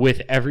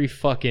 with every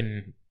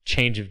fucking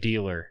change of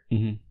dealer.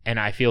 Mhm. And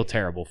I feel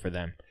terrible for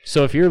them.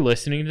 So if you're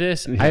listening to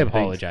this, Yeah, I thanks.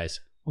 apologize.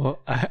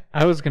 well,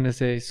 I was gonna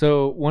say.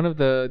 So one of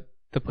the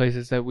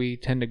places that we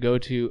tend to go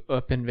to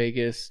up in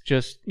Vegas,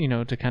 just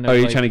to kind of. Oh, are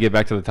you like, trying to get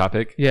back to the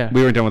topic? Yeah.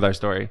 We weren't done with our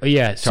story. But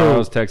yeah,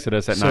 Charles texted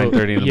us at so-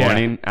 9:30 in the yeah.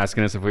 morning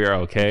asking us if we were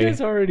You okay. guys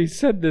already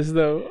said this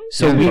though.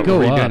 so Yeah, we but go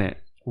we're up. redoing it.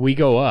 We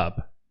go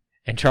up,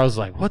 and Charles is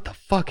like, "What the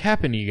fuck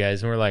happened to you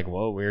guys?" And we're like,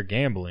 "Well, we were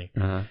gambling."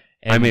 Uh-huh.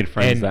 And, I made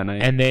friends that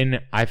night. And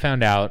then I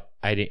found out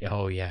I did.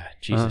 Oh yeah,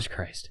 Jesus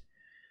Christ.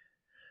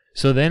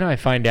 So then I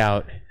find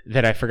out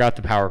that I forgot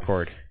the power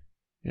cord,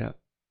 Yeah.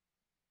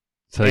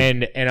 So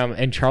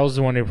and Charles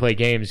wanted to play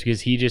games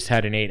because he just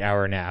had an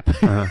 8-hour nap.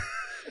 uh-huh.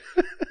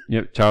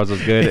 Yep, Charles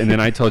was good. And then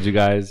I told you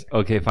guys,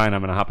 okay, fine,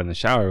 I'm gonna hop in the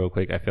shower real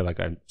quick. I feel like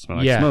I smell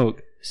like Yeah.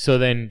 smoke. So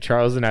then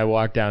Charles and I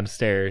walked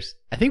downstairs.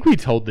 I think we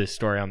told this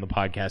story on the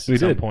podcast We at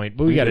some did. point,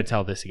 but We we got to did.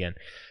 tell this again.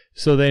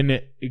 So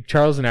then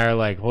Charles and I are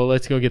like, well,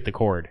 let's go get the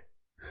cord.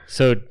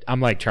 So I'm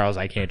like, Charles,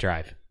 I can't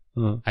drive.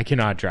 Uh-huh. I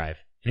cannot drive.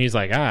 And he's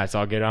like, it's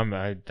all good.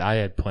 I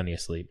had plenty of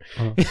sleep.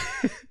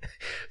 Uh-huh.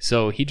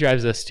 So he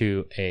drives us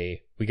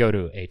we go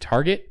to a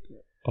Target.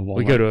 A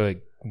We go to a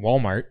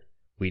Walmart.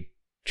 We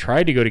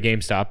tried to go to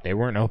GameStop. They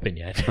weren't open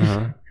yet.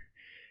 Uh-huh.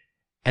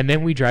 And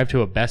then we drive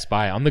to a Best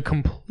Buy on the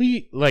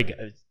complete,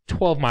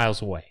 12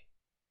 miles away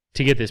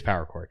to get this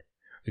power cord.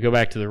 We go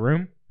back to the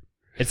room.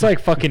 It's like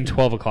fucking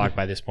 12 o'clock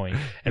by this point.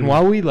 And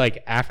while we,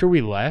 after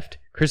we left,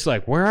 Chris is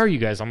like, where are you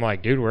guys? I'm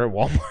like, dude, we're at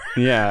Walmart.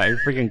 Yeah, I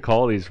freaking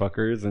call these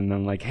fuckers, and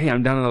I'm like, hey,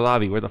 I'm down in the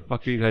lobby. Where the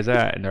fuck are you guys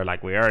at? And they're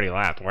like, we already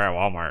left. We're at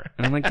Walmart.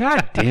 And I'm like,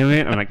 God damn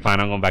it. I'm like, fine,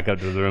 I'm going back up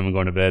to the room and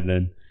going to bed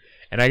then.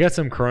 And I got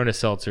some Corona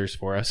seltzers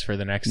for us for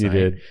the next You night,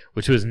 did.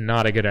 which was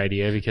not a good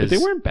idea But because they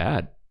weren't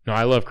bad. No,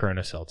 I love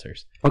Corona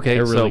seltzers. Okay,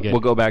 They're so really good.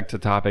 we'll go back to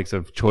topics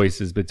of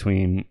choices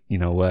between,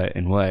 what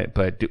and what.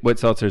 But what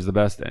seltzer is the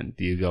best then?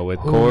 Do you go with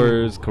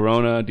Coors,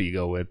 Corona? Do you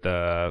go with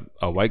a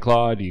White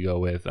Claw? Do you go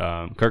with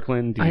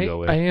Kirkland? Do you go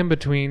with... I am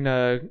between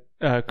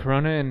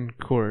Corona and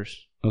Coors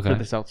Okay. for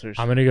the seltzers.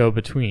 I'm going to go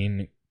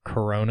between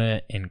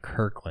Corona and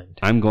Kirkland.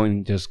 I'm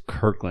going just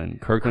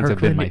Kirkland. Kirkland's have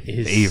been my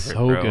is favorite,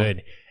 so bro.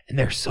 good. and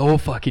they're so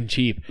fucking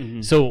cheap.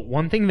 Mhm. So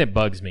one thing that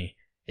bugs me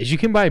is you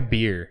can buy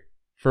beer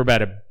for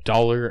about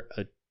 $1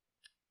 a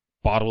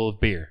bottle of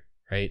beer,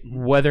 right?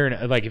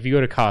 Whether like if you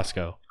go to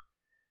Costco,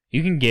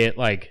 you can get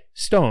like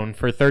Stone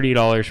for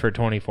 $30 for a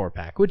 24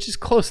 pack, which is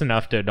close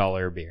enough to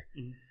 $1 a beer.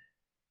 Mhm.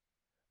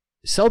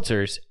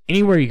 Seltzers,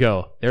 anywhere you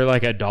go, they're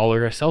like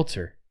 $1 a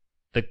seltzer.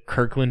 The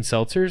Kirkland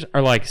seltzers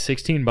are like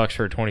 $16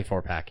 for a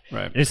 24 pack.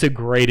 Right. And it's the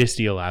greatest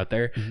deal out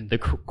there. Mhm. The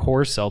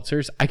Coors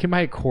seltzers, I can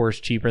buy a Coors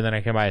cheaper than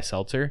I can buy a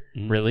seltzer.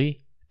 Mhm.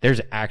 Really?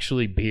 There's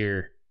actually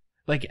beer.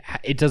 Like,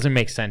 it doesn't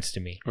make sense to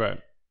me. Right.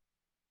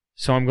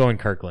 So I'm going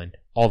Kirkland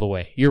all the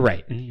way. You're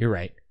right. Mhm. You're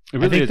right. It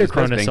really I think is the just best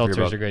Corona bang for your seltzers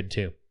buck. are good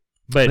too.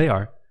 But They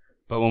are.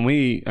 But when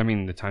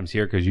the time's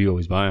here because you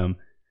always buy them.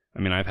 I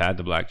mean, I've had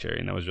the black cherry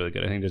and that was really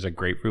good. I think there's a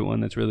grapefruit one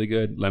that's really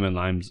good. Lemon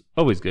lime's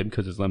always good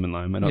because it's lemon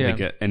lime. I don't Yeah.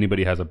 think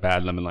anybody has a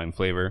bad lemon lime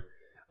flavor.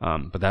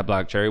 But that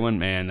black cherry one,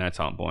 man, that's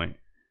on point.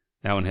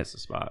 That one hits the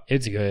spot.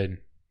 it's good.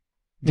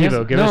 Yes,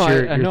 Devo, give us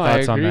your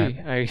thoughts on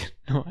that.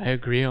 I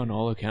agree on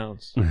all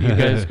accounts. You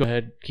guys go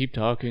ahead, keep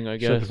talking. I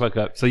Shut the guess. fuck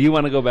up. So you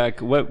want to go back?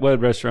 What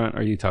restaurant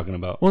are you talking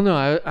about? Well, no,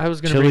 I was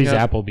gonna bring Chili's,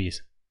 up.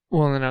 Applebee's.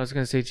 Well, then I was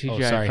gonna say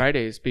TGI sorry.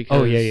 Fridays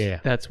because yeah.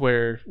 that's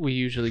where we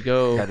usually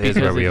go. That is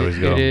where because we always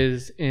go. It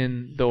is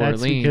in the That's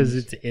Orleans. because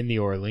it's in the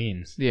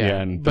Orleans.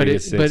 yeah, and but 3 to it,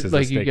 6 but is a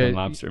like steak you guys, and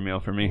lobster meal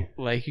for me.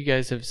 like you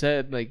guys have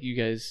said, like you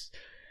guys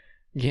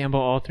gamble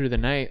all through the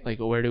night. Like,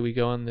 where do we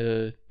go in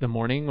the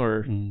morning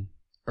or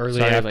Early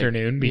Sorry, like,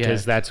 afternoon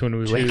because yeah. that's when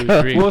we 2, wake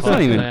up. 3 Well, it's not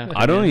o'clock in even. the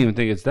I don't afternoon? even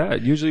think it's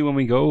that. Usually, when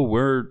we go,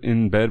 we're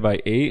in bed by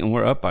 8 and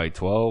we're up by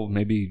 12,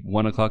 maybe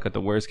 1 o'clock at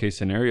the worst case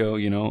scenario,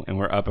 and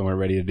we're up and we're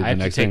ready to do I the have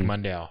to next take thing.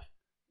 Monday off.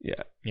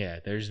 Yeah. Yeah,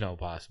 there's no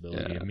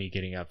possibility Yeah. of me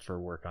getting up for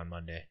work on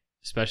Monday,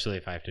 especially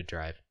if I have to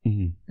drive.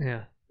 Mhm.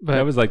 Yeah, but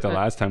That was like the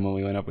last time when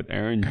we went up with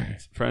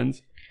Aaron's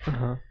friends.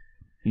 Uh-huh.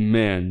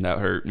 Man, that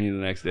hurt me the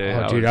next day.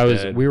 Oh, dude,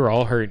 dead. we were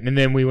all hurt. And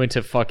then we went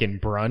to fucking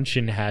brunch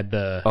and had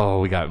the Oh,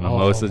 we got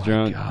mimosas my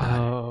drunk. God.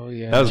 Oh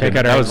yeah. That was check good.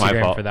 out our That was my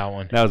Instagram fault. for that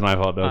one. That was my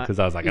fault though, because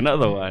I was like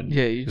another one.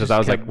 Yeah, you because just I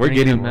was kept like, we're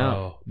bringing getting them out.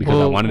 Bro. because I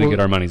Well, wanted to well- get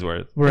our money's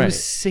worth. It Right.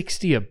 was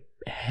 60 a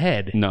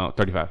head No,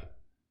 35.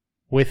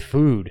 with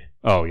food.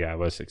 Oh yeah, it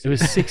was 60. It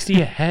was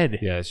 60 a head.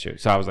 Yeah, that's true.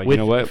 So I was like, with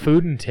you know what?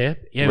 food and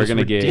tip. Yeah, it we're was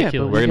gonna get ridiculous. Yeah,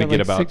 but we're we gonna got, get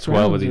like, about 6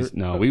 12 of rounds these. or-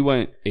 No, we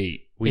went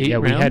 8. we 8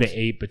 had rounds?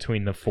 8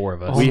 between the 4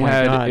 of us. Oh we my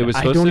had God. it was I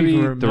supposed don't to even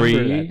be remember 3.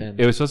 that then.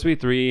 It was supposed to be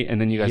 3, and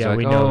then you guys Yeah, are like,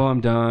 we know. "Oh,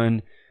 I'm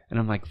done," and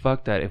I'm like,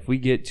 "Fuck that! If we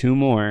get 2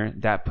 more,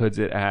 that puts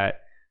it at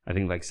I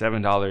think like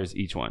 $7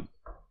 each one."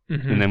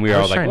 Mhm. And then we I were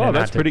all was like, trying "Oh, not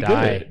that's to pretty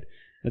die. good.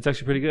 That's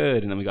actually pretty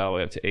good." And then we got all the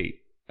way up to 8,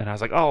 and I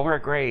was like, "Oh, we're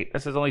great.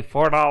 This is only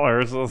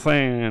 $4 the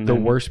thing." And The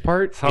then- worst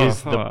part Huh,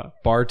 is the huh.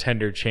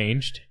 bartender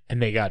changed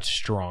and they got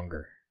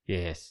stronger.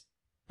 Yes,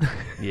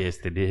 yes,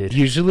 they did.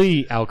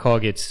 Usually alcohol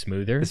gets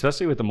smoother.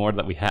 Especially with the more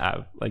that we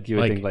have, like you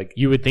would think, like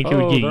you would think it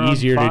would "Oh, they're get on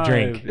easier to 5."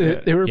 drink.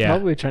 They were Yeah.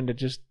 probably trying to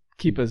just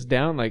keep us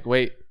down. Like,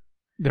 wait,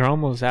 they're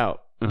almost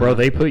out. Bro,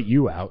 they put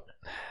you out.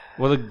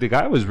 Well, the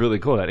guy was really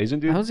cool. That Asian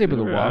dude. I was able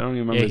to I walk. don't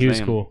even remember. Yeah, his he was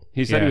name. cool.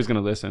 He said Yeah. he was going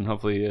to listen.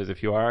 Hopefully, he is.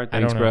 If you are, I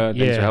thanks, don't know. bro. Thanks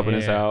for Yeah, helping yeah,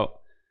 us yeah. out.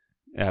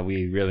 Yeah,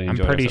 we really I'm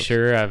enjoyed. pretty ourselves.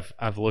 sure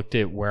I've looked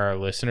at where our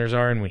listeners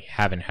are and we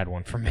haven't had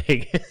one from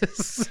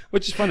Vegas.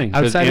 Which is funny.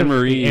 'cause Outside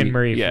Anne-Marie, of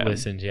Anne-Marie yeah.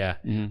 listens, yeah.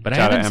 Mhm. But I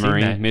Shout out haven't seen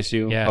Anne-Marie. that. Miss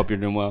you. Yeah. Hope you're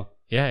doing well.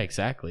 Yeah,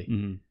 exactly.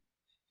 Mhm.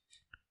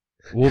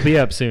 We'll be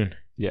up soon.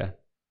 Yeah,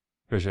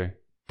 for sure.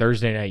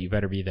 Thursday night, you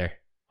better be there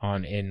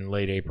in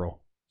late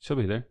April. She'll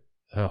be there.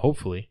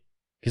 Hopefully.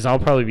 Because I'll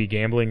probably be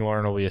gambling.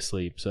 Lauren will be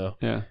asleep. So,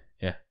 Yeah.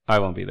 Yeah. I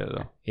won't be there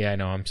though. yeah, I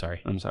know. I'm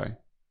sorry. I'm sorry.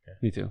 Yeah.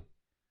 Me too.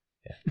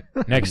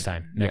 Next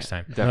time. Next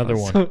time. Another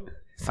definitely. one.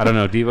 I don't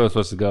know. Devo was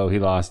supposed to go. He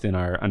lost in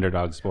our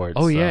underdog sports.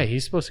 Oh, so- yeah.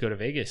 He's supposed to go to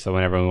Vegas. So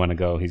whenever we want to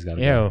go, he's got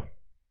to Yeah. go.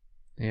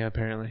 Yeah,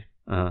 apparently.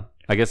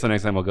 I guess the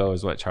next time we'll go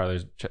is what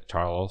Charles.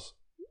 Charles.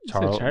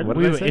 Charles? What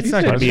did I say? It's You not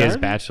said going to be his Charlie?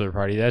 bachelor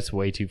party. That's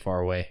way too far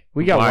away.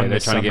 We got Why? one They're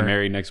this trying to get summer.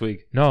 married next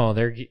week. No,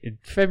 they're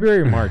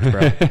February or March,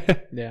 bro.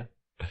 Yeah.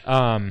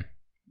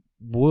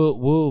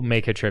 We'll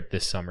make a trip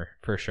this summer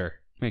for sure.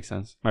 Makes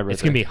sense. My birthday.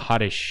 It's gonna be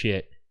hot as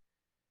shit.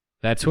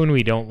 That's when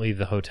we don't leave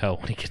the hotel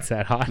when it gets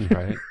that hot.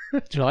 right.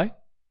 July?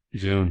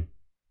 June.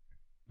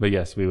 But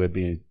yes, we would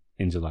be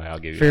in July. I'll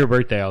give you. For your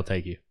birthday, I'll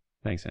take you.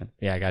 Thanks, man.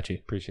 Yeah, I got you.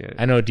 Appreciate it.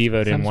 I know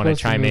Devo didn't I'm want to supposed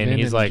to chime move in. in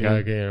He's in like, June.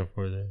 I can't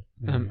afford that.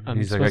 I'm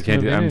He's like, I supposed to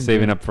can't do. move I'm in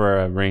saving June. up for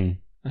a ring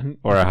I'm,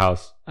 or a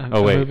house. I'm, Oh,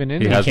 I'm wait. moving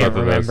in. He He has can't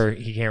both of those.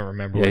 remember. He can't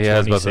remember. Yeah, which he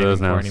has one he's both of those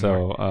saving now. for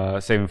anymore. So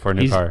saving for a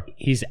new car.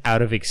 He's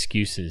out of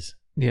excuses.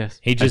 Yes.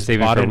 He just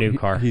Saving bought for- a new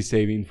car. He's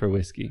saving for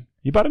whiskey.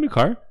 You bought a new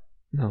car?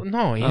 No.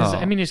 No, he has. Oh.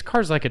 I mean, his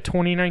car's like a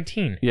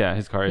 2019. Yeah,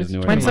 his car is It's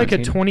newer. Mine's than like a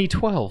mine. 2019.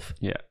 2012.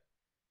 Yeah.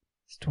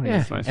 It's 20.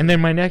 Yeah, nice. and then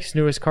my next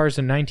newest car is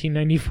a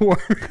 1994.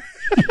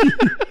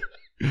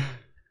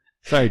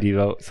 Sorry,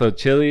 Devo. So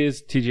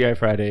Chili's, TGI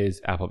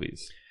Fridays,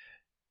 Applebee's.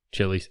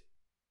 Chili's.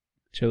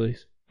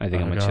 Chili's. I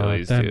think I'm a got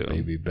Chili's that too.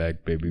 Baby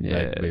back, baby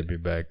Yeah. back, baby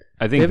back.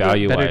 I They think have a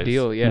value better wise,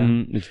 deal, yeah.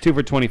 It's 2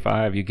 for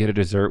 $25. You get a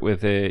dessert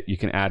with it. You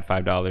can add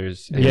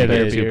 $5. And Yeah, you the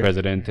get 2 beer.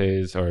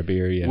 Presidentes or a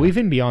beer. Yeah. Well,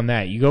 even beyond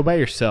that, you go by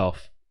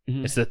yourself.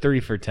 Mhm. It's the 3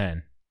 for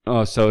 $10.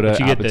 Oh, soda, But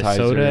you get the appetizer,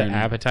 soda, and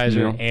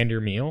appetizer, meal. and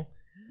your meal.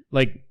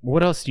 Like,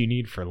 what else do you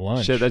need for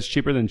lunch? Shit, that's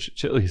cheaper than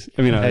Chili's.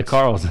 I mean, That's-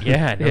 Carl's.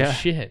 Yeah, no Yeah.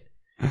 shit.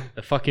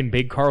 The fucking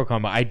big Carl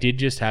combo. I did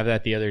just have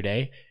that the other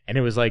day, and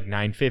it was like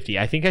 $9.50.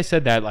 I think I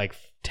said that like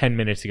 10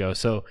 minutes ago,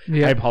 so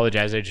Yeah. I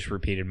apologize. I just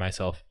repeated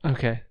myself.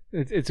 Okay.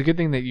 It's a good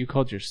thing that you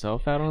called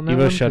yourself out on that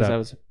Evo, one. shut 'cause I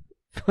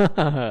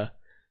was...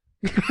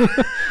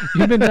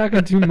 You've been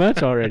talking too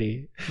much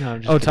already. No,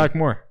 I'm just kidding. Talk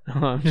more.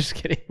 No, I'm just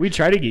kidding. We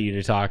try to get you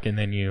to talk, and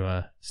then you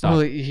stop.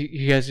 Well,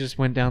 you guys just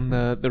went down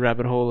the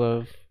rabbit hole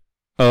of...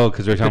 Oh,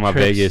 because we're talking The about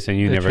trips- Vegas and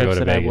you the never go trips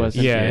to that I Vegas.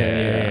 wasn't-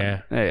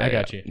 Yeah. I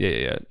got you.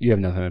 Yeah. You have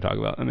nothing to talk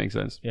about. That makes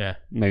sense. Yeah.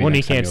 Maybe When he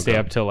next time can't you'll stay go.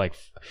 up till like,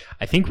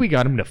 I think we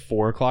got him to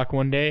 4 o'clock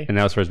one day, And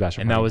that was for his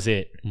bachelor and that party. was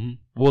it. Mhm.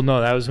 Well,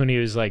 no, that was when he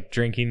was like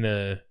drinking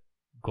the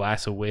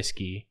glass of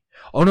whiskey.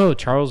 Oh no,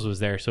 Charles was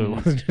there, so it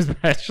wasn't his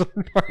bachelor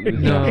party.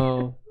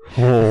 No.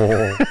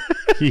 Oh.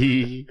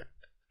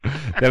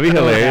 That'd be I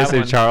know hilarious that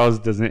if one. Charles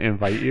doesn't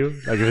invite you.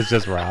 Like if it's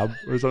just Rob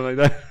or something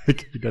like that.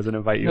 Like he doesn't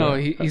invite you. No,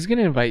 he's going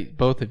to invite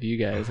both of you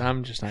guys.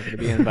 I'm just not going to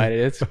be invited.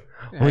 It's...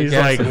 Well, I he's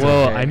guess like, it's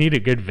well, okay. I need a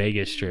good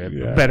Vegas trip.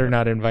 Yeah. Better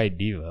not invite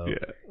Devo.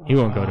 Yeah. He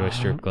won't go to a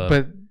strip club.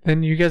 But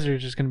then you guys are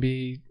just going to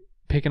be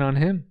picking on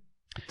him.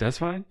 That's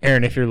fine.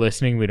 Aaron, if you're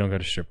listening, we don't go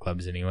to strip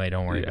clubs anyway.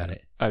 Don't worry Yeah. about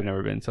it. I've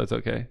never been, so it's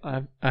okay.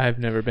 I've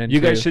never been You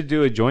to... guys should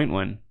do a joint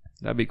one.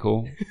 That'd be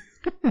cool.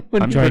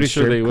 When I'm Joint pretty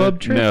sure strip they club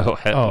would. trip? No,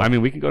 Oh. I mean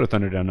we can go to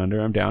Thunder Down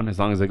Under. I'm down as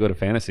long as they go to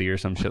Fantasy or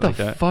some shit What the like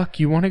that. fuck?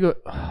 You want to go?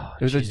 Oh,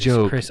 It was a Jesus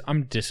joke. Chris,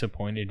 I'm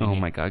disappointed in Oh you.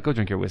 my god, go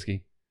drink your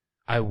whiskey.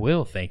 I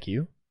will, thank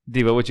you.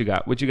 Devo, what you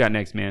got? What you got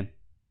next, man?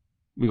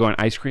 We going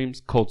ice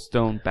creams, Cold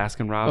Stone,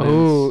 Baskin Robbins.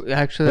 Oh,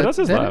 actually, What else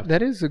is that, left?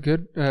 that is a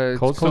good... it's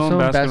Cold Stone,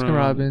 Baskin Baskin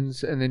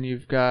Robbins, and then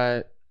you've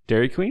got...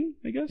 Dairy Queen,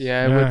 I guess.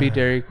 Yeah, it would be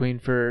Dairy Queen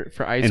for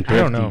ice and cream.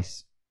 I don't know.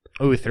 Thrifties.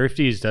 Oh,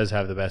 Thrifties does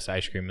have the best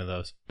ice cream of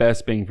those.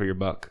 Best bang for your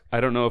buck. I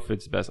don't know if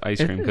it's best ice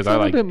cream because It's a I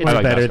like little bit I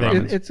more- like It's better Baskin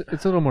than- Robbins.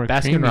 It's a little more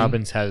Baskin creamy.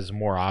 Robbins has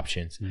more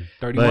options,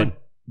 31.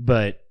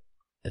 but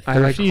I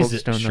like Cold Thrifties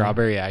Stone, though.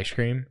 strawberry ice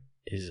cream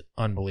is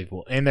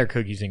unbelievable, and their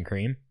cookies and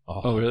cream.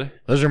 Oh really?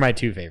 Those are my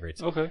two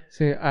favorites. Okay.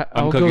 See, I'm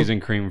I'll cookies go,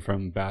 and cream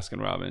from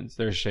Baskin Robbins.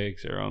 Their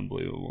shakes are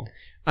unbelievable.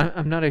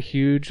 I'm not a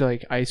huge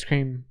like ice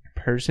cream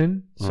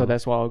person, so Uh-huh.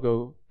 that's why I'll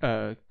go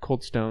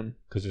Cold Stone.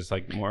 Because it's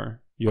like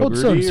more Cold yogurty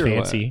Stone's or what?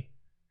 fancy.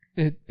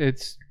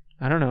 It's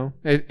I don't know.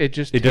 It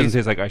just It doesn't tastes-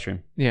 taste like ice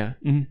cream. Yeah.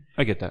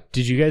 I get that.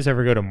 Did you guys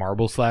ever go to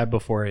Marble Slab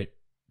before it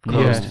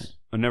closed? Yes.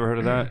 I've never heard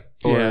of that.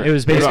 Yeah. It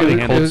was what about basically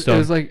Handles? Cold it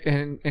was Stone. like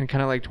and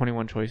kind of like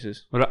 21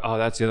 Choices. Oh,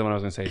 that's the other one I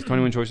was gonna say. Is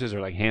 21 Choices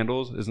or like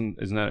Handles? Isn't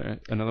that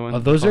another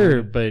one? Those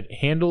are, but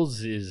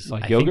Handles is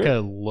Like I yogurt? think a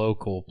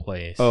local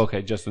place. Oh,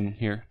 okay. Justin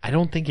here. I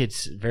don't think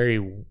it's very.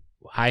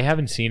 I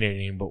haven't seen it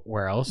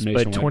anywhere else, but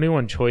Nationwide.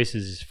 21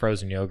 Choices is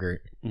frozen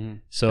yogurt. Mm-hmm.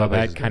 So That place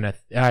that is kind of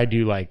I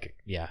do like.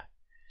 Yeah,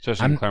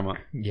 Especially in I'm- Claremont.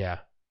 yeah.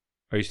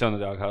 Are you still in the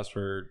doghouse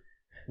for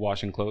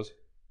washing clothes?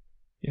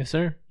 Yes,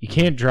 sir. You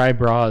can't dry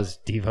bras,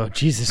 Devo.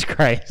 Jesus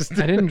Christ.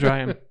 I didn't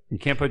dry them. You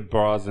can't put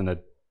bras in a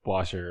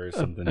washer or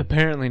something.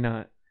 Apparently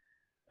not.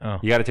 Oh,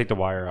 You got to take the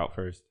wire out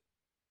first.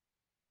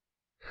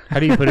 how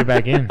do you put it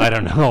back in? I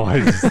don't know. I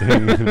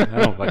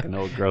don't fucking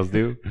know what girls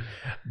do.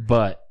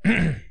 But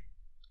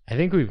I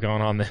think we've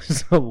gone on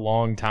this a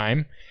long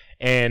time,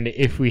 and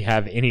if we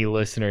have any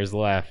listeners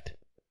left,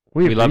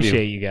 we love you.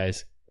 appreciate you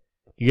guys.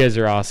 You guys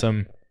are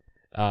awesome.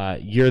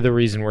 You're the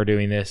reason we're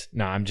doing this.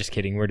 No, I'm just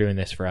kidding. We're doing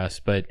this for us,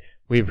 but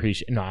we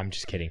appreciate. No, I'm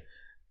just kidding.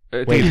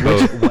 I think Wait, it's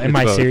both. am It's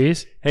I both.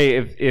 serious? Hey,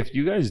 if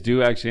you guys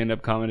do actually end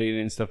up commenting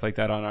and stuff like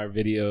that on our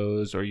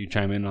videos, or you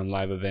chime in on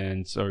live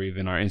events, or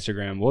even our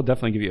Instagram, we'll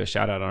definitely give you a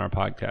shout out on our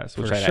podcast.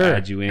 We'll For try sure. to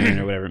add you in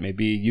or whatever it may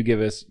be. You give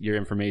us your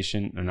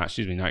information, or not,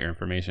 excuse me, not your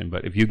information,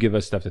 but if you give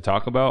us stuff to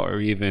talk about, or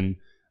even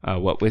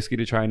what whiskey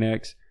to try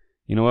next,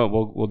 you know what?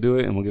 We'll do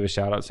it, and we'll give a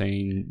shout out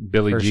saying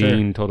Billie For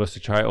Jean told us to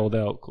try Old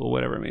Elk, or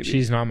whatever it may be.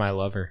 She's not my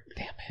lover.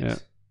 Damn it. Yeah.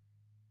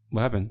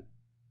 What happened?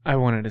 I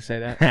wanted to say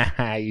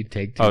that. You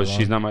take too Oh, long.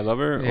 she's not my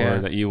lover, Yeah.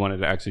 or that you wanted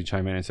to actually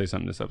chime in and say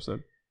something this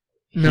episode?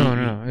 No.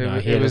 No,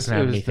 It, he it was doesn't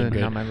have it was anything the good.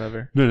 not my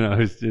lover. No, it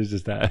was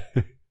just that.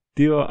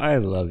 Dio, I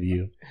love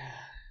you.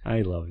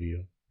 I love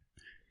you.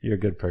 You're a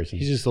good person.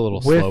 He's just a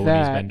little With slow when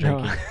he's been that, no.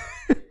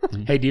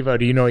 drinking. Hey, Devo,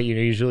 do you know what you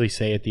usually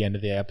say at the end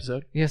of the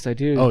episode? Yes, I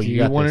do. Oh, do you you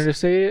got wanted this. to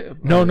say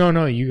it?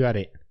 No, you got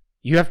it.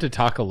 You have to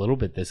talk a little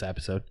bit this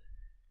episode.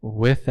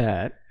 With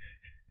that,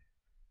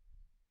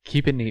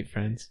 keep it neat,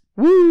 friends.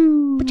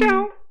 Woo!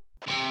 Ciao.